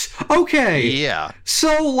what? Okay. Yeah.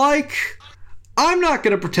 So, like, I'm not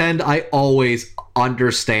going to pretend I always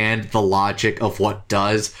understand the logic of what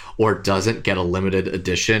does or doesn't get a limited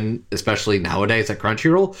edition, especially nowadays at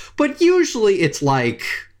Crunchyroll, but usually it's like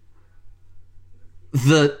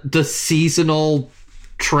the seasonal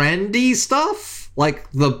trendy stuff,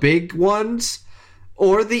 like the big ones,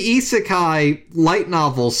 or the isekai light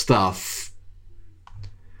novel stuff.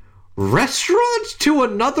 Restaurant to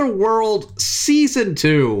Another World Season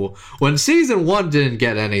 2, when Season 1 didn't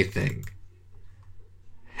get anything.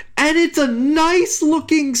 And it's a nice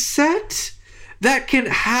looking set that can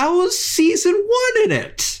house Season 1 in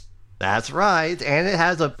it. That's right. And it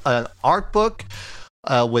has an art book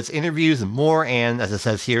with interviews and more, and as it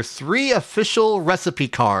says here, 3 official recipe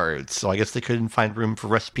cards. So I guess they couldn't find room for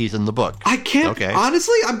recipes in the book. I can't,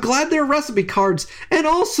 honestly, I'm glad they're recipe cards. And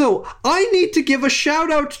also, I need to give a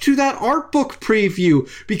shout out to that art book preview,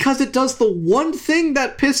 because it does the one thing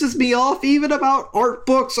that pisses me off even about art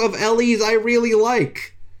books of Ellie's I really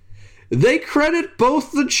like. They credit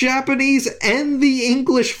both the Japanese and the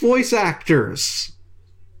English voice actors.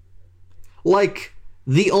 Like,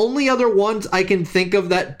 the only other ones I can think of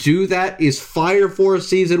that do that is Fire Force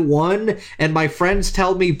Season 1, and my friends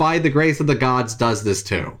tell me By the Grace of the Gods does this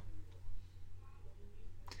too.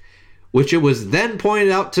 Which it was then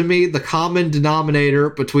pointed out to me the common denominator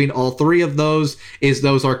between all 3 of those is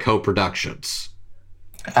those are co-productions.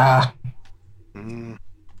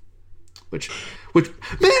 Which,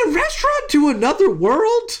 man, Restaurant to Another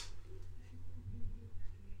World?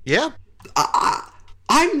 Yeah.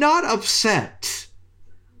 I'm not upset.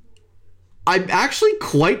 I'm actually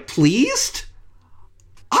quite pleased.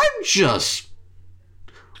 I'm just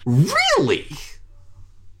really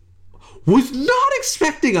was not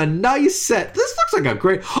expecting a nice set. This looks like a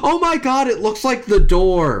great... Oh my god, it looks like The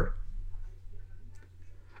Door.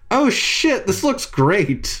 Oh shit, this looks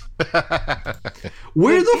great.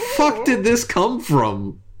 Where the fuck did this come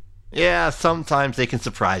from? Yeah, sometimes they can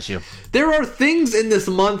surprise you. There are things in this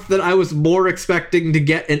month that I was more expecting to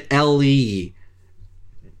get an LE.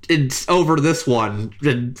 It's over this one,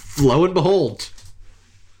 and lo and behold.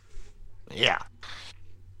 Yeah.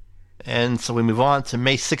 And so we move on to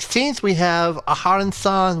May 16th. We have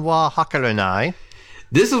Aharon-san wa Hakarenai.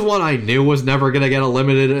 This is one I knew was never going to get a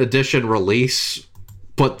limited edition release,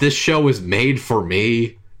 but this show is made for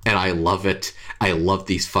me, and I love it. I love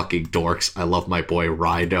these fucking dorks. I love my boy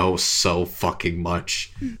Rhino so fucking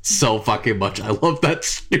much. So fucking much. I love that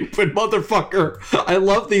stupid motherfucker. I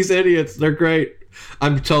love these idiots. They're great.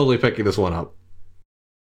 I'm totally picking this one up.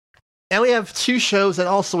 And we have 2 shows that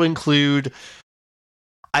also include,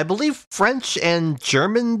 I believe, French and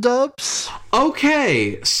German dubs.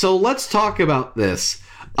 Okay, so let's talk about this.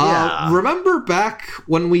 Yeah. Remember back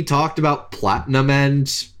when we talked about Platinum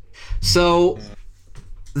End? So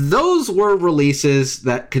those were releases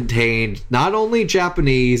that contained not only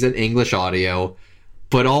Japanese and English audio,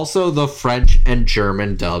 but also the French and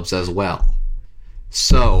German dubs as well.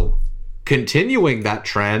 So, continuing that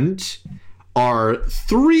trend are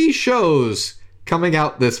 3 shows coming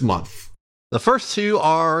out this month. The first 2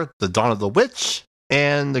 are The Dawn of the Witch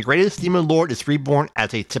and The Greatest Demon Lord is Reborn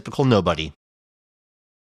as a Typical Nobody.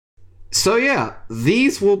 So yeah,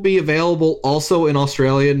 these will be available also in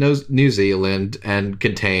Australia and New Zealand and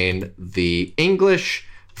contain the English,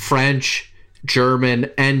 French,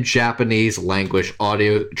 German, and Japanese language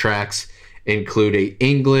audio tracks, including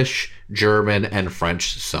English, German, and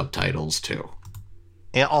French subtitles too.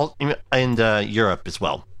 And Europe as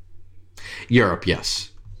well. Europe,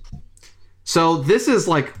 yes. So this is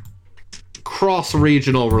like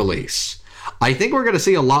cross-regional release. I think we're going to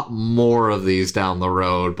see a lot more of these down the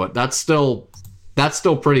road, but that's still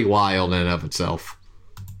pretty wild in and of itself.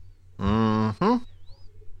 Mm-hmm.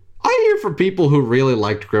 I hear from people who really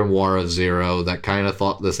liked Grimoire of Zero that kind of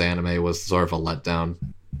thought this anime was sort of a letdown.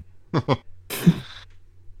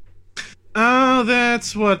 Oh,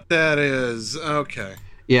 that's what that is. Okay.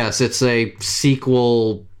 Yes, it's a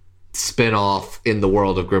sequel spin-off in the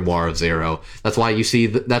world of Grimoire of Zero. That's why you see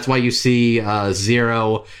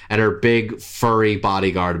Zero and her big furry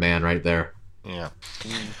bodyguard man right there. Yeah.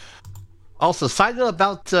 Also, side note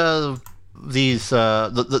about these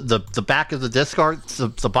the back of the disc art,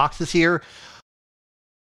 the boxes here.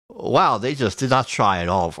 Wow, they just did not try at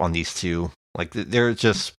all on these two. Like they're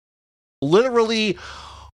just literally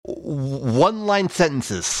one-line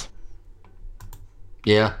sentences.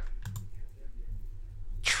 Yeah.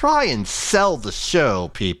 Try and sell the show,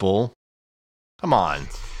 people. Come on.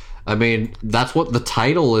 I mean, that's what the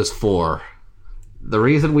title is for. The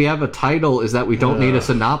reason we have a title is that we don't need a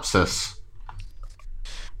synopsis.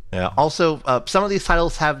 Yeah. Also, some of these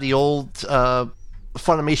titles have the old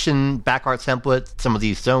Funimation back art template. Some of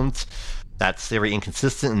these don't. That's very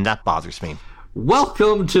inconsistent, and that bothers me.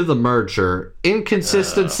 Welcome to the merger.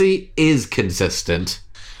 Inconsistency is consistent.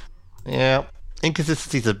 Yeah.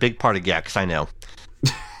 Inconsistency is a big part of Gex, I know.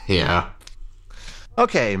 Yeah.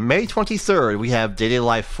 Okay, May 23rd, we have Data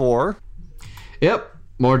Life 4. Yep.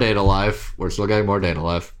 More Data Life. We're still getting more Data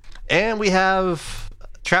Life. And we have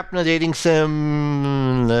Trapped in a Dating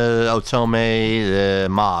Sim, Otome,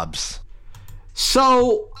 Mobs.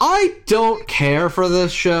 So, I don't care for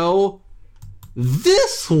this show.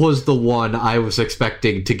 This was the one I was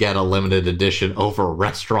expecting to get a limited edition over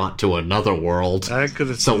Restaurant to Another World. I could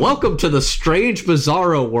have. So welcome to the strange,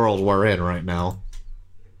 bizarro world we're in right now.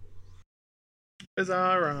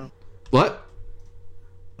 Bizarro. What?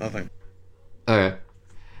 Nothing. Okay.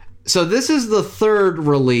 So this is the third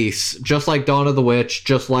release, just like Dawn of the Witch,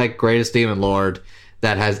 just like Greatest Demon Lord,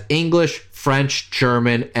 that has English, French,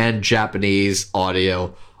 German, and Japanese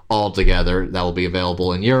audio all together. That will be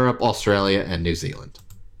available in Europe, Australia, and New Zealand.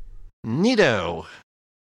 Neato.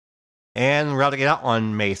 And rounding it out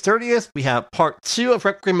on May 30th, we have part 2 of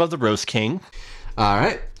Requiem of the Rose King. All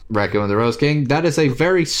right. Requiem of the Rose King. That is a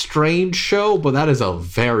very strange show, but that is a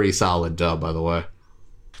very solid dub, by the way.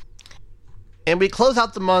 And we close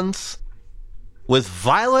out the month with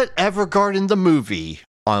Violet Evergarden the movie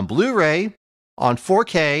on Blu-ray, on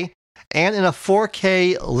 4K, and in a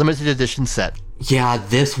 4K limited edition set. Yeah,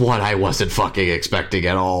 this one I wasn't fucking expecting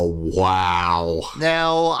at all. Wow.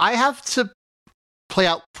 Now, I have to point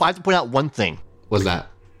out one thing. What's that?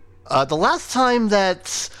 The last time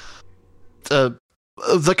that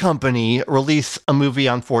the company released a movie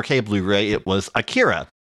on 4K Blu-ray, it was Akira.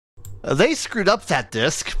 They screwed up that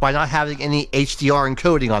disc by not having any HDR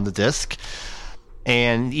encoding on the disc.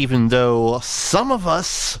 And even though some of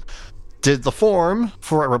us did the form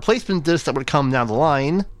for a replacement disc that would come down the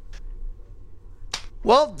line,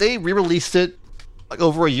 well, they re-released it like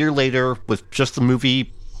over a year later with just the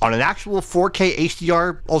movie on an actual 4K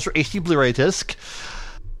HDR Ultra HD Blu-ray disc.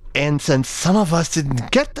 And since some of us didn't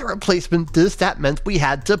get the replacement disc, that meant we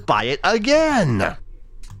had to buy it again.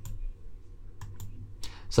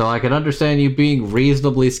 So I can understand you being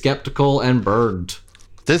reasonably skeptical and burned.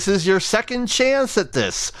 This is your second chance at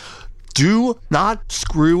this. Do not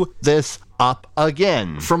screw this up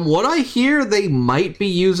again. From what I hear, they might be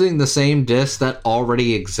using the same disc that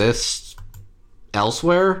already exists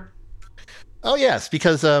elsewhere. Oh, yes,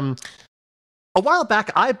 because a while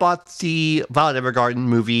back, I bought the Violet Evergarden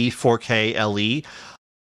movie 4K LE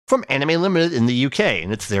from Anime Limited in the UK,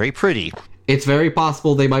 and it's very pretty. It's very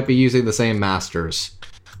possible they might be using the same masters.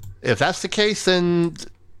 If that's the case, then,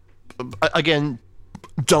 again,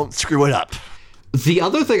 don't screw it up. The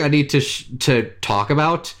other thing I need to talk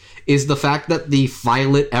about is the fact that the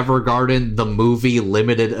Violet Evergarden, the movie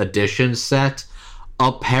limited edition set,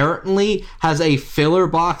 apparently has a filler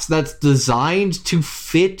box that's designed to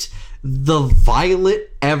fit the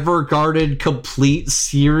Violet Evergarden Complete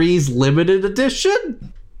Series limited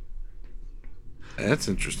edition. That's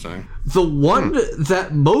interesting. The one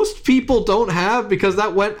that most people don't have because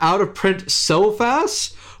that went out of print so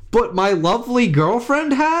fast, but my lovely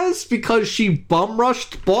girlfriend has because she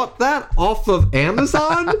bought that off of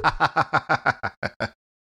Amazon.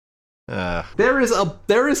 There is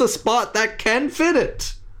a spot that can fit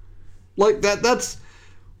it. Like that's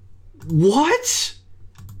what?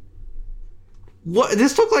 What?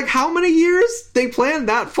 This took like how many years? They planned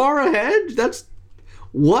that far ahead? That's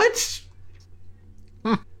what?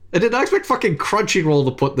 I did not expect fucking Crunchyroll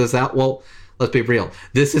to put this out. Well, let's be real.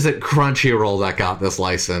 This isn't Crunchyroll that got this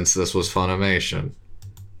license. This was Funimation.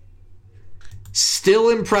 Still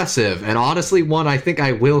impressive, and honestly one I think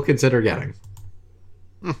I will consider getting.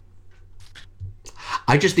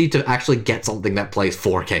 I just need to actually get something that plays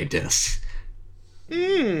 4K discs.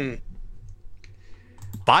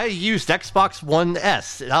 Buy a used Xbox One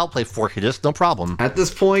S, and I'll play 4K disc, no problem. At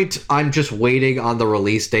this point, I'm just waiting on the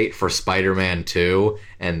release date for Spider-Man 2,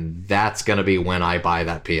 and that's going to be when I buy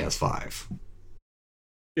that PS5.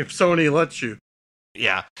 If Sony lets you.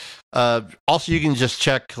 Yeah. Also, you can just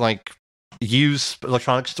check, like, used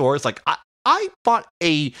electronic stores. Like, I bought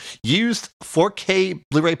a used 4K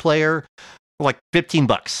Blu-ray player for, like,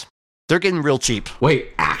 $15. They're getting real cheap. Wait,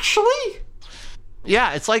 actually?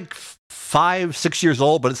 Yeah, it's like 5-6 years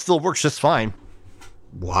old, but it still works just fine.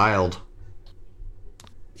 Wild.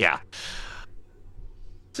 Yeah.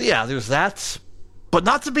 So yeah, there's that. But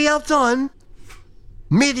not to be outdone,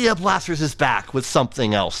 Media Blasters is back with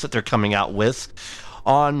something else that they're coming out with.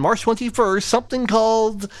 On March 21st, something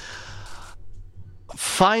called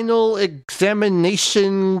Final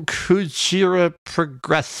Examination Kujira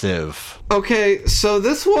Progressive. Okay, so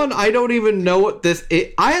this one, I don't even know what this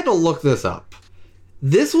is. I had to look this up.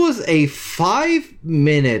 This was a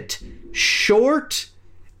 5-minute short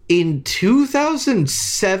in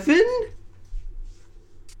 2007?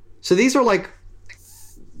 So these are like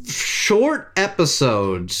short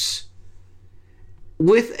episodes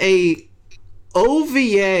with a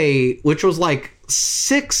OVA, which was like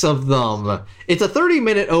 6 of them. It's a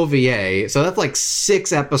 30-minute OVA, so that's like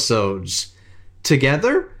 6 episodes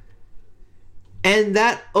together. And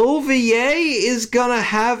that OVA is gonna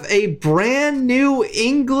have a brand new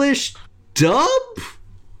English dub?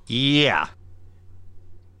 Yeah.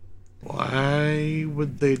 Why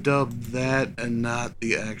would they dub that and not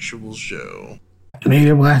the actual show?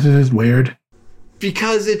 Media Blasters is weird.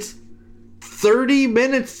 Because it's 30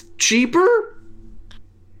 minutes cheaper?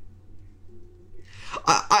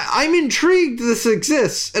 I'm intrigued this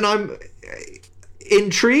exists, and I'm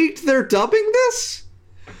intrigued they're dubbing this?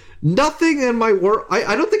 Nothing in my work.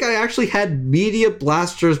 I don't think I actually had Media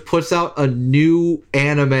Blasters puts out a new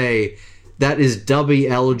anime that is dubby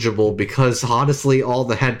eligible, because honestly all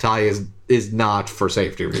the hentai is not, for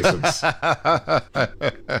safety reasons. I'm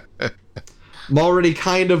already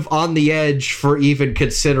kind of on the edge for even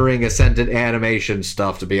considering Ascendant Animation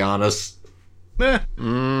stuff, to be honest. But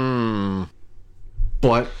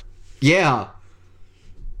yeah,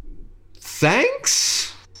 thanks.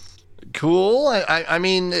 Cool. I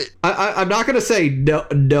mean, I'm not gonna say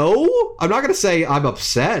no. I'm not gonna say I'm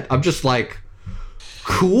upset. I'm just like,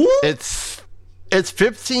 cool. it's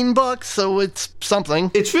 $15, so it's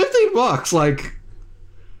something. It's $15. Like,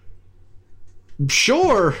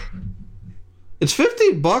 sure. It's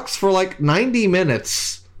 $15 for like 90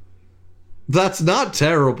 minutes. That's not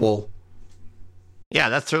terrible. Yeah,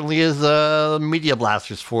 that certainly is Media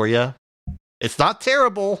Blasters for you. It's not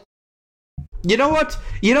terrible. You know what?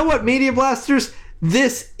 Media Blasters?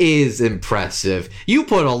 This is impressive. You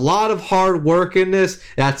put a lot of hard work in this.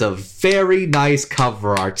 That's a very nice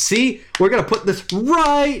cover art. See? We're going to put this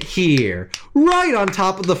right here, right on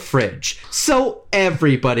top of the fridge, so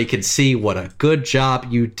everybody can see what a good job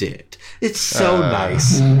you did. It's so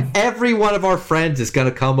nice. Every one of our friends is going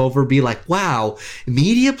to come over and be like, wow,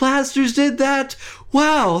 Media Blasters did that?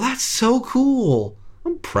 Wow, that's so cool.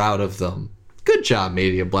 I'm proud of them. Good job,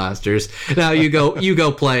 Media Blasters. Now you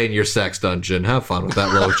go play in your sex dungeon. Have fun with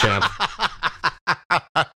that, low champ.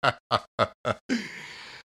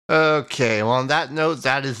 Okay, well, on that note,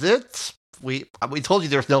 that is it. We told you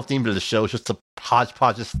there's no theme to the show, it's just a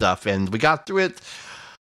hodgepodge of stuff, and we got through it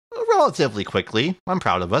relatively quickly. I'm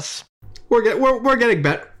proud of us. We're getting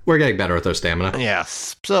better. We're getting better with our stamina.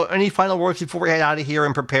 Yes. So, any final words before we head out of here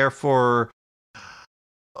and prepare for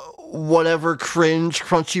whatever cringe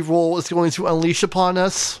Crunchyroll is going to unleash upon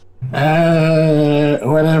us?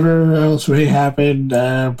 Whatever else may happen,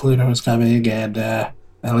 Pluto's coming, and at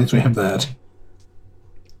least we have that.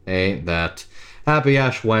 Ain't that. Happy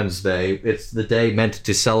Ash Wednesday. It's the day meant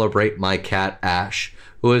to celebrate my cat Ash,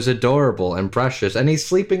 who is adorable and precious, and he's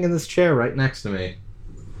sleeping in this chair right next to me.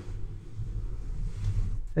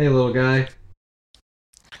 Hey, little guy.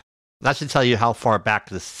 That should tell you how far back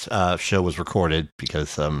this show was recorded,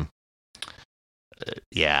 because,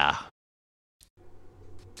 yeah.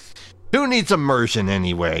 Who needs immersion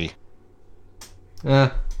anyway? Who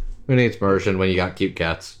needs immersion when you got cute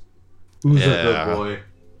cats? Who's a good boy?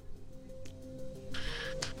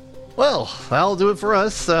 Well, that'll do it for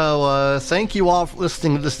us. So, thank you all for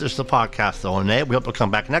listening to this edition of the podcast, though. We hope to come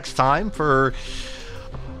back next time for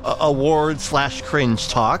award/cringe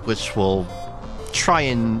talk, which we'll try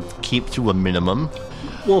and keep to a minimum.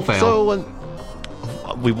 We'll fail. So,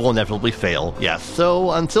 we will inevitably fail, yes.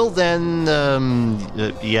 So, until then,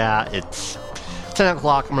 yeah, it's 10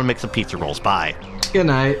 o'clock. I'm going to make some pizza rolls. Bye. Good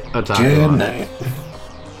night. Otaku. Good night.